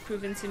Chain has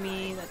proven to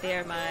me that they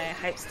are my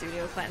hype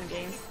studio, Platinum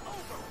Games.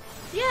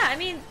 Yeah, I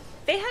mean,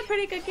 they had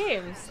pretty good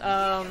games.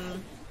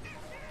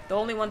 The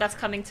only one that's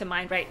coming to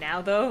mind right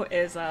now, though,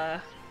 is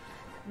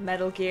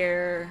Metal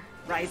Gear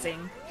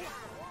Rising.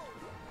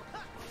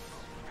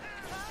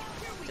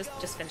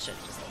 Just finish it.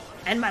 Just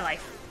end my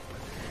life.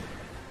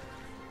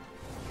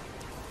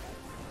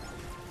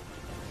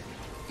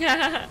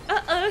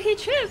 Uh-oh, he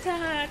tripped.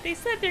 They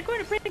said they're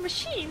going to break the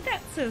machine.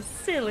 That's so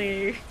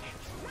silly.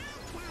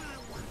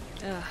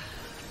 Ugh.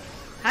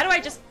 How do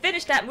I just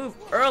finish that move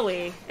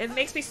early? It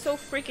makes me so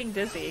freaking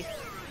dizzy.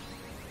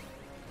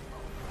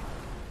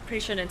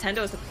 Pretty sure Nintendo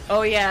is the—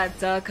 oh yeah,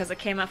 duh, because it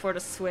came out for the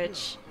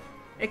Switch.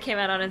 It came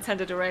out on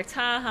Nintendo Direct.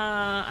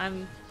 Haha,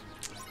 I'm—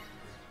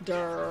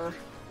 Durr.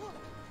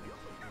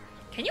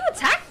 Can you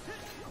attack?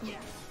 He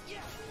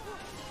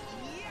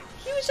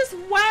was just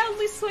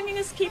wildly swinging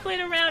his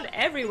keyblade around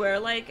everywhere,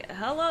 like,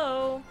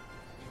 hello.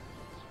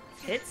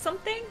 Hit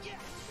something?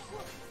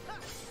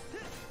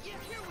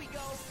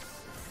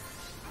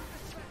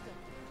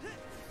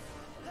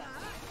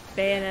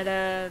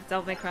 Bayonetta,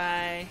 Devil May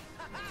Cry.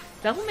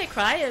 Devil May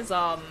Cry is,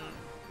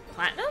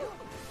 Platinum?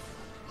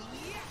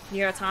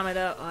 Nier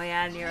Automata. Oh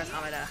yeah, Nier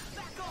Automata.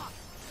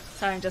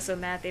 Sorry, I'm just so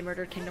mad they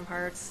murdered Kingdom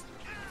Hearts.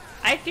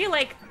 I feel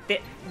like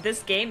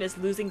this game is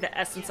losing the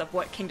essence of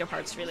what Kingdom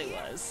Hearts really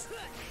was.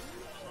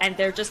 And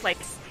they're just like—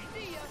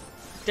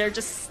 they're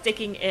just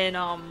sticking in,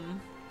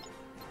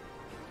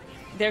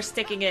 they're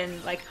sticking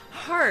in, like,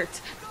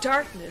 Heart,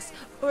 Darkness,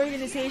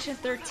 Organization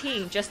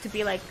 13, just to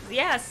be like,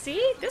 yeah,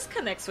 see? This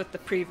connects with the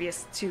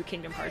previous 2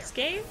 Kingdom Hearts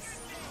games.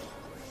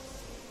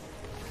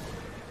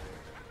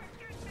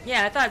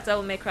 Yeah, I thought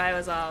Devil May Cry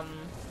was,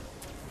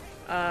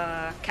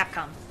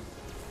 Capcom.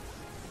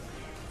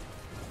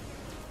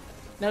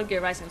 Metal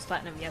Gear Rising was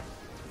Platinum, yep.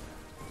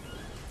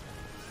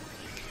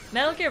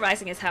 Metal Gear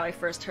Rising is how I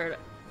first heard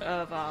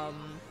of,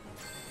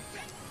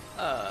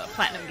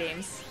 Platinum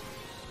games.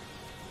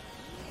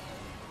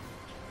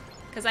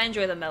 Because I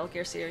enjoy the Metal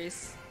Gear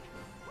series.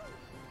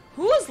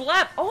 Who is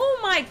left? Oh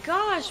my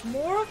gosh,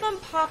 more of them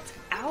popped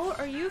out?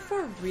 Are you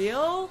for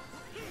real?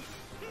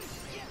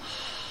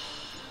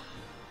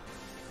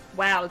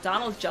 Wow,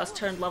 Donald just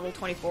turned level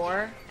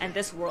 24, and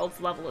this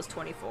world's level is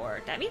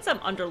 24. That means I'm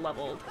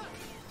under-leveled.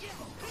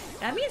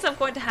 That means I'm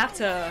going to have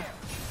to—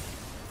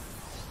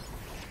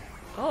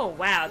 oh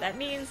wow, that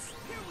means—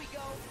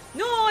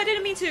 no, I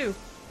didn't mean to!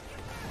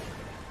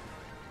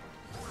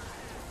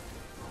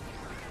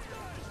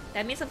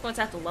 That means I'm going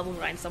to have to level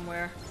grind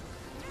somewhere.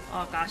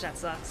 Oh gosh, that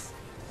sucks.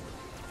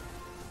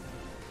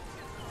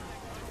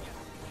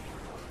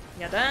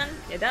 You done?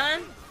 You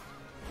done?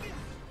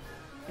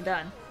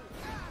 Done.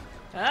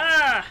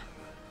 Ah!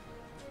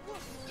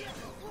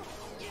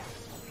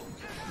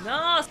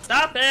 No,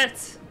 stop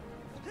it!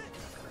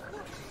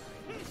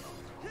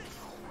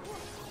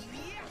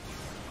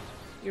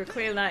 You're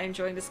clearly not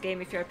enjoying this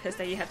game if you're pissed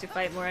that you have to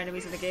fight more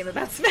enemies in the game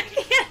about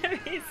smacking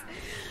enemies.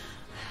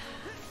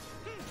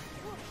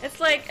 It's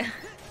like...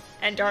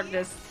 and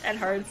Darkness, and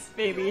Hearts,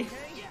 baby.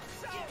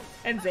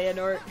 And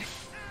Xehanort.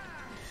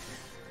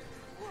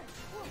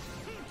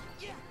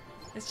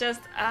 It's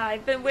just,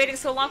 I've been waiting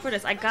so long for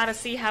this. I gotta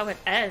see how it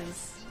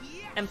ends.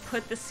 And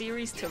put the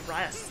series to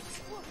rest.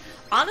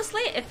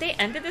 Honestly, if they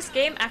ended this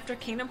game after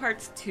Kingdom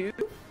Hearts 2,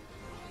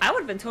 I would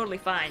have been totally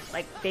fine.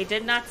 Like, they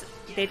didn't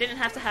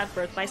have to have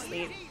Birth by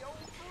Sleep.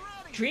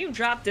 Dream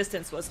Drop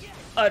Distance was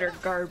utter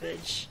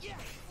garbage.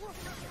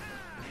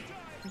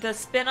 The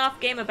spin-off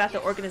game about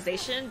the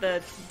organization,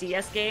 the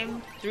DS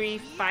game,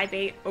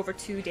 358 over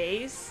 2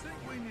 days.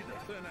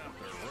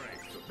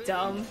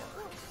 Dumb.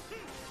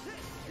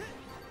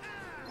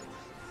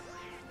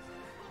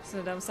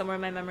 So dumb. Somewhere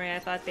in my memory I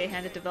thought they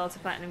handed developed to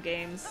Platinum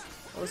Games.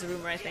 That was a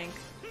rumor, I think.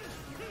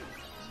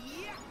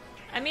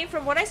 I mean,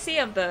 from what I see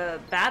of the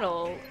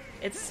battle,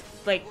 it's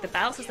like the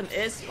battle system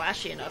is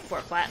flashy enough for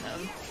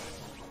Platinum.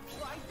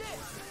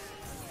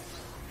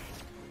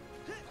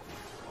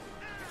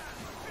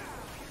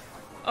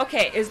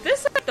 Okay, is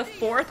this like the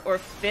 4th or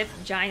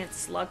 5th giant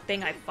slug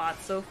thing I've fought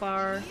so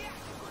far?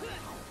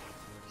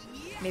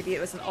 Maybe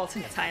it was an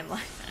alternate timeline.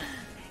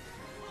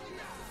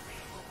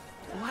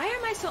 Why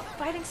am I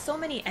fighting so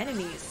many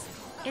enemies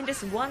in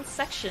this one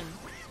section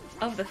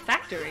of the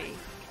factory?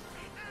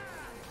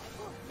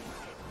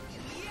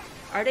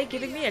 Are they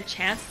giving me a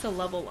chance to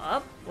level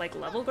up? Like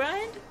level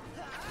grind?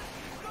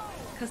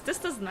 Because this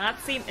does not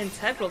seem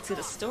integral to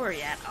the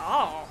story at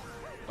all.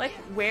 Like,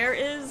 where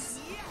is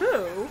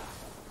who?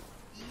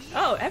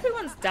 Oh,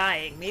 everyone's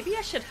dying. Maybe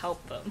I should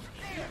help them.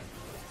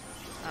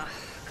 Oh,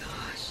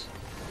 gosh.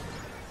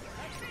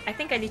 I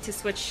think I need to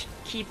switch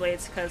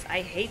Keyblades because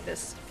I hate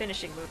this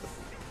finishing move.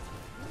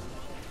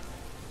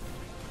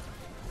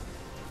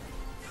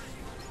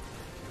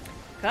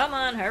 Come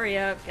on, hurry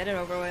up. Get it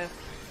over with.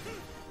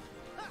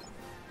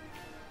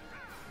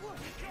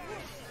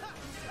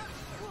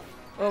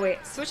 Oh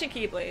wait, switching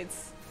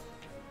Keyblades.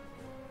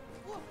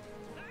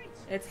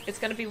 It's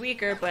gonna be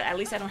weaker, but at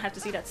least I don't have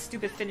to see that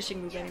stupid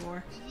finishing move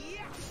anymore.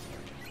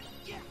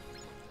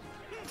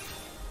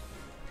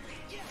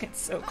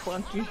 It's so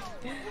clunky.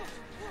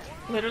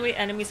 Literally,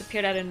 enemies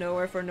appeared out of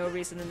nowhere for no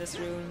reason in this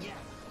room.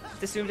 If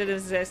this room didn't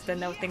exist, then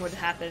nothing would have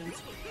happened.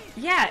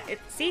 Yeah,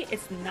 see,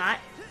 it's not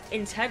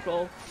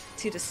integral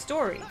to the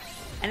story.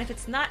 And if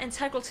it's not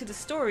integral to the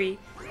story,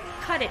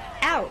 cut it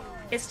out.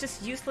 It's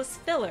just useless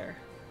filler.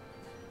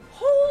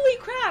 Holy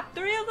crap,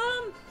 3 of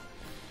them?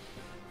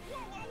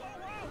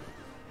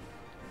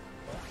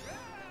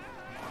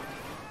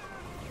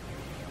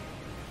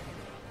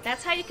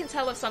 That's how you can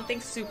tell if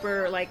something's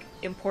super, like,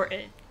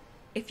 important.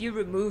 If you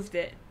removed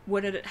it,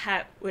 would it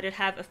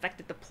have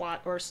affected the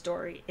plot or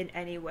story in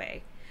any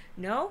way?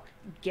 No?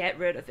 Get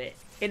rid of it.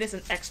 It is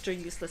an extra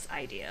useless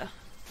idea.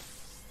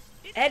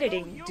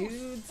 Editing,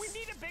 dudes. We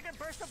need a bigger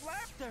burst of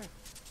laughter.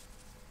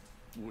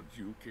 Would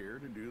you care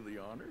to do the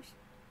honors?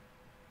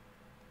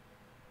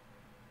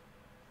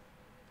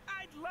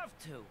 I'd love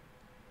to.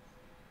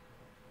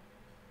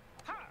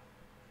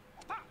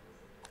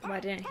 Why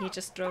didn't he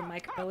just throw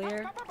Mike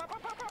earlier?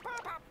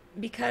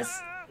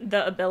 Because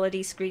the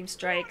ability Scream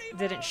Strike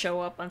didn't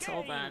show up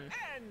until then.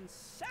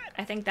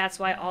 I think that's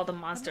why all the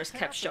monsters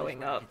kept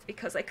showing up,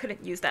 because I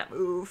couldn't use that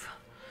move.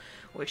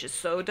 Which is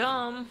so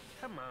dumb.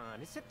 Come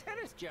on, it's a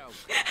tennis joke.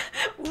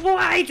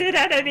 Why did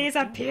enemies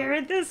appear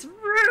in this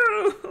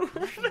room?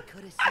 Could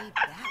have saved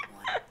that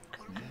one.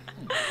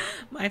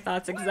 My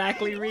thoughts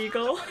exactly,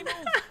 Regal. I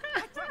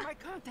dropped my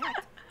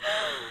contact.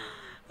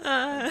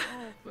 I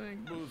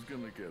think Boo's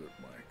gonna get it,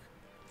 Mike.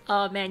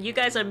 Oh man, you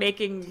guys are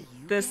making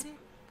this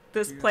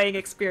playing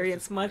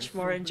experience much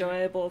more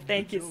enjoyable.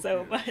 Thank you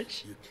so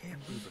much.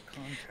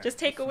 Just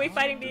take away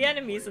fighting the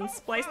enemies and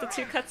splice the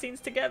 2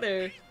 cutscenes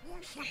together.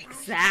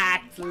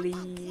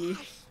 Exactly.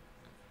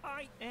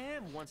 I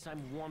am once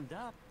I'm warmed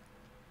up.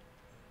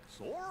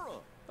 Sora.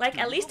 Like,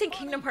 at least in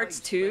Kingdom Hearts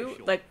 2,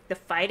 like, the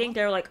fighting,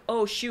 they're like,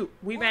 oh shoot,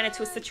 we ran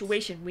into a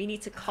situation, we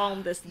need to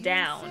calm this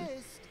down.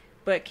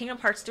 But Kingdom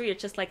Hearts 3,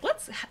 it's just like,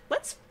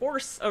 let's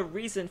force a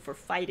reason for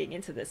fighting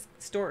into this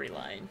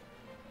storyline.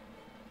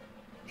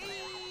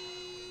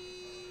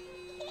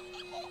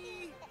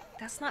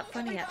 That's not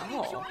funny at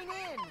all.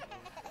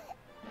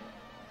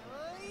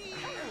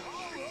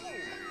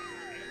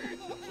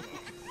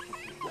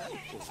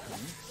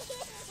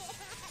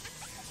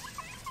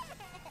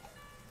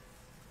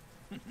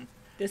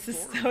 This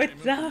is so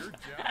dumb.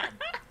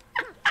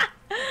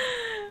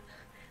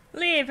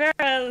 Leave her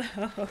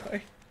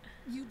alone.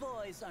 You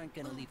boys aren't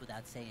gonna leave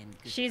without saying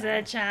goodbye. She's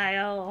a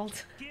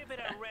child. Give it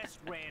a rest,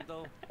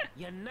 Randall.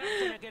 You're not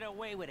gonna get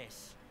away with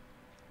this.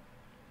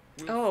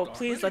 Oh,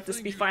 please let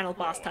this be final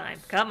boss time.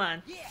 Come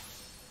on.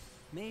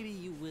 Maybe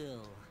you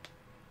will.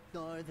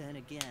 Or then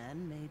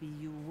again, maybe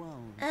you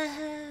won't.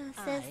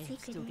 So I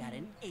still got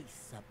an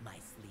ace up my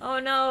sleeve. Oh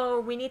no,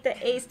 we need the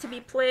ace to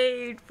be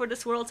played for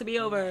this world to be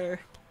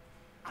over.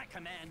 I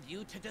command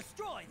you to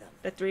destroy them.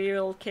 The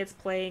 3-year-old kids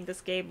playing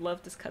this game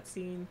love this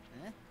cutscene.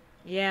 Huh?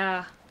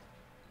 Yeah.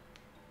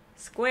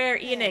 Square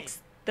Enix,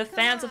 the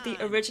fans of the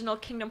original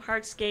Kingdom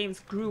Hearts games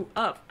grew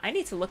up. I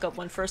need to look up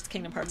when first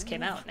Kingdom Hearts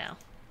came out now.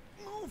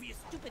 Move, you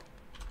stupid.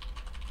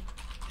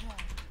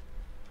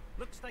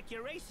 Looks like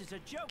your race is a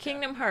joke.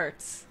 Kingdom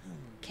Hearts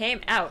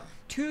came out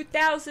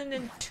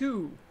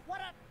 2002.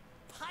 What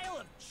a pile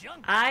of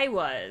junk. I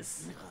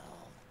was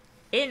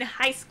in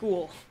high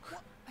school.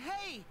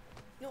 Hey!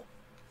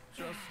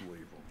 Just leave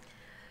them.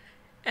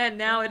 And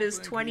now it is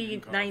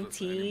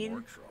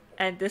 2019,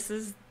 and this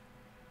is...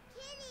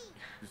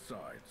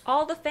 Besides,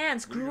 all the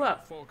fans grew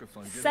up. focus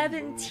on getting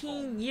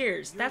 17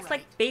 years. That's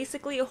like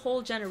basically a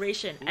whole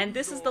generation. And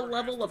this is the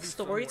level of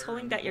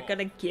storytelling that you're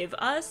gonna give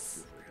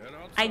us?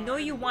 I know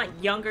you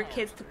want younger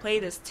kids to play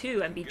this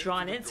too and be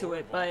drawn into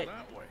it, but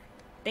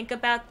think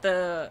about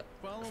the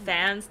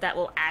fans that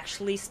will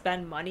actually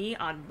spend money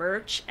on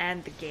merch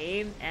and the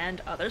game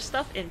and other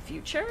stuff in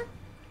future.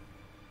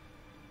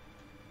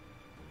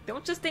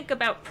 Don't just think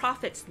about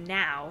profits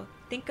now.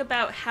 Think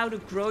about how to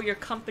grow your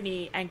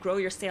company and grow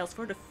your sales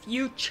for the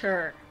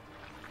future.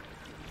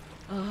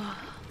 Ugh.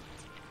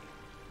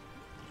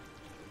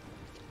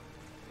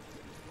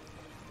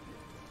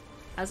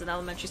 As an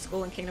elementary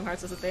school and Kingdom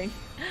Hearts is a thing.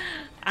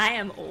 I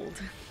am old.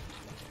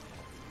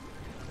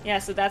 Yeah,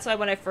 so that's why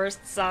when I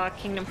first saw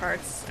Kingdom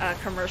Hearts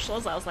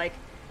commercials, I was like,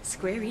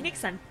 Square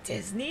Enix and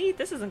Disney?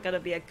 This isn't gonna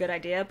be a good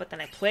idea, but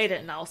then I played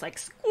it and I was like,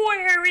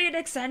 Square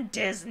Enix and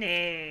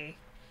Disney!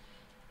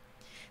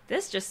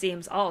 This just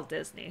seems all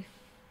Disney.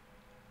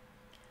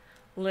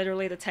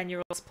 Literally the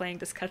 10-year-olds playing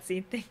this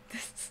cutscene think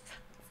this.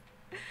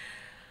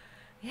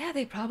 Yeah,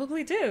 they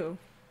probably do.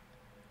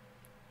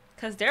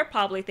 Because they're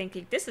probably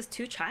thinking, this is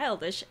too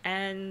childish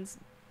and,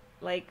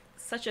 like,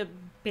 such a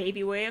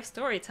baby way of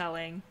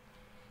storytelling.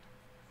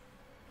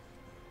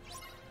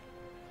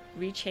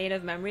 Rechain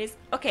of Memories?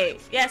 Okay,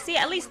 yeah, see,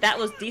 at least that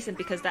was decent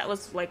because that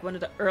was, like, one of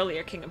the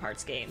earlier Kingdom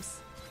Hearts games.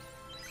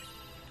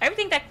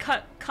 Everything that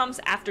comes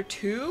after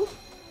 2,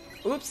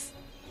 oops,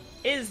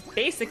 is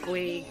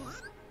basically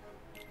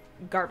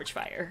garbage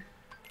fire.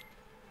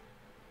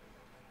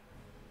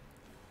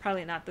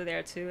 Probably not that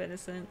they're too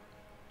innocent.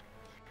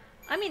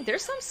 I mean,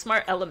 there's some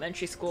smart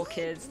elementary school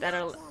kids that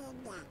are,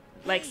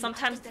 like,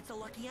 sometimes... That's a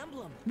lucky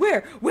emblem.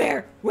 Where?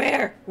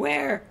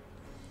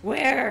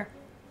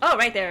 Oh,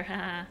 right there.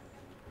 Haha.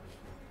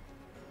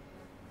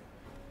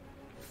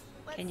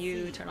 Can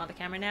you turn on the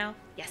camera now?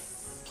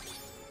 Yes.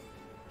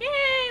 Yay,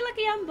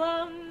 lucky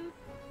emblem.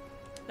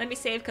 Let me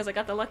save because I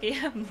got the lucky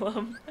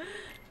emblem.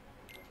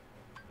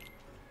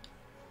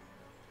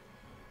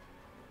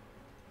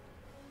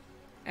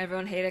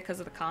 Everyone hated because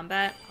of the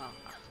combat. Oh.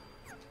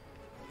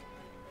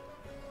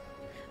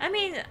 I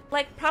mean,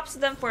 like, props to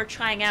them for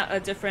trying out a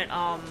different,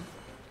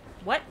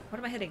 what? What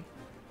am I hitting?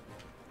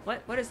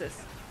 What is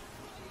this?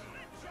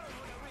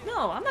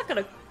 No, I'm not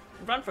gonna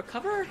run for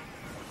cover.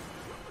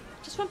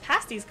 Just run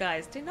past these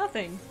guys, do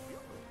nothing.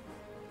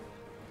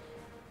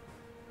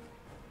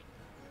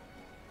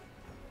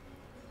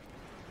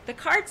 The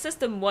card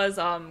system was,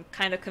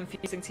 kind of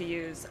confusing to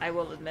use, I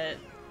will admit.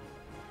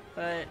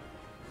 But...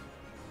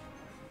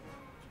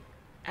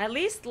 at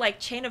least,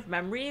 like, Chain of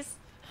Memories,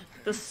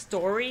 the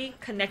story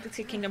connected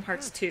to Kingdom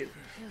Hearts 2,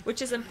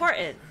 which is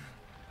important.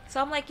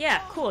 So I'm like,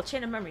 yeah, cool,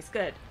 Chain of Memories,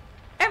 good.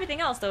 Everything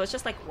else, though, is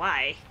just like,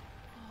 why?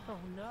 Oh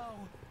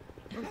no.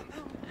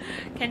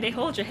 Can they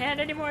hold your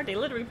hand anymore? They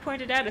literally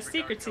pointed out a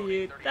secret to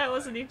you. That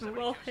wasn't even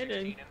well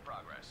hidden.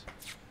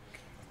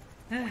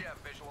 We have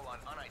visual on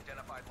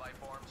unidentified life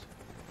forms.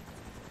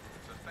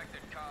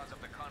 Suspected cause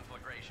of the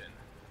conflagration.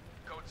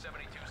 Code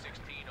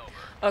 7216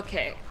 over.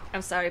 Okay,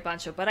 I'm sorry,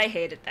 Bancho, but I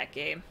hated that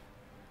game.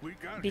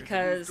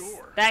 Because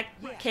that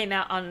came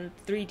out on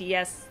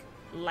 3DS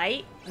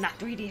Lite, not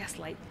 3DS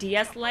Lite,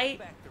 DS Lite,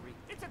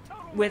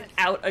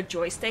 without a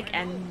joystick,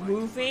 and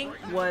moving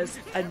was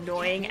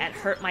annoying and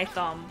hurt my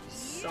thumb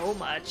so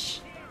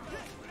much.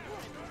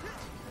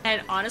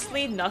 And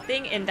honestly,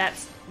 nothing in that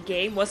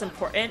game was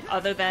important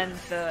other than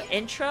the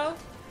intro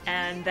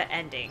and the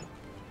ending.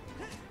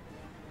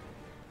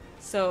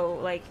 So,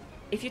 like,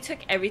 if you took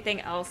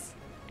everything else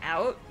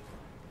out,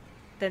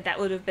 then that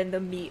would have been the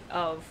meat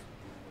of,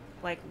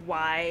 like,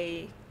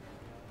 why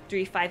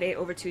 358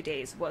 over 2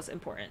 days was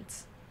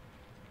important.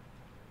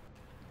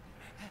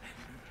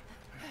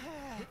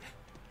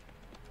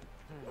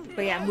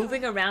 But yeah,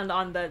 moving around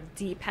on the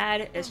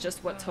D-pad is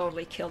just what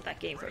totally killed that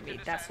game for me.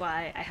 That's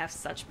why I have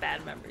such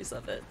bad memories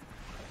of it.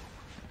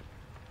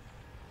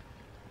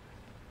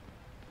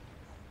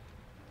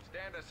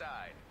 Stand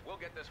aside. We'll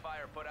get this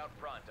fire put out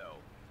pronto.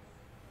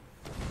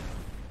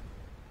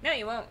 No,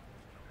 you won't.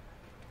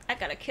 I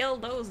gotta kill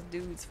those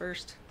dudes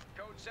first.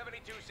 Code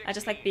 7216. I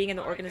just like being in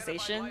the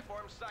organization.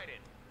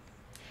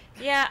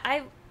 Yeah,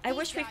 I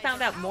wish we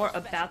found out more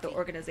about the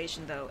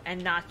organization though,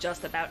 and not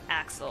just about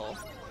Axel.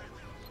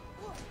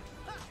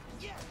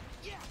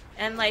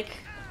 And like,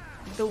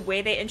 the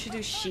way they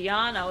introduced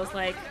Xion, I was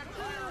like,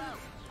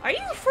 are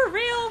you for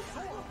real?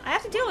 I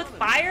have to deal with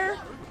fire?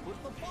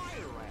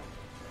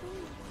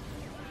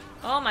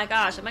 Oh my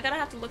gosh, am I gonna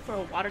have to look for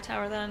a water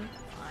tower then?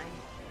 Fine.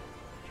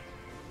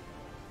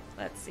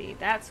 Let's see,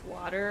 that's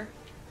water.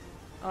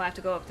 Oh, I have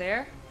to go up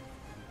there?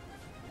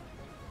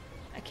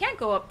 I can't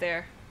go up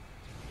there.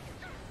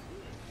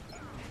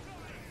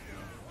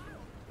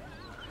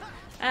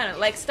 I don't know,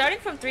 like starting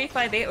from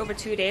 358 over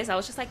 2 days, I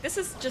was just like, this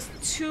is just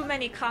too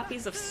many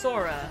copies of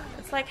Sora.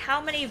 It's like, how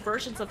many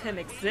versions of him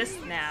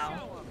exist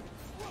now?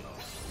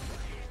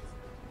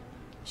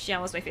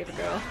 Xion was my favorite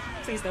girl.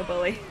 Please no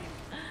bully.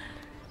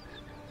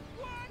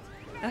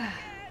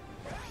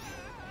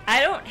 I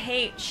don't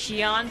hate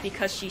Xion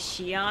because she's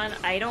Xion.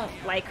 I don't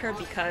like her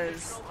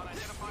because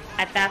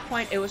at that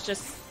point it was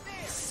just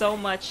so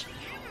much.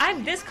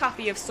 I'm this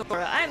copy of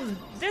Sora. I'm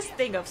this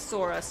thing of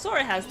Sora.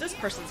 Sora has this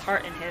person's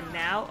heart in him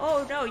now.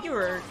 Oh no,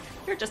 you're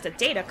just a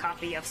data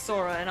copy of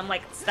Sora. And I'm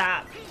like,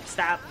 stop,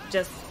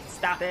 just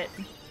stop it.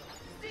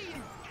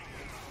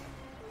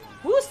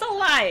 Who's still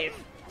alive?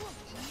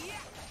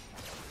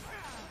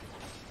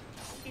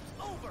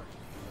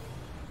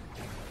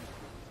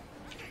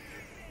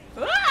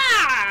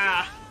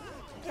 Ah!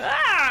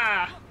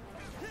 Ah!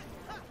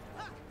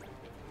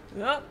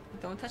 Oh,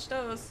 don't touch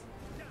those.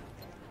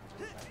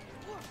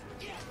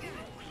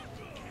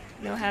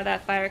 You know how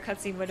that fire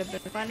cutscene would have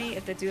been funny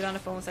if the dude on the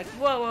phone was like,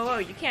 whoa, whoa, whoa,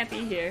 you can't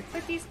be here.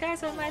 But these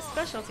guys are my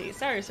specialty.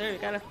 Sorry, sir, you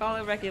gotta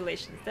follow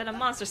regulations. Then a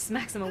monster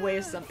smacks him away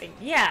or something.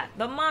 Yeah,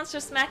 the monster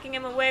smacking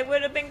him away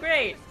would have been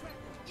great.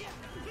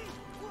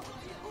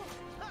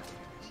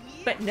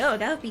 But no,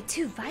 that would be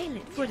too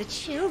violent for the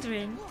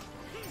children.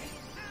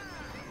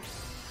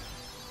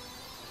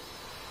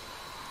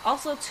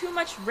 Also, too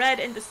much red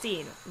in the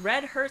scene.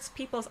 Red hurts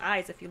people's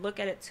eyes if you look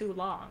at it too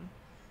long.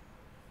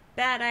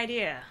 Bad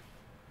idea.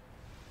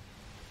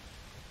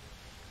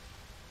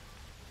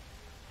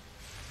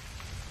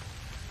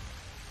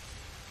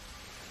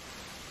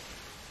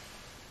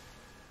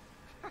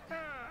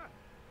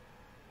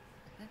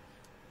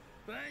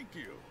 Thank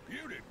you.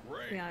 You did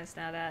great. To be honest,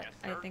 now that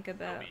I think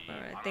about,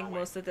 or I think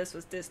most of this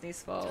was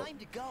Disney's fault. Time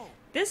to go.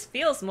 This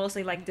feels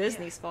mostly like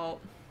Disney's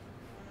fault.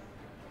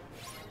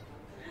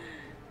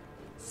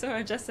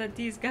 Sora just said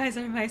these guys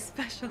are my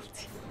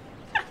specialty.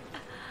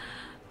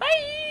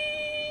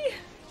 Bye!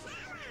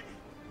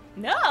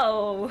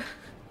 No!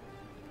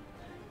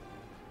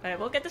 Alright,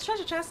 we'll get this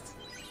treasure chest.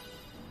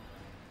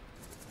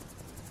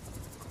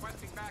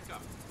 Requesting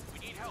backup. We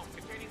need help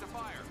containing the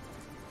fire.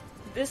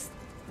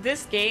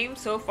 This game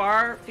so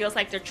far feels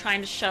like they're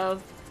trying to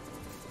shove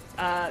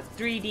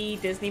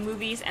 3D Disney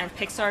movies and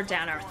Pixar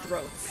down our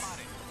throats.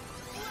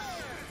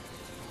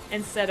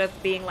 Instead of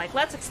being like,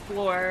 let's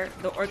explore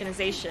the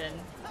organization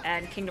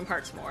and Kingdom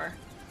Hearts more.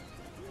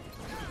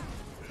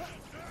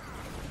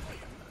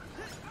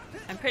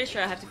 I'm pretty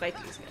sure I have to fight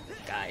these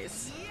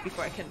guys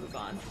before I can move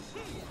on.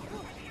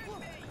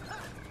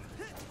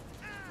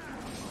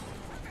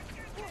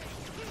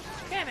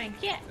 Come and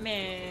get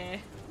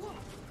me!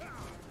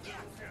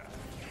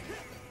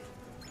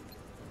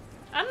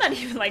 I'm not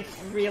even like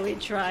really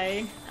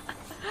trying.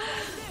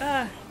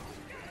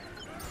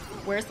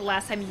 Where's the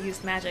last time you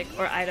used magic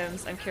or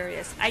items? I'm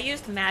curious. I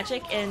used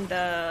magic in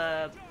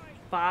the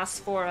boss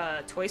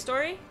for Toy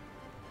Story.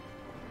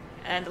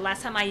 And the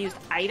last time I used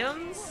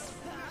items,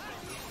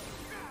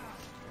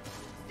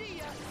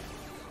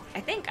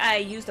 I think I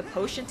used a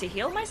potion to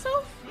heal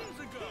myself.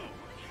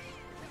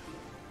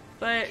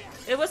 But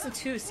it wasn't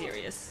too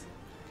serious.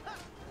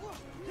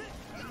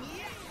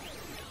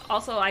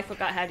 Also, I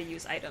forgot how to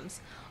use items.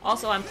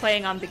 Also, I'm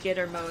playing on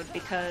beginner mode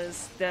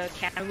because the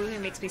camera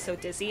movement makes me so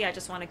dizzy. I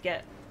just want to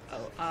get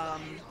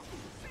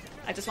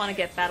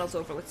battles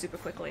over with super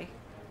quickly.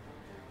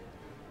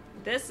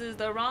 This is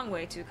the wrong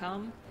way to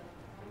come.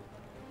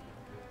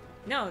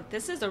 No,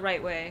 this is the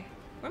right way.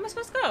 Where am I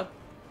supposed to go?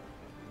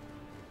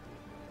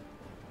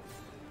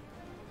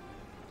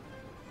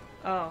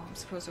 Oh, I'm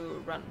supposed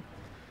to run.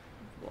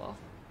 Wall.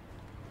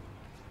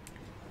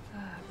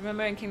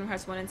 Remember in Kingdom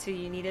Hearts 1 and 2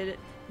 you needed it?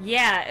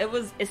 Yeah, it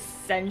was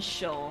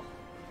essential.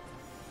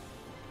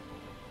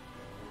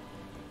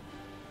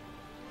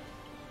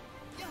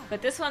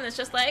 But this one is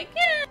just like,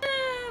 yeah,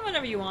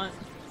 whenever you want.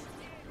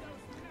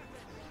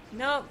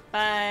 Nope,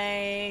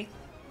 bye.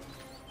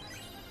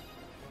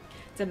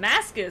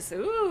 Damascus,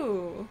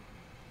 ooh.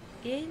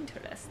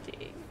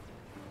 Interesting.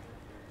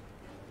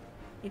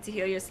 Need to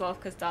heal yourself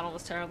because Donald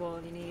was terrible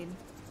and you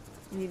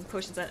need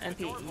potions on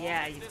MP.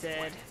 Yeah, you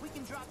did. We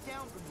can drop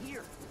down from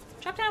here.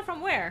 Drop down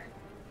from where?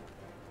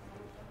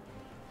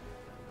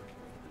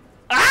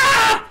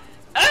 Ah!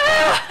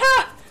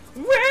 Ah!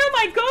 Where am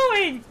I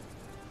going?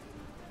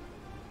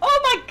 Oh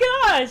my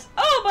gosh!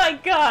 Oh my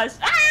gosh!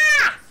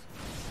 Ah!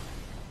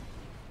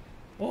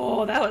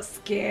 Oh, that was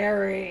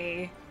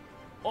scary.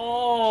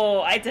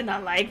 Oh, I did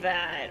not like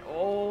that.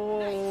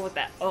 Oh,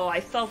 I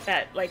felt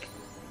that like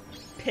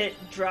pit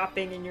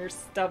dropping in your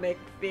stomach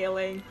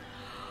feeling.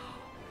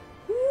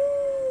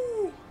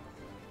 Ooh.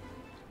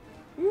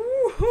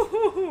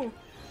 Ooh.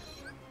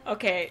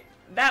 Okay,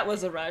 That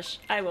was a rush,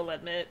 I will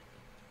admit.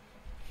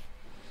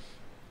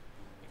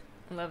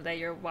 I love that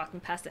you're walking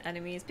past the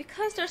enemies.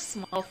 Because they're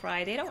small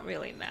fry, they don't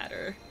really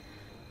matter.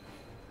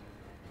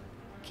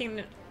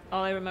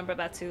 All I remember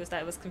about 2 is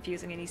that it was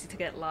confusing and easy to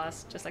get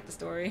lost, just like the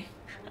story.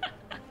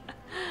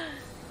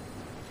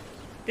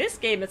 This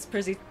game, it's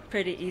pretty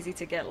easy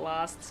to get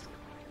lost.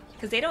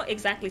 Because they don't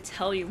exactly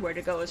tell you where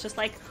to go. It's just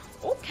like,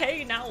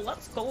 okay, now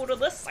let's go to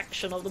this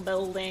section of the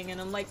building.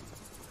 And I'm like,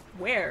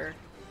 where?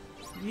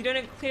 You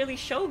didn't clearly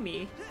show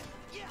me.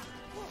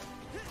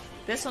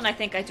 This one I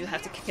think I do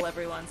have to kill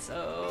everyone,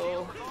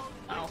 so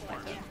I'll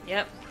fight them.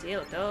 Yep, deal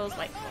with those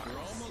light We're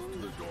forms. almost to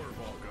the door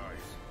vault, guys.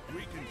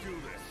 We can do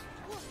this.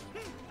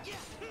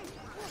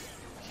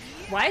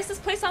 Why is this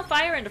place on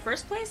fire in the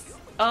first place?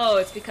 Oh,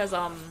 it's because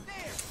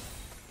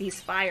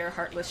these fire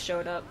heartless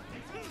showed up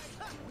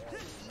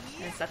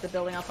and set the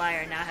building on fire,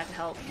 and now I have to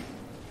help.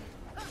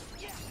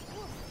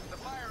 The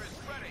fire is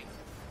spreading.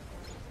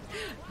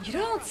 You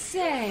don't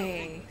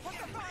say.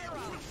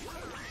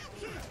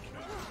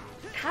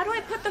 How do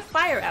I put the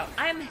fire out?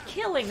 I'm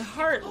killing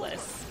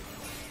heartless.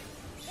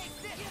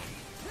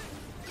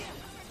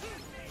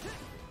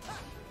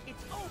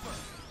 It's over.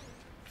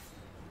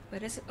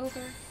 But is it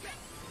over?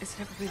 Is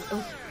it ever really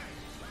over?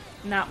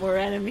 Not more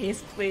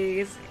enemies,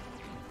 please.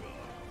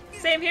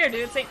 Same here,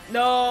 dude. Same.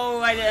 No,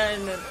 I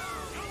didn't.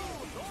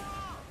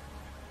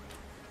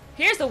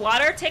 Here's the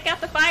water. Take out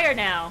the fire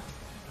now.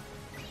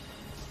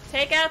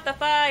 Take out the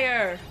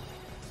fire.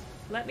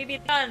 Let me be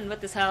done with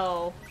this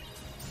hell.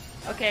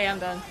 Okay, I'm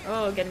done.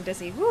 Oh, getting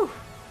dizzy. Woo.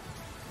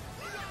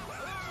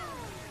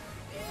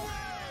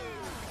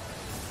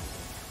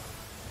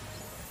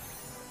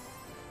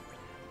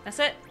 That's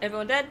it?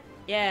 Everyone dead?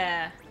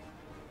 Yeah.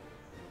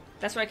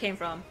 That's where I came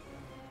from.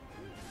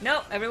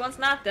 Nope, everyone's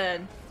not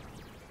dead.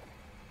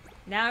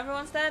 Now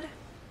everyone's dead?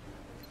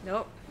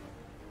 Nope.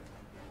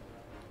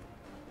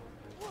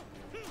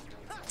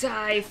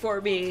 Die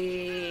for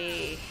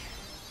me!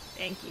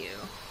 Thank you.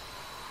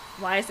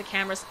 Why is the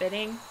camera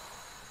spinning?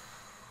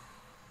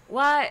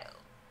 Why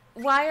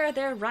are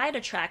there ride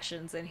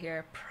attractions in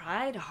here?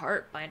 Pride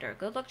Heartbinder.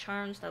 Good luck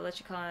charms that let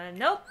you call in.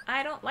 Nope,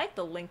 I don't like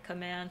the link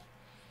command.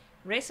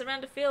 Race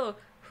around the field.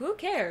 Who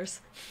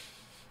cares?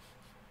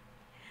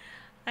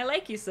 I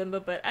like you, Simba,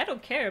 but I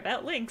don't care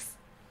about links.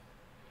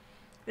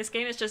 This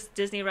game is just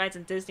Disney rides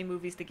and Disney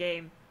movies the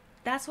game.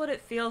 That's what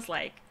it feels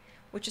like,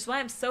 which is why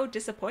I'm so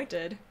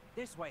disappointed.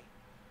 This way.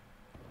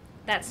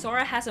 That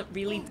Sora hasn't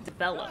really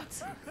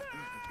developed.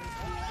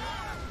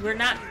 We're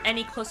not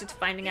any closer to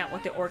finding out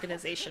what the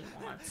organization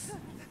wants.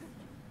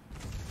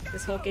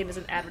 This whole game is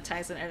an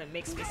advertisement and it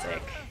makes me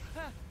sick.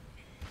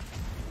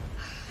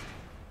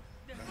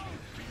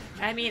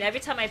 I mean, every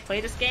time I play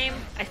this game,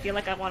 I feel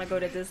like I want to go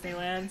to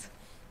Disneyland.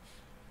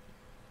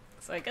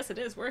 So I guess it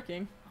is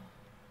working.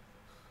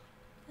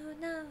 Oh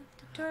no,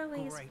 the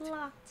doorway is Great.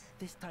 blocked.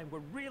 This time we're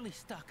really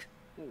stuck.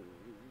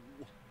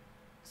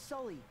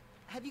 Sully,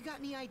 have you got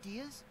any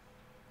ideas?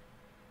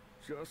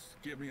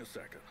 Just give me a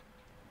second.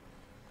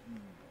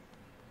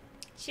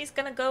 She's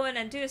gonna go in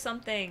and do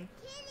something.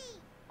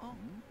 Oh.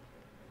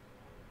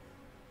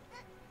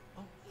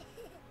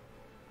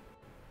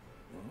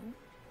 Well,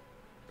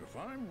 if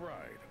I'm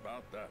right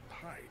about that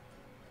pipe.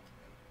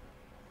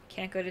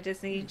 Can't go to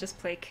Disney, just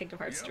play Kingdom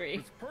Hearts 3.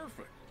 It's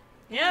perfect.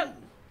 Yep.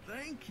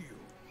 Thank you.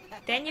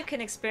 Then you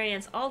can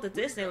experience all the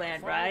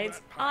Disneyland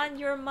rides on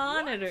your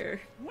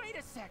monitor. Wait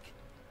a sec.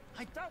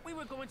 I thought we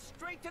were going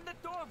straight to the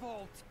door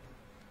vault.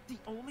 The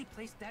only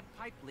place that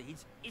pipe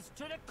leads is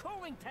to the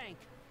cooling tank.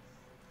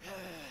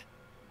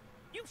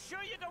 You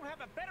sure you don't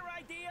have a better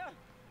idea?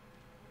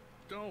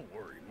 Don't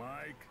worry,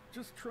 Mike.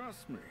 Just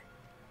trust me.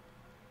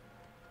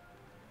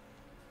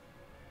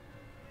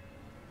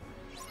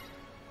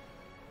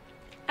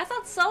 I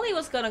thought Sully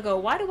was gonna go.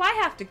 Why do I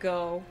have to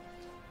go?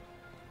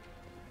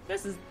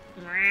 This is...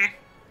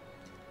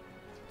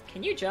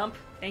 Can you jump?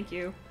 Thank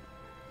you.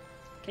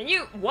 Can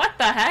you... What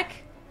the heck?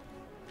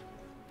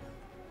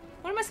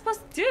 What am I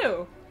supposed to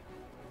do?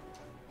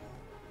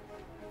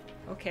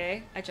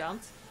 Okay, I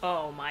jumped.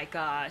 Oh my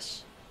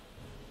gosh.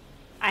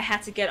 I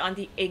had to get on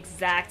the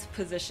exact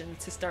position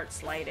to start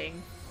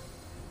sliding.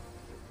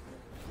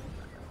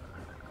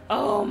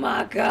 Oh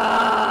my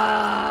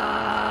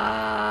gosh.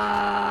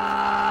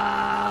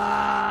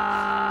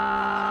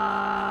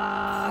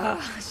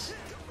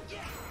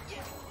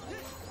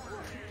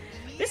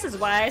 This is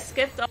why I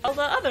skipped all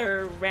the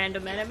other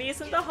random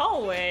enemies in the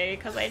hallway,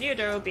 because I knew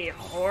there would be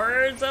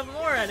hordes of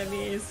more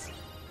enemies.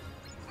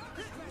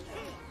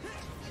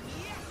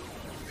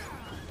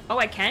 Oh,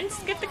 I can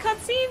skip the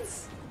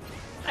cutscenes?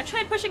 I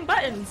tried pushing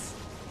buttons.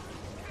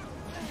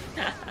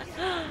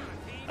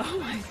 Oh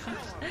my gosh.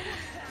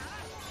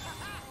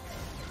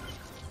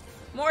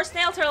 More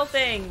snail turtle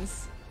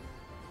things.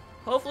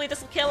 Hopefully this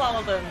will kill all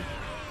of them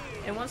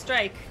in one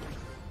strike.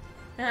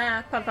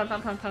 Ah, pum pum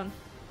pum pum pum.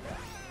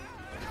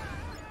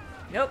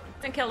 Nope,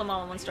 didn't kill them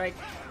all in one strike.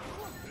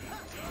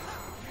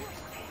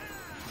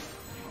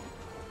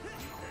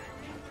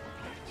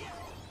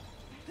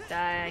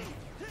 Die.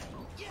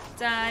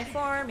 Die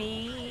for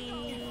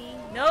me.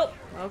 Nope.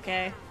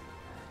 Okay.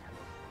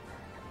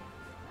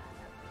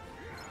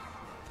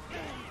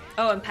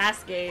 Oh, in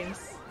past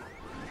games.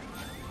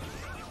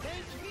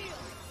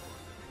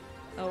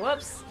 Oh,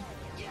 whoops.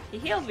 He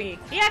healed me.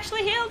 He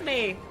actually healed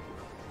me!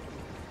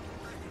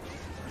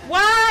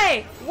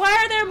 Why? Why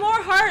are there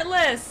more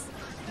Heartless?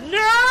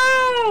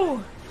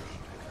 No!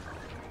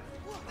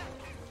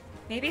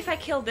 Maybe if I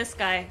kill this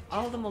guy,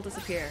 all of them will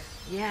disappear.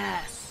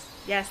 Yes.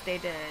 Yes, they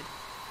did.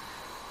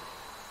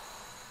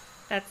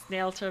 That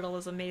snail turtle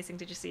was amazing.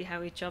 Did you see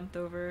how he jumped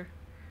over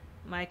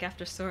Mike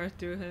after Sora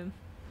threw him?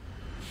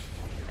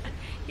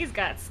 He's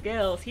got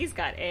skills. He's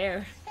got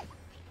air.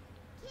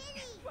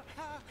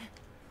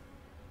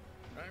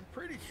 I'm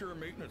pretty sure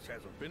maintenance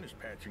hasn't finished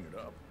patching it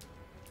up.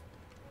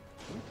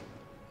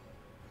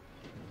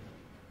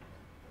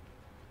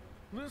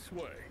 This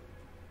way.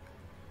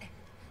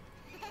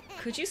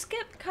 Could you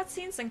skip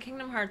cutscenes in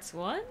Kingdom Hearts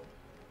 1?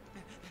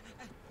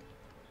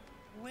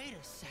 Wait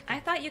a second. I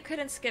thought you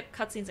couldn't skip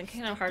cutscenes in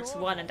Kingdom Hearts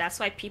 1, and that's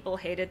why people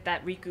hated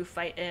that Riku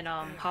fight in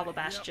Hollow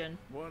Bastion.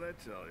 Yep. What'd I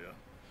tell you?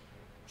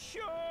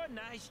 Sure,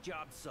 nice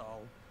job,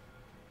 Soul.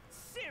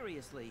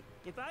 Seriously,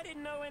 if I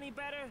didn't know any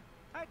better,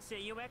 I'd say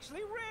you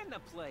actually ran the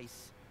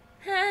place.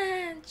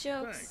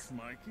 Jokes. Thanks,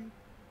 Mikey.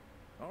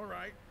 All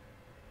right.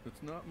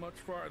 It's not much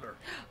farther.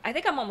 I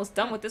think I'm almost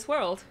done with this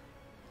world.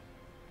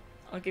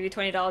 I'll give you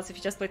 $20 if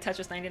you just play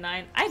Tetris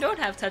 99. I don't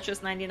have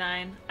Tetris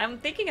 99. I'm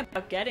thinking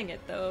about getting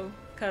it though,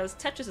 because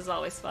Tetris is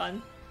always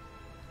fun.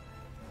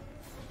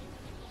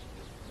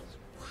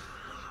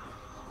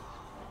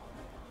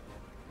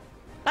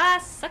 Bye,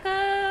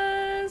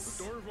 suckers!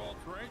 The door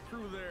vault's right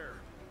through there.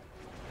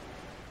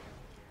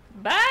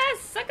 Bye,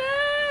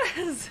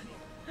 suckers!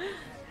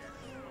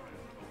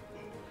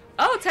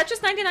 Oh,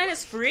 Tetris 99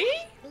 is free?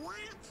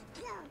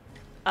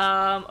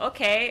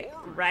 Okay,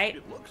 right.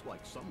 It looks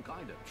like some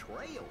kind of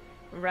trail.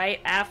 Right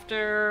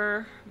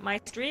after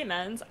my stream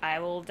ends, I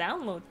will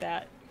download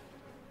that.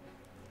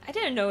 I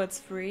didn't know it's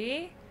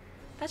free.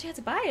 Thought you had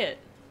to buy it.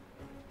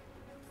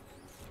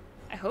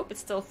 I hope it's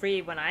still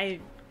free when I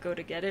go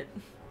to get it.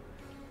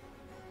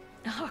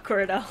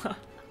 Awkward.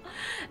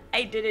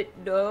 I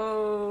didn't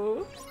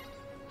know.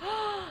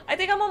 I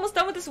think I'm almost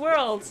done with this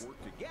world.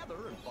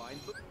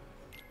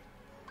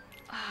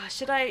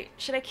 Should I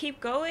keep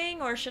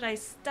going or should I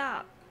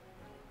stop?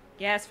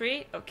 Yeah, it's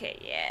free? Okay,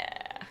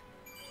 yeah.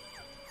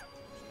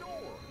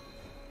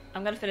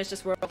 I'm gonna finish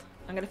this world.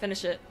 I'm gonna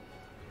finish it.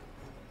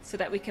 So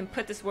that we can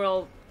put this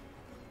world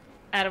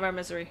out of our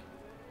misery.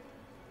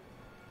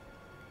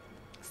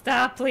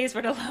 Stop, please,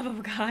 for the love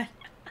of God.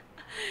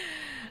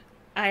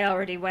 I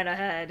already went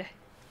ahead.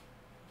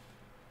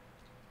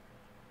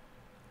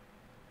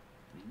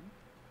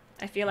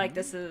 I feel like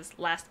this is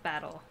last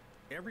battle.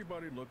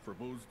 Everybody look for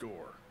Boo's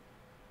door.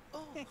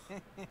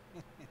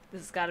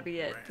 This has gotta be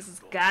it. This has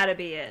gotta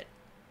be it.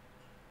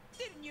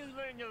 Didn't you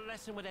learn your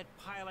lesson with that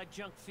pile of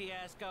junk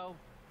fiasco?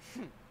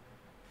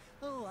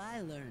 Oh,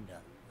 I learned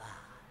a lot.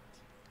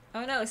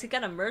 Oh no, is he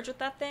gonna merge with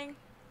that thing?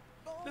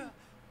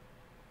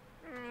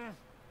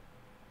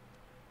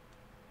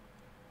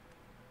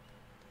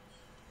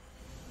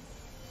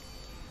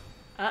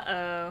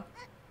 Uh-oh.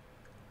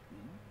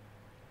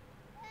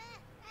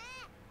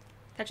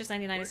 Tetris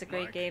 99 is a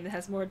great game that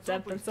has more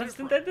depth and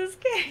substance than this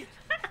game.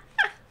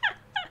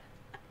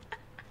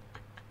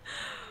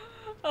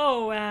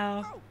 Oh,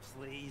 wow. Oh,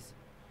 please.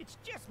 It's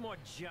just more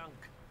junk.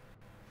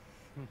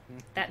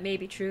 That may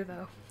be true,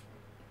 though.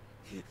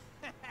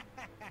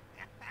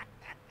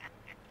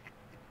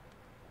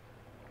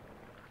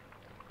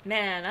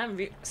 Man,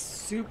 I'm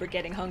super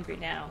getting hungry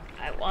now.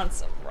 I want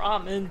some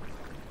ramen.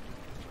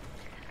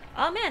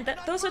 Oh man,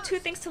 those are two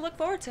things to look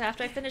forward to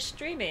after I finish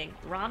streaming.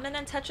 Ramen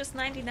and Tetris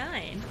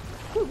 99.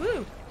 Woo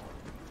woo!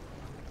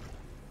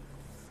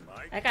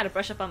 I gotta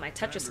brush up on my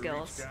Tetris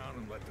skills.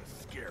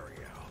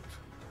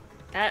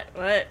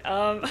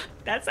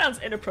 That sounds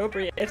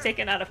inappropriate if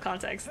taken out of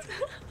context.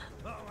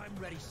 Oh, I'm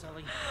ready,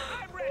 Sully.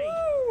 I'm ready!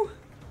 Woo!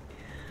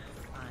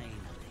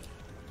 Finally.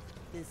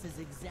 This is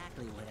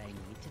exactly what I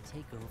need to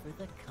take over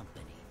the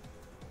company.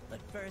 But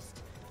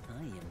first,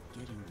 I am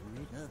getting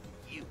rid of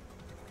you.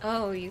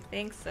 Oh, you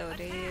think so,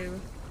 do you?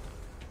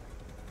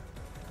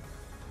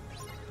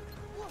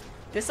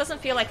 This doesn't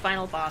feel like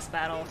final boss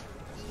battle.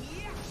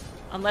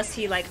 Unless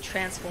he, like,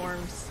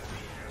 transforms.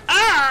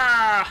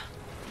 Ah!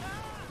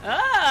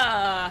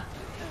 Ah!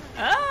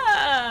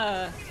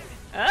 Ah!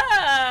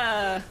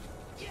 Ah!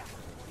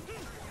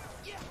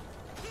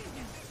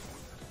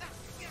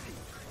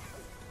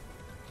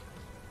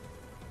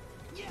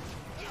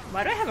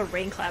 Why do I have a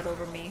rain cloud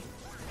over me?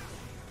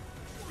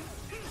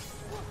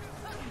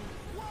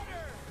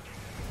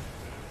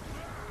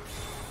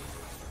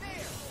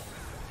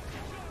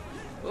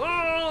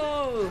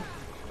 Ooh!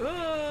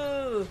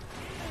 Ooh!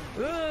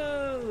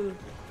 Ooh!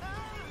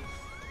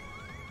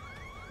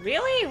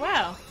 Really?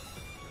 Wow.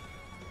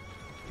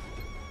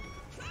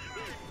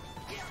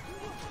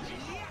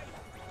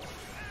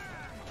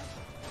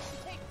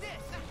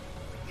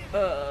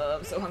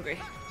 I'm so hungry.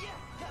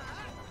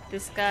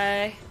 This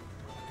guy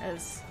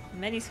has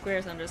many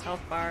squares under his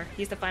health bar.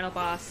 He's the final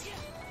boss.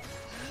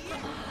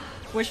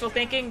 Wishful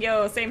thinking?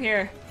 Yo, same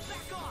here.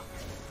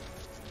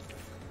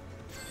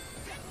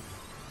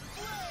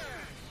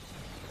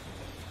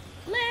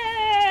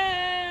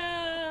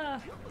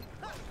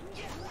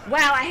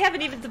 Wow, I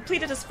haven't even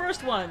depleted his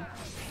first one.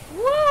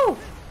 Woo!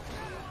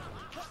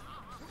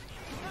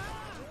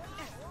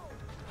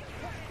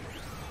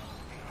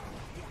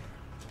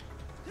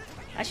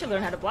 I should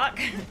learn how to block.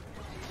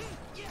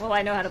 Well,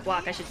 I know how to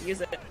block, I should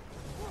use it.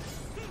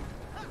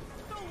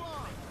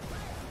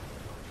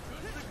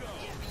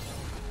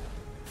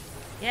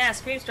 Yeah,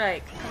 Scream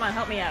Strike. Come on,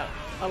 help me out.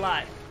 A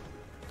lot.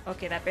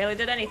 Okay, that barely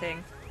did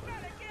anything.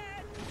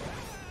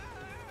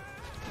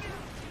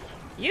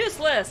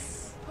 Useless!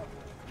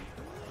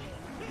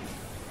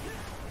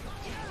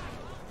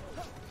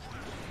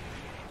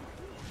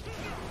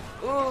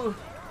 Ooh.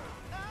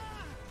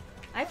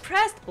 I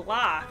pressed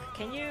block.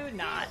 Can you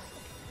not?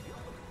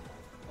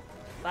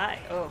 Bye.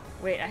 Oh,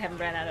 wait, I haven't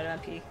ran out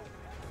of MP.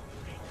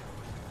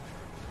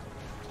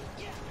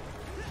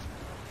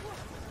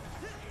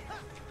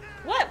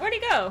 What? Where'd he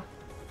go?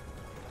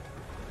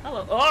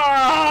 Hello.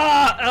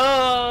 Oh!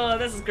 Oh,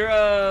 this is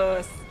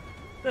gross.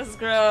 This is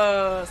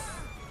gross.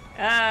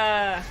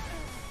 Ah.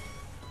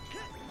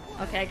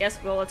 Okay, I guess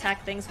we'll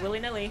attack things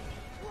willy-nilly.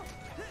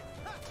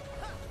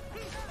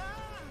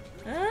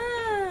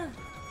 Ah.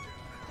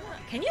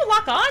 Can you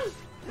lock on?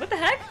 What the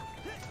heck?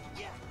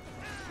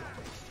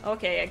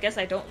 Okay, I guess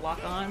I don't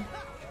lock on.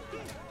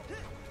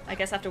 I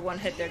guess after one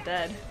hit, they're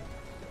dead.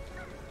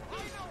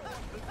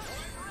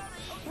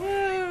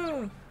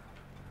 Woo!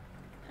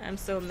 I'm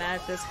so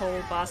mad this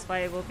whole boss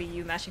fight will be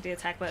you mashing the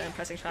attack button and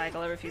pressing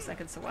triangle every few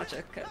seconds to watch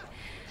it.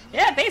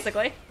 Yeah,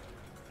 basically.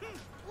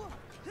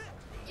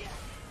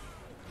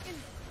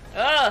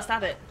 Oh,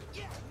 stop it.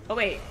 Oh,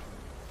 wait.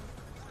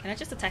 Can I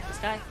just attack this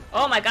guy?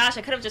 Oh my gosh,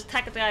 I could have just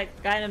attacked the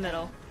guy in the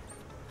middle.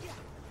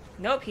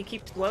 Nope, he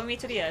keeps blowing me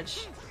to the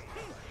edge.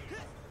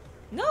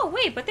 No,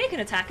 wait, but they can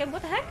attack him.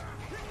 What the heck?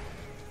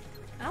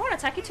 I want to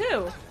attack you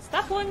too.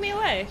 Stop blowing me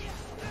away.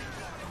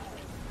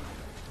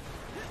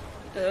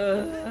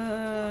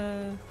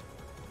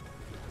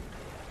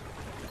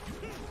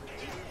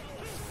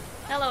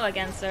 Hello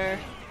again, sir.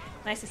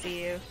 Nice to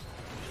see you.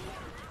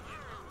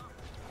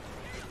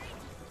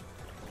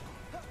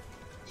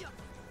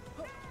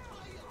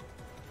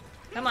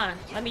 Come on,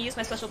 let me use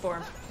my special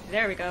form.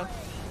 There we go.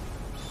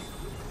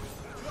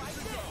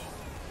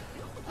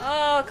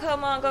 Oh,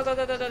 come on, go, go,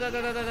 go, go, go, go,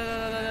 go, go, go,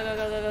 go,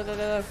 go, go, go, go,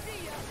 go.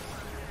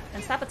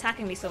 And stop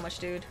attacking me so much,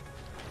 dude.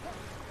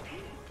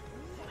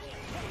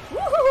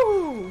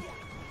 Woohoo!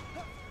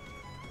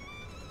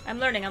 I'm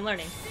learning, I'm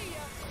learning.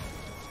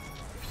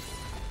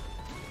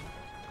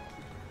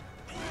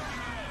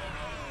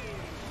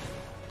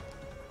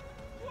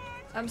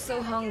 I'm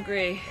so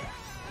hungry.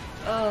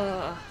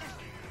 Ugh.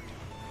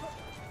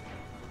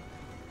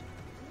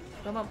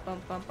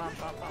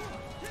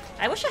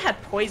 I wish I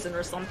had poison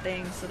or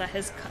something so that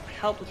his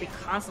health would be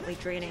constantly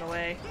draining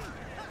away.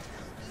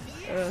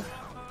 Ugh.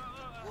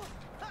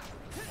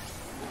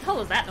 What the hell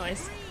was that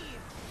noise?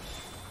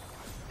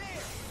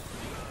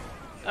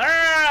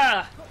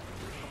 Ah!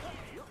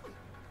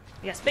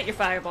 Yeah, spit your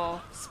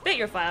fireball. Spit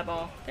your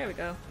fireball. There we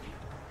go.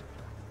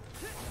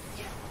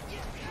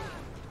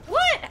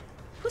 What?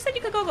 Who said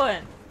you could go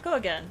in? Go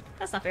again.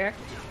 That's not fair.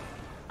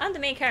 I'm the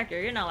main character.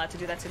 You're not allowed to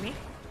do that to me.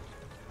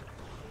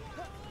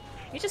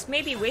 You just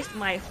made me waste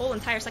my whole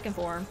entire second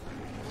form.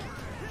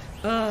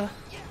 Ugh.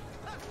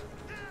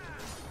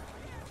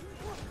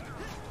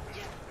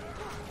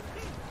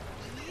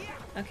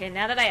 Okay,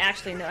 now that I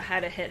actually know how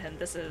to hit him,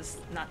 this is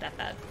not that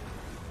bad.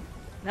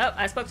 Nope,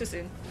 I spoke too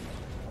soon.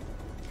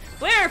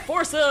 Blair,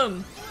 force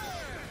him!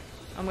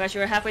 Oh my gosh,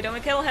 you were halfway done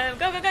with kill him.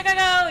 Go, go, go, go,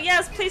 go!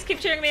 Yes, please keep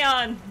cheering me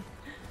on.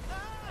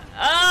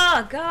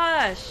 Oh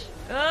gosh.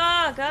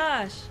 Oh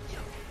gosh.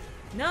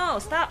 No,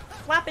 stop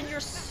flapping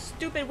your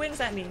stupid wings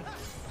at me.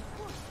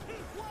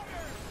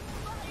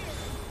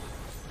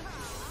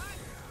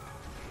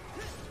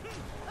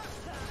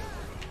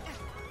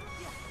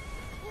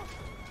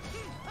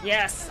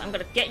 Yes, I'm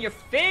gonna get in your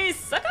face,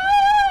 sucker!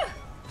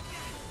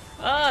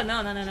 Oh,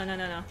 no, no, no, no, no,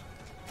 no, no.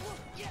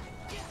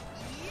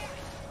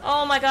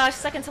 Oh my gosh,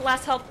 second to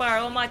last health bar.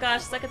 Oh my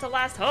gosh, second to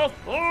last health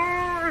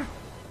bar!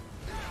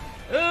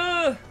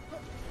 Ugh!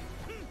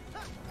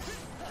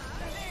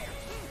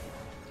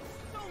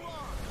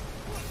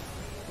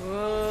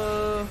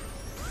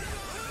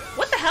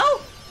 What the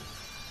hell?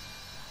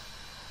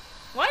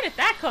 Why did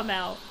that come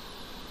out?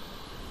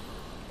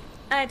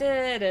 I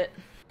did it.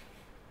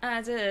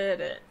 I did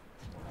it.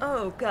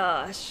 Oh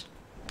gosh.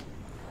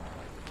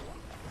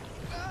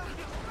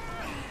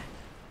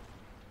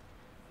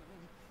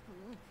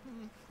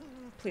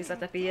 Please let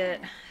that be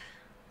it.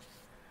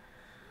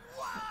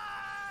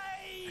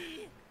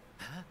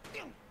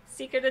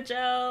 Secret of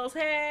Gels,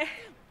 hey!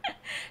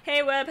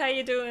 Hey Web, how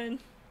you doing?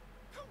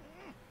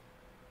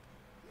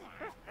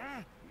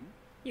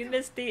 You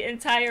missed the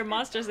entire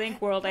Monsters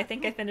Inc. world. I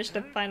think I finished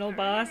the final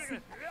boss.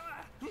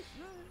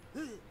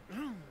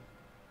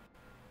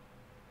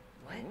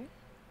 What?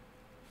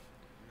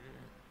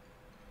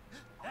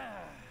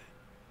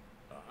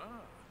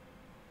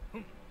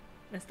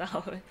 Missed all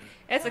of it.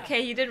 It's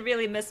okay, you didn't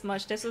really miss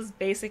much. This was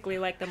basically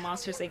like the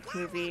Monsters Inc.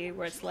 movie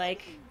where it's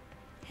like,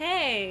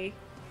 hey,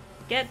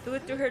 get Boo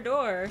through her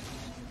door.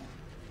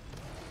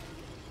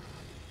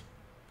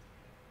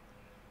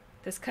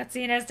 This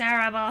cutscene is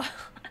terrible.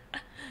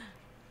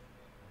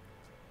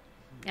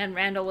 And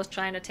Randall was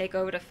trying to take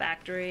over the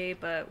factory,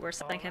 but we're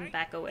sending him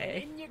back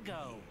away. In you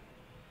go.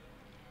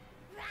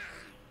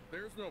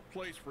 There's no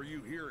place for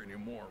you here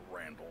anymore,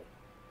 Randall.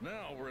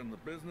 Now we're in the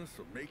business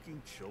of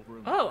making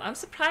children. Oh, I'm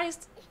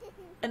surprised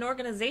an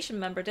organization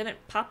member didn't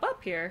pop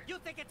up here. You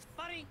think it's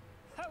funny?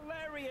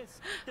 Hilarious.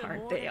 The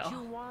Aren't more they that all? you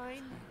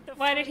whine, the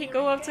Why did he funnier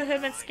go it up to him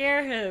and gets.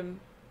 scare him?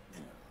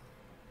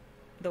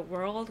 The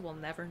world will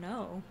never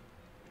know.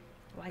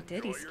 Why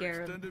did he Enjoy your scare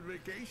him? extended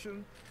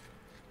vacation.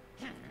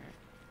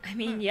 I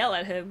mean, yell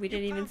at him. We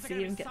didn't even clowns are see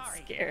gonna him be get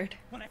sorry scared.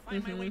 When I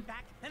find my way Mhm.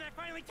 back and I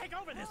finally take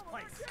over this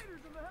place. Gators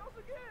in the house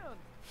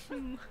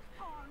again.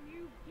 Are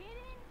you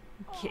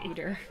kidding?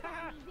 Gator.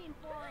 I'm in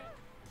for it.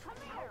 Come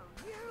here,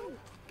 you.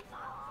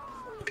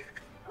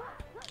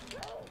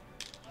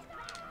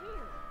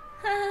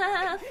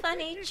 Ha,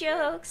 funny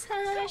jokes,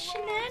 huh?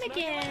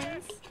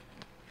 Shenanigans.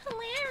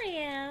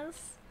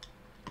 Hilarious.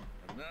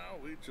 And now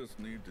we just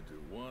need to do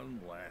one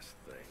last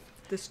thing.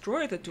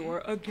 Destroy the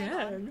door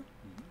again.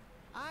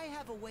 I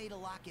have a way to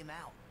lock him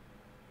out.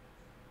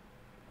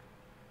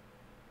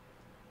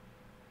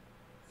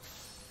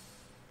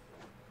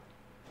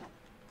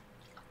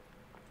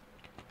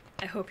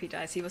 I hope he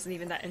dies. He wasn't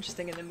even that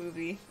interesting in the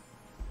movie.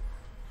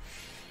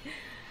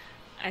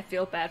 I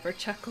feel bad for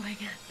chuckling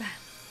at that.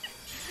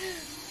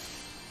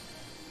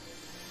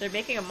 They're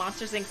making a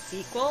Monsters Inc.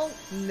 sequel?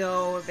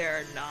 No,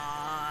 they're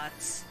not.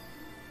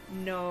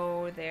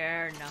 No,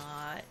 they're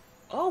not.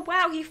 Oh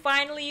wow, he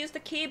finally used the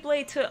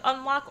Keyblade to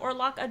unlock or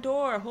lock a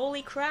door.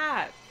 Holy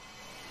crap.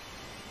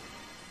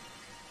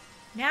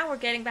 Now we're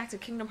getting back to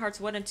Kingdom Hearts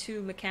 1 and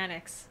 2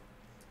 mechanics.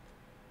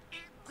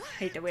 I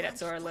hate the way that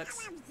Sora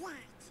looks.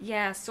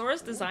 Yeah,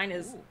 Sora's design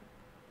is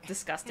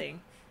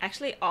disgusting.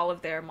 Actually, all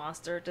of their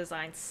monster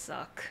designs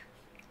suck.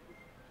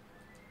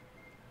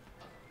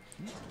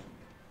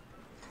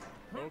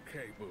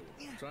 Okay, Boo.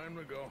 Time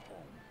to go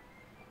home.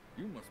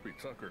 You must be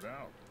tuckered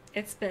out.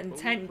 It's been But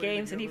we 10 play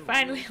games and he together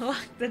finally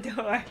locked the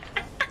door.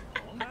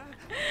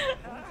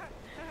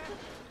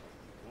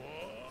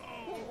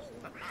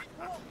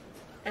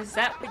 Is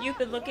that what you've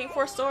been looking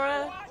for,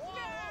 Sora?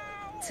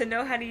 To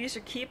know how to use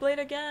your Keyblade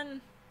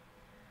again?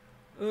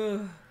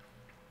 Ugh.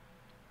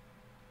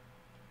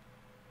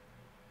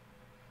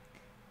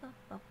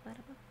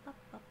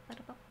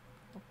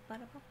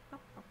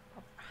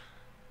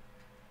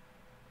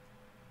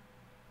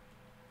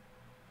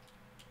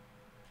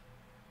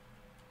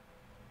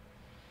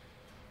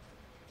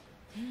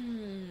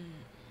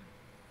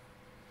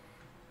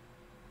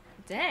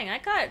 Dang, I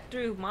got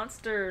through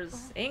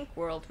Monsters Inc.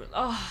 World.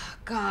 Oh,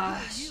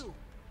 gosh.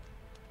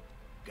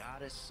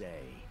 Gotta say,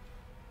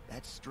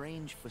 that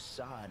strange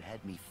facade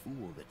had me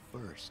fooled at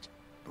first,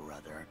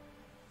 brother.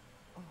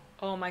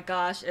 Oh my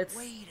gosh, it's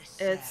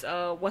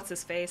what's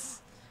his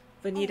face?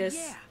 Vanitas.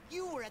 Oh, yeah,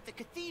 you were at the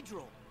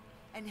cathedral.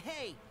 And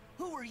hey,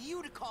 who are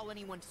you to call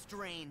anyone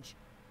strange?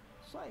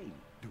 Say,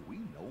 do we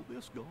know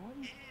this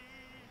guy?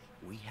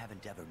 We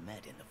haven't ever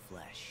met in the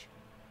flesh.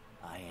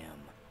 I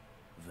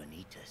am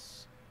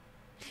Vanitas.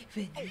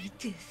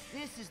 Vanitas.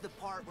 This is the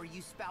part where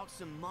you spout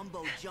some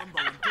mumbo jumbo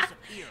and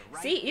disappear,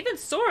 right? See, even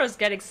Sora's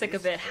getting sick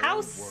of it.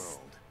 This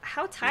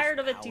How tired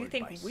of was it do you powered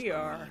think by we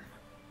are? Scream.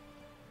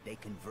 They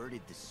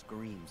converted the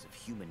screams of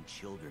human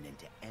children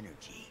into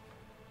energy.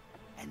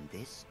 And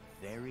this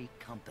very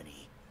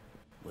company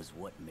was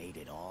what made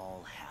it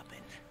all happen.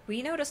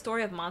 We know the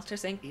story of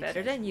Monsters Inc. better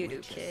It's than as you do,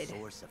 rich a kid.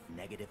 source of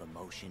negative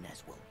emotion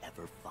as we'll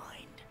ever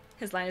find.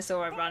 His line is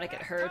so ironic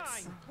it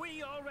hurts.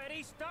 We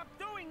already stopped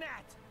doing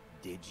that.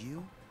 Did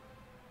you?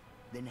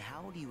 Then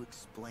how do you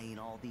explain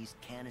all these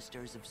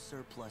canisters of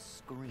surplus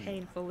scream?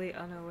 Painfully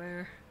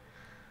unaware.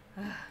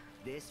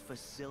 This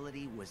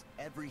facility was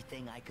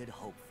everything I could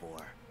hope for.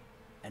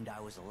 And I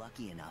was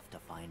lucky enough to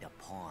find a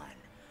pawn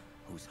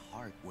whose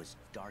heart was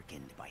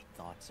darkened by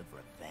thoughts of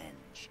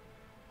revenge.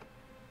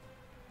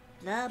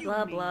 Blah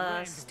blah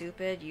blah.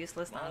 Stupid,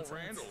 useless All nonsense.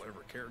 Randall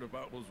ever cared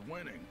about was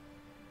winning.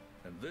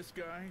 And this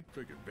guy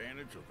took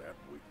advantage of that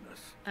weakness.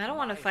 I don't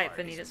want to My fight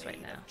heart is Vanitas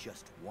right made now. of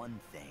just one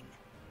thing.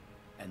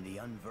 And the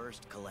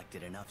unversed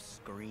collected enough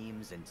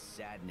screams and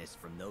sadness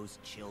from those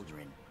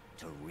children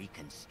to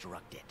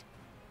reconstruct it.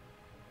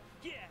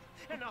 Yeah,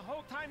 and the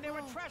whole time they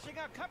were trashing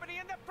our company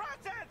in the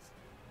process.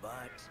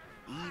 But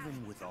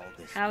even with all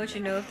this, How would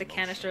you know if the negative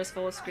canister is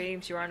full of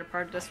screams? You aren't a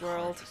part of this my heart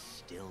world. is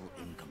still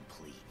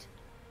incomplete.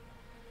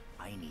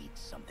 I need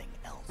something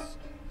else.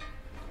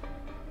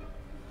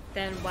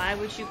 Then why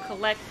would you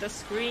collect the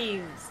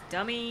screams,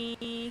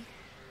 dummy?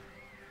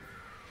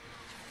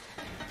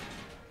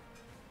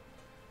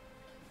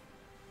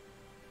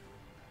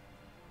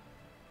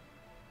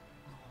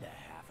 The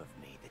half of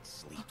me that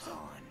sleeps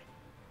on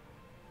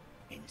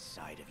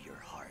inside of your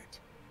heart.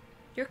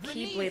 Your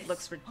Keyblade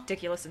looks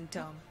ridiculous and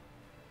dumb.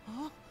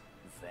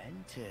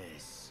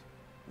 Ventus.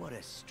 What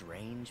a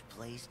strange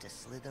place to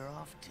slither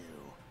off to.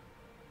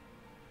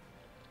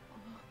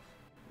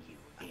 You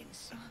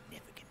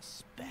insignificant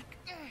speck.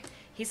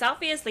 He's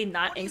obviously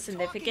not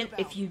insignificant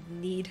if you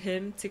need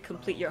him to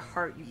complete your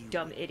heart, you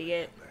dumb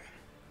idiot.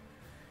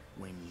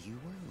 When you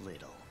were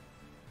little,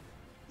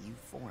 you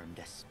formed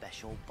a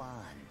special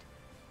bond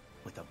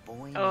with a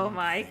boy Oh named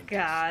my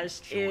Ventus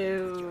gosh, who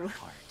joined with your ew.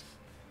 heart.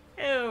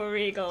 Ew,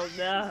 Regal,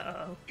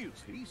 no. Is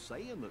he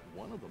saying that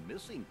one of the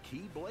missing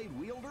Keyblade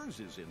wielders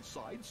is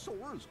inside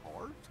Sora's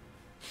heart?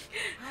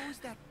 How is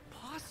that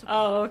possible?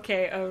 Oh,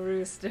 okay, a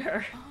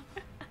rooster.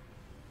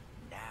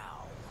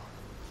 Now,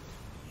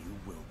 you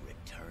will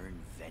return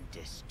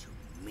Ventus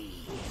to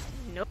me.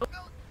 Nope.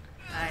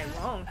 I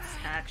won't,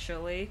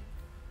 actually.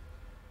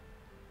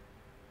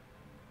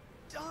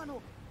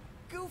 Donald!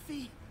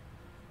 Goofy!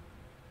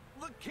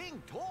 The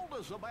king told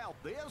us about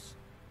this.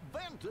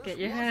 Ventus Get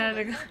your wasn't head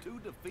able out. to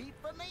defeat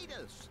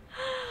Vanitas.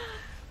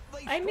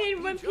 They I mean,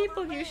 struck when each other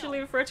people down, usually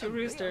refer to and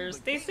then roosters,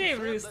 the they king say said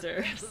that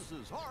roosters.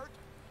 Ventus's heart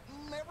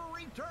never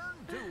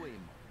returned to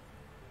him.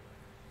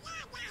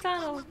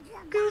 Donald,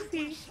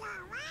 Goofy,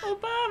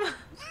 Obama.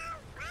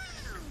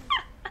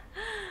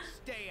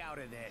 Stay out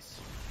of this.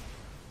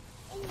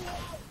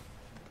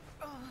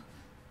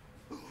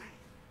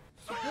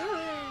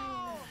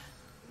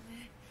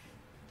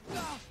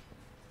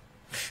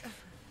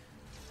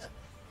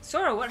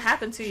 Sora, what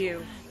happened to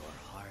you?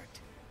 Your heart.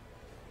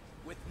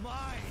 With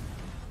mine.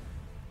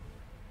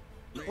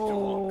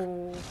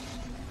 Oh.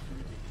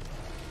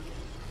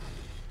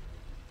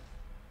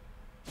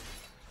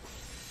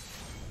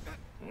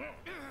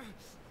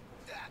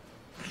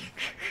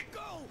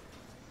 Go!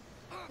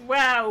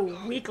 Wow,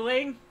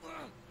 weakling.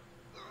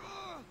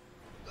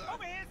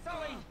 Over here,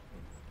 Sully!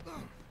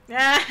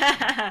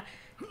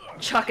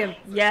 Chuck him.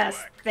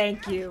 Yes,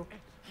 thank you.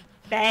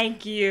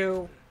 Thank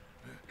you.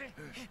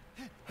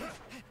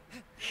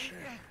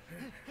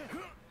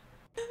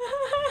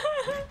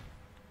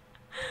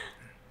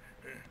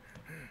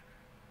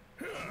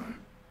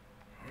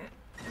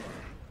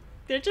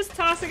 They're just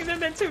tossing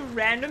them into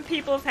random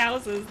people's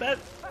houses. That.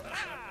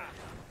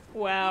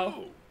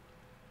 Wow.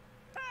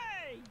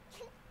 Hey!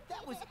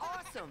 That was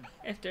awesome!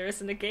 If there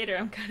isn't a gator,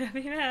 I'm gonna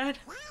be mad.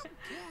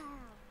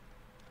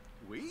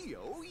 We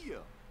owe you.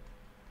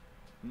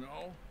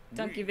 No.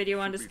 Donkey we video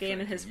on should this be game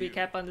and his thanking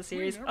you. recap on the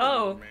series. We never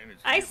Oh, would've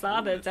managed to I get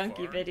saw through the this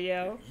Donkey far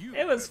video. if you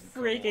It was hadn't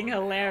come freaking on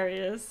out.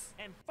 hilarious.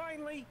 And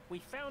finally, we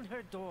found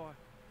her door.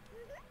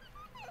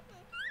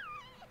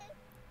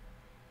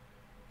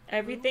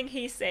 Everything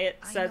he I said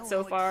know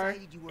so how far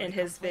excited you were in to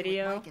come his play with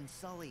video Mike and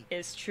Sully.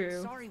 is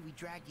true. Sorry we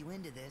dragged you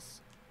into this.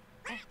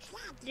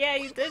 Yeah,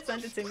 you did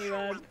send it to me,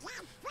 bud.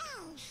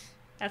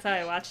 That's how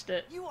I watched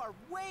it. You are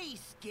way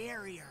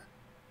scarier.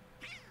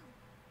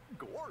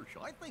 Gosh,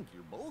 I think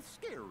you're both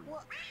scary.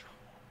 What?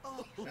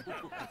 Oh.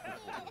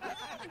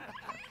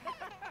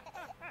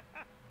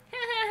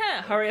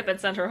 Hurry up and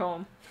send her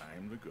home.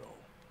 Time to go.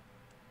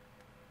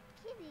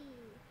 Kitty.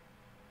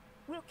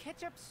 We'll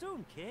catch up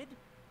soon, kid.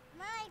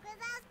 Mike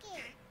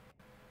Wazowski.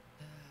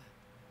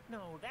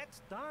 No,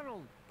 that's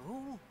Donald,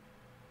 boo.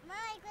 Mike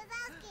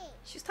Wazowski.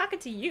 She's talking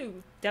to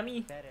you,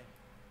 dummy. Better.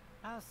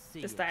 I'll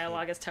see This you,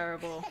 dialogue is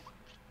terrible.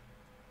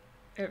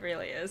 It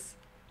really is.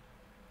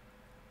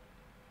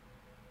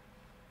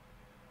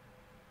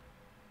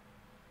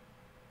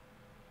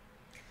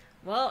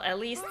 Well, at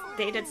least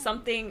they did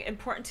something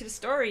important to the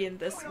story in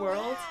this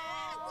world.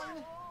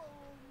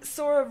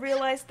 Sora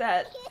realized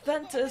that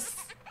Ventus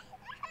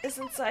is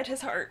inside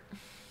his heart.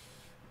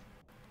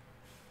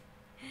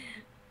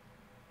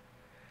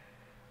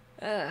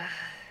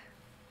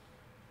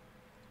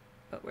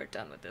 But we're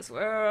done with this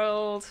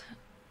world.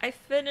 I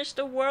finished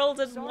the world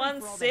in Sorry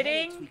one for all the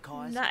headaches we sitting.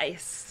 caused.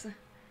 Nice.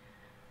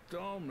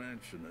 Don't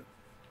mention it.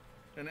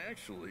 And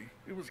actually,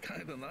 it was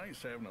kind of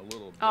nice having a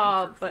little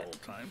Aw, bunker but-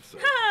 full time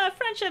set. Ha!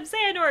 Friendship,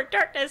 Xehanort,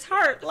 darkness,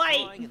 heart,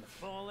 Flying light. and the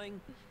falling.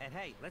 And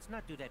hey, let's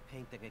not do that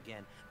pain thing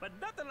again. But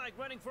nothing like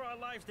running for our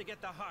lives to get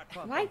the heart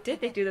pumping. Why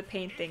did they do the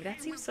pain thing?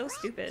 That seems so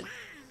stupid.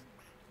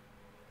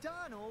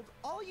 Donald,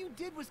 all you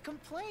did was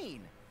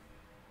complain.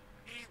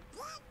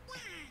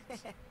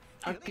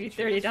 I'll give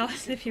you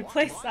 $30 if you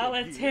play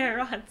solitaire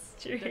on The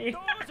stream.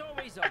 door's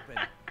always open.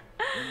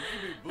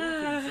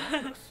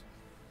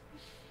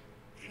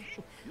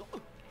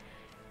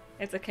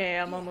 It's okay.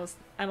 I'm almost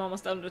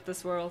done with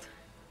this world.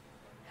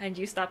 And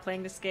you stop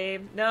playing this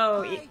game?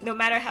 No, no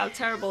matter how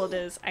terrible it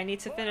is, I need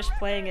to finish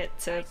playing it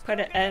to put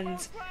an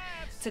end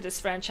to this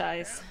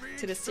franchise,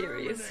 to this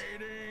series.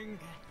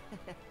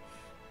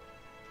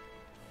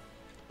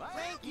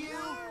 Thank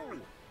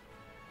you!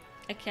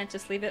 I can't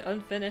just leave it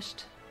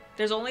unfinished.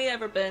 There's only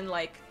ever been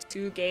like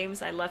 2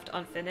 games I left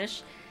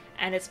unfinished,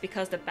 and it's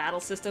because the battle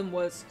system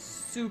was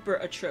super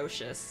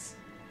atrocious.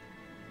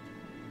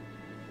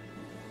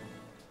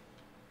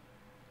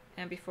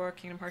 And before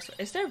Kingdom Hearts 4.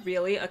 Is there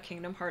really a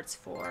Kingdom Hearts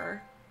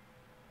 4?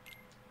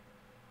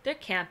 There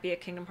can't be a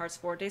Kingdom Hearts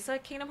 4. They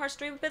said Kingdom Hearts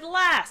 3 would be the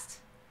last!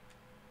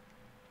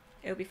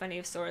 It would be funny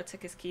if Sora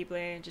took his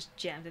Keyblade and just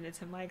jammed it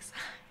into Mike's.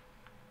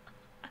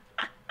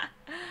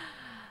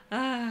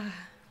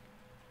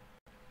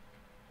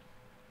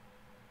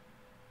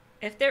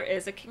 If there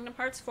is a Kingdom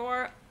Hearts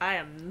 4, I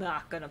am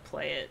not gonna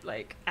play it.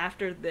 Like,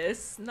 after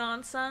this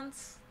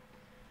nonsense.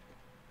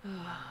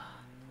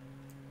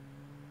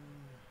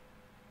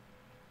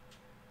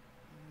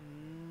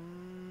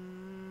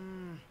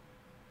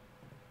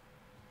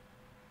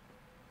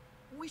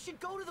 We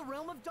should go to the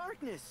Realm of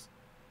Darkness.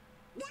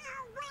 No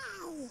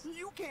way!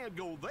 You can't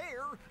go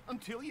there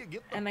until you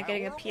get the Am I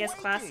getting a power of PS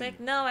Classic?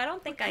 awakening. No, I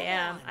don't think But I come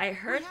am. on, I we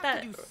heard have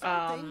that to do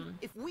something.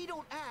 If we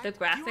don't act, the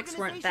graphics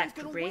weren't that organization's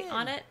gonna great win.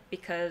 on it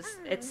because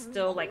it's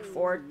still like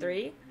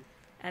 4:3,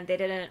 and they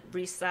didn't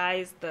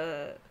resize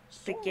the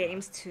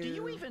games Do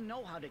you even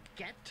know how to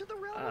get to the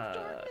Realm of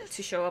Darkness?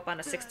 to show up on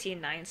a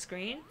 16:9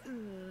 screen,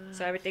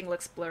 so everything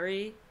looks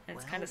blurry and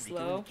it's kind of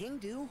slow. King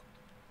do.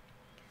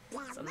 So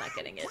I'm not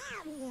getting it.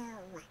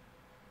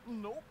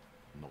 Nope.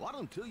 Not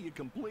until you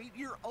complete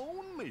your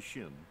own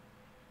mission.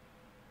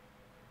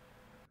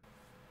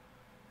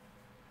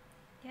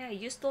 Yeah,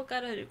 you still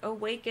gotta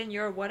awaken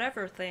your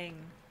whatever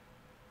thing.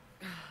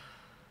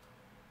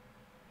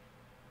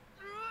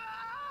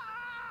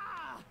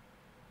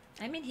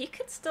 I mean, he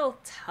could still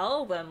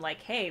tell them,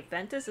 like, hey,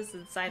 Ventus is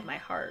inside my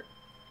heart.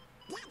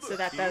 So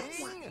that's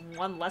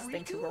one less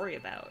thing to worry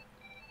about.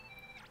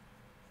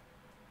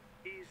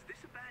 Is this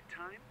a bad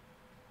time?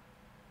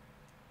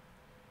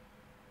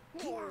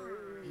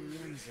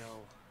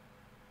 Enzo.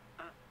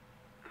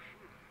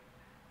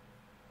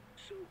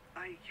 So,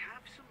 I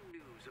have some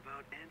news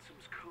about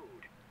Ansem's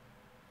code,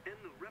 and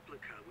the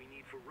replica we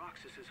need for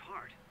Roxas's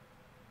heart.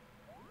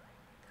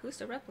 Who's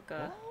the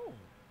replica? Oh,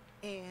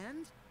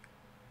 and?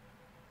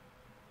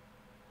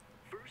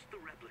 First the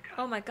replica.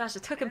 Oh my gosh,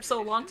 it took him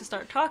so long to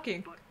start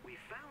talking. But we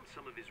found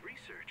some of his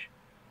research.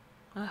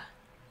 Ugh,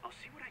 I'll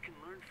see what I can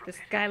learn from this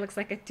it. guy looks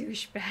like a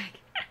douchebag.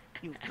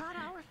 You got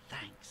our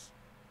thanks.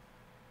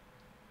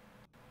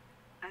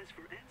 As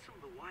for Ansem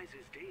the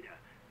Wise's data,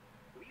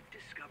 we've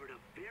discovered a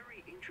very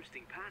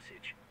interesting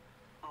passage.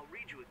 I'll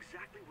read you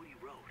exactly what he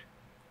wrote.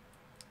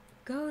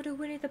 Go to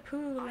Winnie the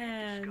Pooh I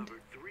land.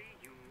 discovered 3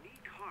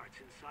 unique hearts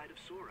inside of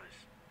Sora's.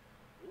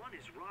 One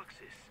is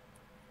Roxas.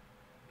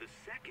 The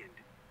second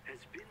has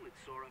been with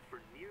Sora for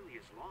nearly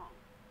as long.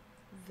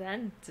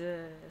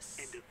 Ventus.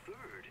 And a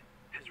third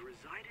has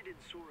resided in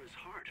Sora's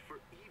heart for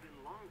even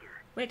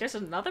longer. Wait, there's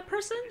another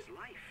person? His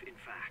life, in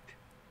fact.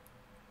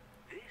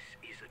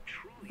 This is a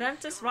truly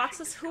Ventus, astonishing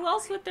Roxas, who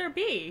else would there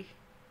be?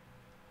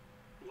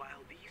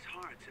 While these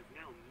hearts have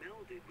now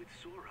melded with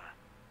Sora,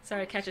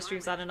 Sorry, Catch a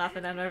Stream's on and off,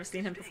 and I've never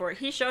seen him before.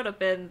 He showed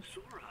up in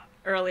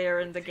earlier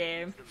in the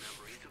game. the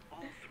memories of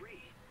all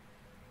 3.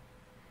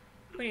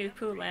 Winnie the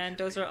Pooh land,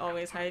 those are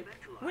always hype.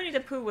 Winnie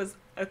the Pooh was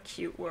a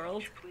cute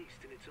world.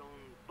 Placed in its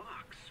own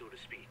box, so to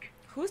speak.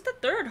 Who's the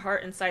third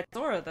heart inside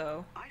Sora,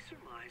 though? I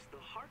surmise the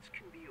hearts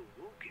can be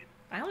awoken.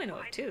 I only know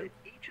of 2. That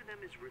each of them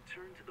is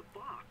returned to the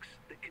box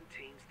that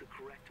contains the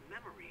correct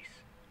memories.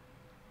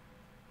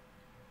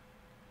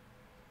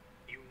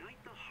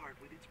 Unite the heart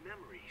with its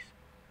memories,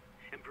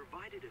 and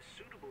provide it a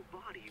suitable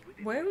body with.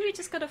 Where are we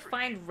just gonna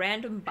find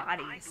random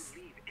bodies?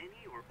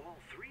 Any or all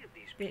 3 of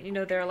these You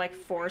know, there are like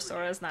 4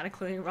 Soras, not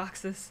including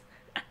Roxas.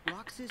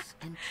 Roxas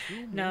and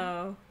 2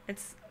 No,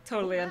 it's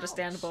totally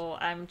understandable.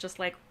 I'm just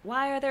like,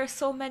 why are there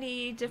so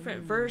many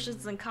different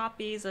versions and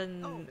copies,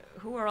 and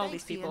who are all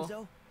these people?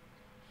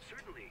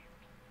 Certainly.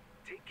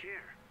 Take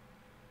care.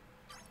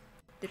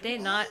 Did they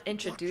not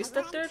introduce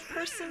the third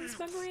person's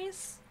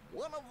memories?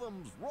 One of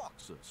them's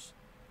Roxas.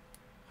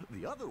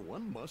 The other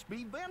one must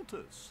be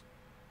Ventus.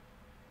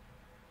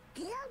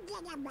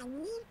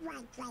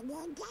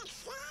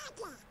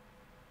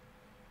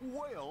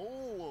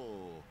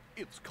 Well,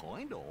 it's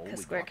kinda all Because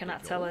we Square got to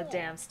cannot go tell a on.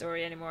 damn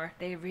story anymore.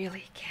 They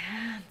really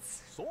can't.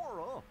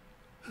 Sora,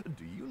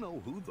 do you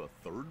know who the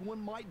third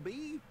one might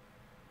be?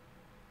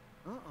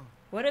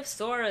 What if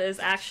Sora is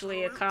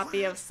actually a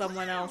copy of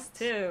someone else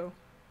too?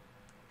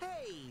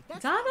 Hey,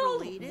 that's not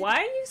Donald, related. why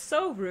are you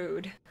so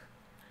rude?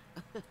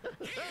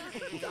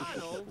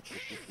 Donald.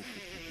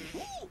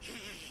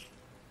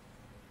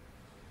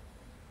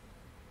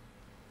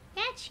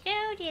 Let's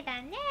go to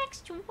the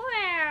next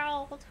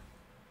world.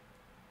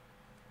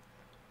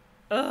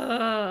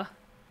 Ugh.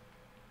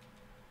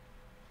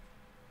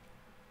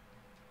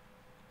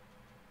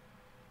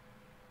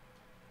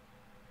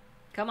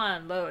 Come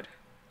on, load.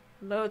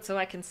 Load so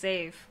I can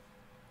save.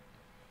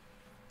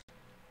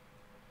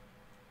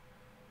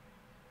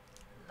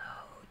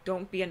 Load.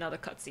 Don't be another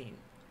cutscene.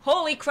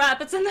 Holy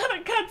crap, it's another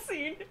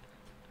cutscene!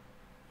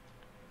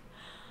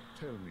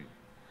 Tell me,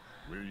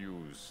 will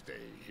you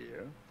stay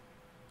here?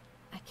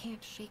 I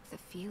can't shake the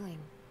feeling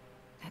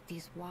that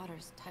these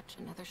waters touch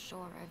another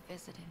shore I've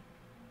visited.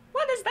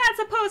 What is that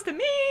supposed to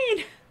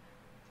mean?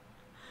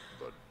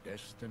 The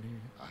Destiny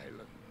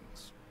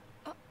Islands.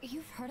 Oh,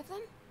 you've heard of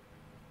them?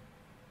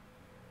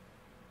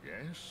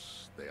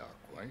 Yes, they are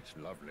quite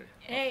lovely.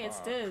 Hey, A it's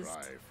far Diz.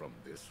 cry from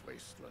this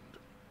wasteland.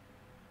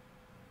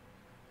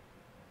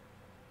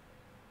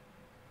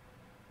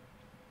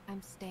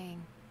 I'm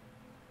staying.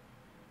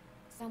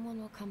 Someone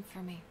will come for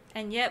me.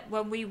 And yet,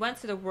 when we went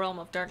to the Realm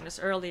of Darkness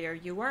earlier,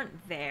 you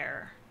weren't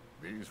there.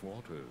 These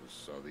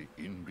waters are the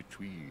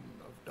in-between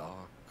of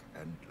dark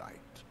and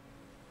light.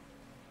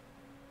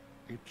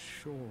 It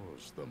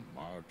shores the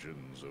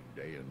margins of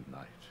day and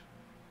night.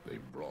 They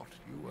brought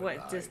you and I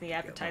What Disney together.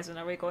 advertisement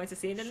are we going to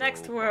see in the So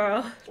next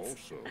world?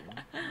 Also,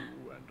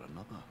 you and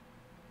another.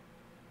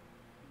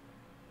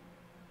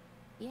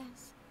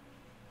 Yes.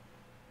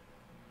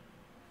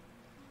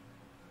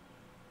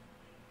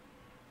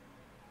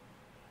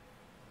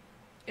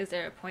 Is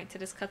there a point to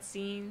this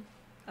cutscene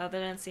other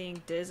than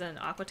seeing Diz and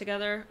Aqua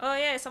together? Oh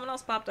yeah, someone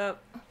else popped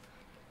up.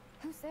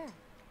 Who's there?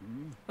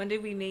 When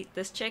did we meet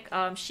this chick?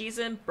 She's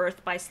in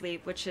Birth by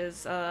Sleep, which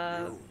is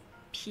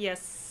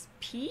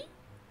PSP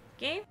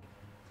game?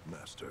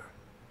 Master,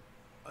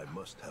 I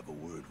must have a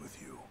word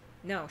with you.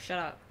 No, shut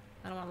up.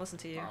 I don't want to listen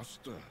to you.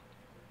 Master,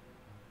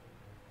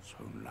 so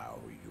now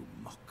you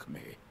mock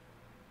me.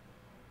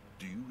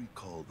 Do you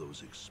recall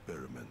those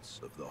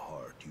experiments of the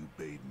heart you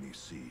bade me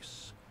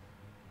cease?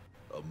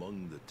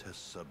 Among the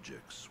test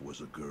subjects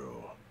was a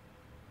girl.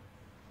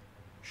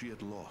 She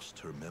had lost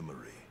her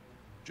memory,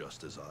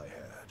 just as I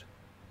had.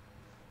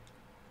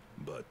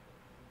 But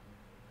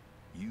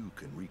you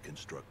can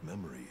reconstruct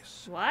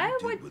memories. Why you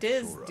did would with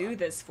Diz Sora. do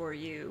this for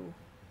you?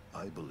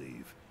 I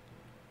believe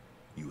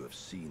you have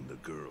seen the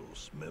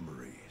girl's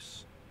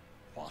memories.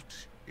 What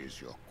is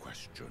your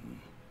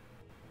question?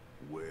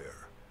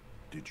 Where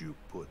did you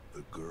put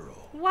the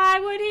girl?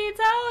 Why would he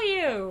tell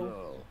you?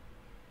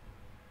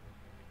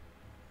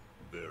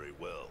 Very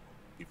well.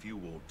 If you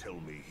won't tell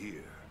me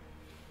here.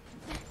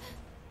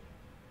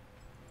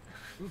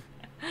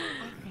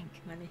 I think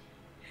Money.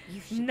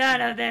 you should.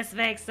 None of this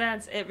makes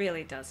sense. It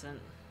really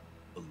doesn't.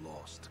 A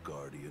lost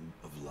guardian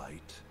of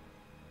light?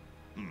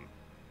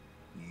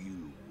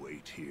 You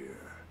wait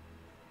here.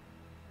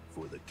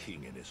 For the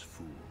king and his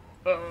fool.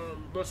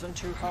 Listen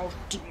to how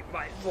deep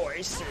my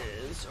voice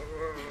is.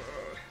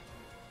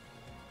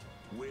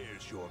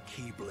 Where's your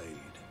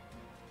keyblade?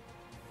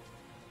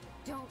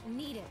 Don't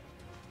need it.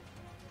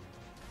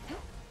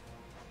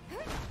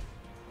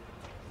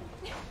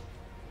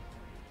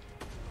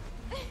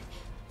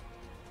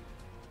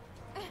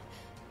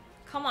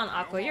 Come on,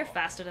 Aqua, you're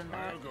faster than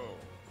that. I'll go.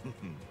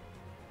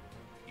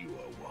 You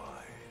are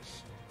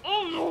wise.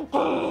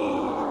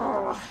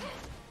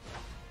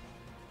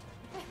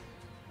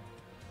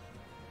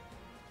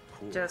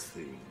 Poor Just-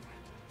 thing.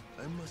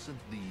 I mustn't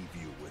leave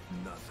you with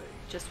nothing.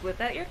 Just whip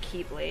out your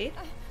Keyblade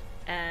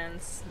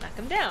and smack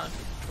him down.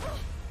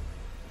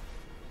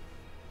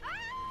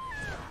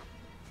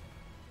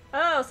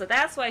 Oh, so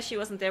that's why she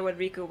wasn't there when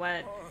Riku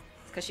went.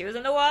 It's because she was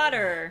in the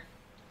water.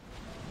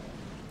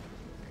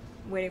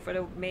 Waiting for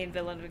the main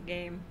villain of the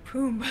game,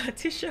 Pumbaa,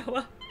 to show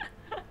up.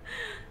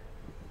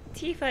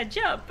 Tifa,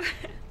 jump!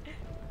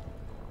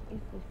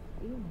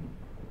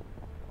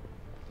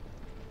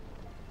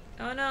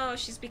 Oh no,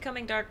 she's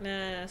becoming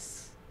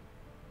darkness.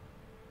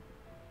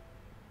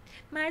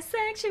 My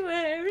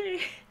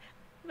sanctuary!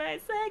 My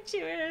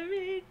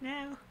sanctuary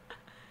now.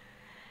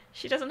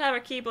 She doesn't have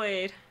her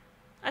Keyblade.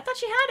 I thought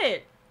she had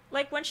it!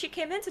 Like, when she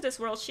came into this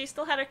world, she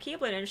still had her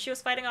Keyblade and she was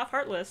fighting off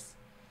Heartless.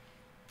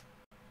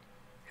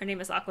 Her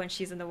name is Aqua and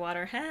she's in the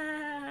water.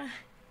 Ha!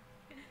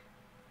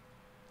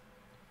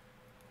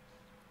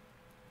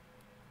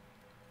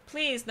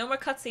 Please, no more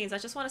cutscenes. I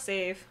just want to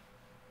save.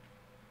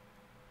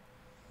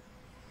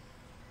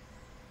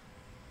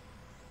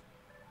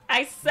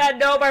 I said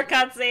no more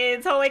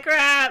cutscenes! Holy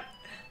crap!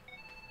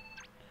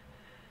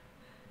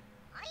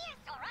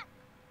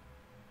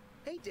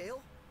 Hey,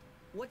 Dale.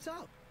 What's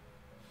up?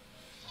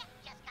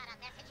 Just got a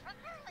message from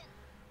Merlin.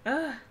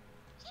 Ugh.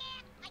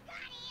 Yeah, I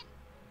got him.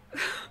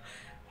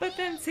 But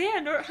then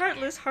Xehanort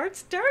Heartless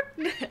Heart's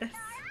darkness.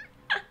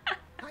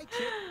 Hi,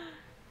 Chip.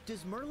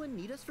 Does Merlin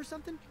need us for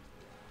something?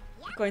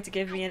 Going to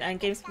give me an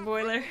endgame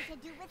spoiler. To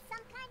do with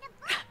some kind of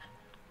book.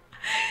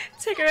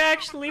 Tigger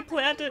actually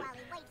plotted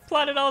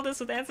all this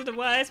with Ansem the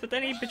Wise, but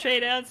then he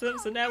betrayed Ansem,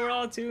 so now we're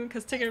all doomed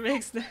because Tigger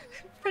makes the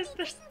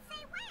prisoners.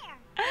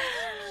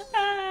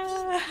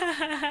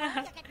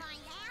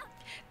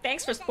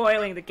 Thanks for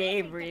spoiling the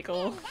game,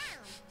 Regal.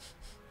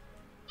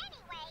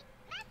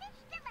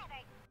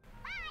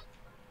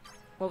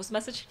 What was the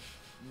message?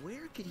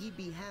 Where could he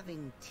be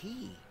having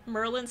tea?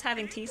 Merlin's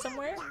having tea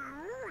somewhere?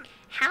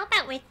 How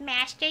about with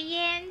Master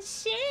Yan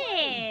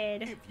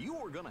Sid? If you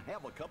were gonna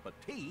have a cup of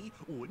tea,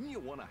 wouldn't you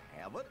want to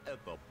have it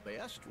at the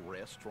best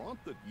restaurant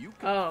that you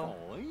can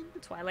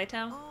find? Twilight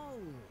Town? Oh,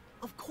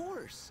 of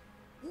course.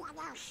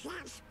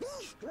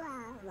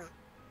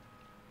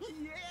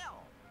 Yeah,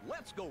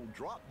 let's go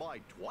drop by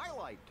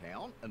Twilight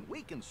Town and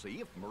we can see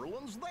if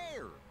Merlin's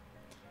there.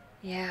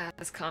 Yeah,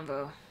 this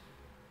combo.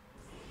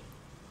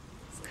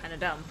 It's kind of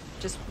dumb.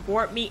 Just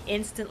warp me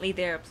instantly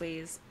there,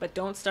 please. But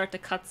don't start the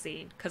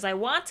cutscene, because I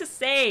want to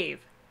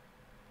save.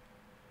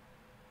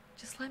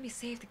 Just let me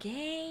save the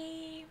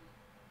game.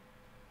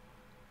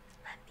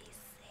 Let me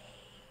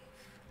save.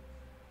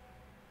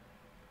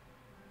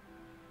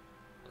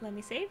 Let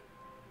me save?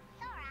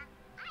 Sora,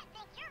 I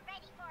think you're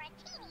ready for a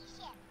teeny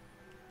ship.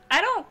 I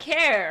don't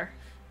care.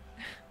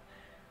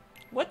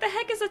 What the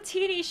heck is a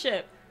teeny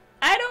ship?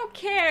 I don't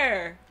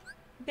care.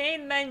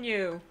 Main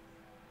menu.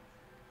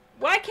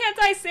 Why can't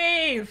I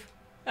save?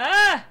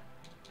 Ah!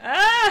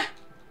 Ah!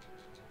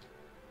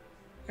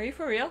 Are you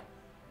for real?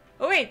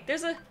 Oh wait,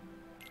 there's a...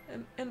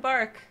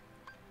 embark.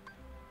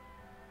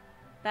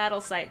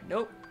 Battle site.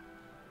 Nope.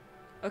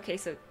 Okay,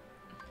 so...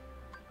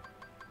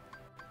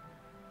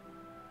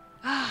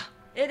 Ah!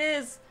 It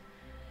is!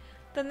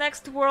 The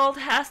next world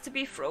has to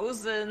be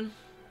frozen.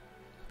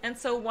 And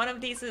so one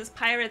of these is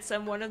Pirates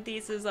and one of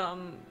these is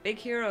Big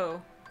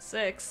Hero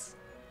 6.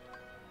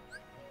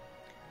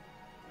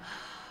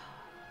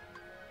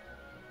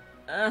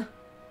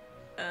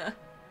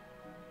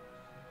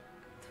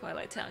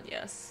 Twilight Town,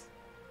 yes.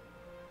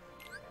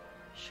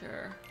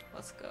 Sure,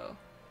 let's go.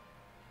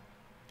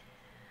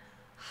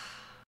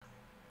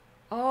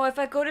 Oh, if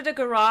I go to the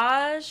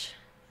garage,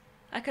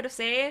 I could have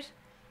saved.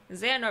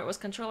 Xehanort was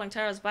controlling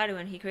Taro's body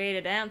when he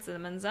created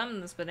Ansem and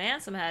Zumnus, but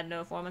Ansem had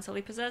no form until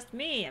he possessed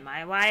me. Am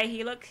I why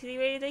he looks the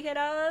way he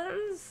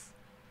does?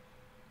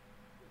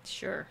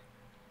 Sure.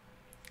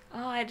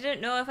 Oh, I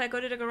didn't know if I go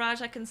to the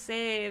garage I can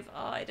save.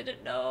 Oh, I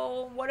didn't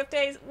know. What if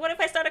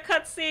I start a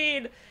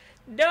cutscene?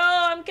 No,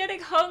 I'm getting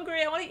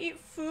hungry. I want to eat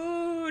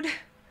food.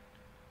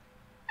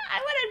 I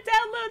want to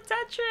download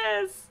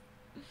Tetris.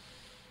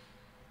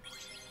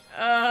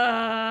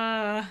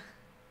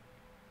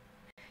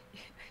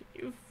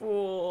 You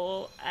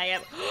fool. I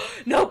am.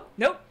 No,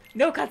 nope,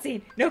 no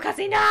cutscene, no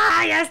cutscene.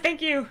 Ah, yes,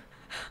 thank you.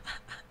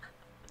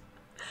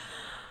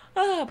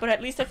 But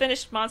at least I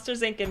finished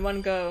Monsters Inc. in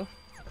one go.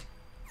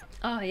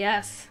 Oh,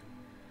 yes.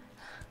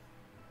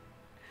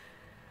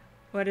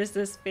 What is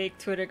this fake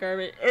Twitter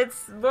garbage?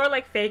 It's more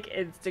like fake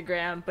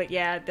Instagram, but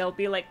yeah, there'll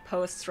be like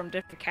posts from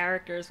different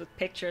characters with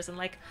pictures and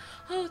like,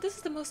 oh, this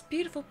is the most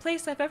beautiful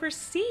place I've ever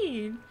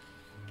seen.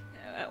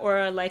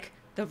 Or like,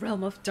 the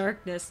realm of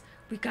darkness.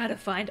 We gotta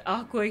find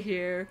Aqua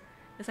here.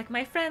 It's like,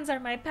 my friends are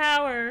my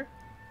power.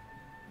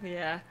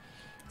 Yeah,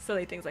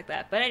 silly things like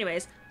that. But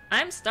anyways,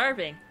 I'm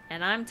starving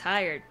and I'm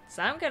tired,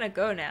 so I'm gonna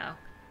go now.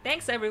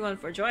 Thanks everyone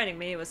for joining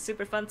me. It was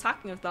super fun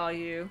talking with all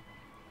you.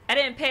 I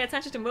didn't pay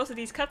attention to most of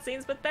these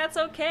cutscenes, but that's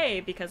okay,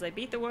 because I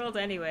beat the world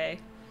anyway.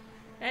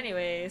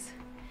 Anyways,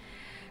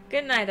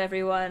 good night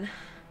everyone.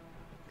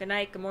 Good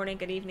night, good morning,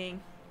 good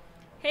evening.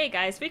 Hey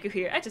guys, Riku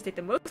here. I just ate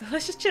the most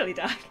delicious chili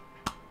dog.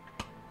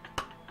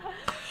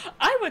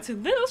 I went to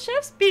Little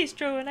Chef's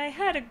Bistro and I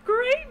had a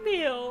great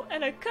meal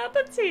and a cup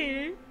of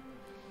tea.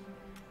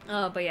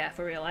 Oh, but yeah,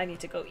 for real, I need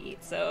to go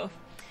eat, so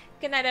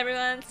good night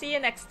everyone. See you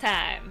next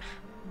time.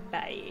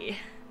 Bye.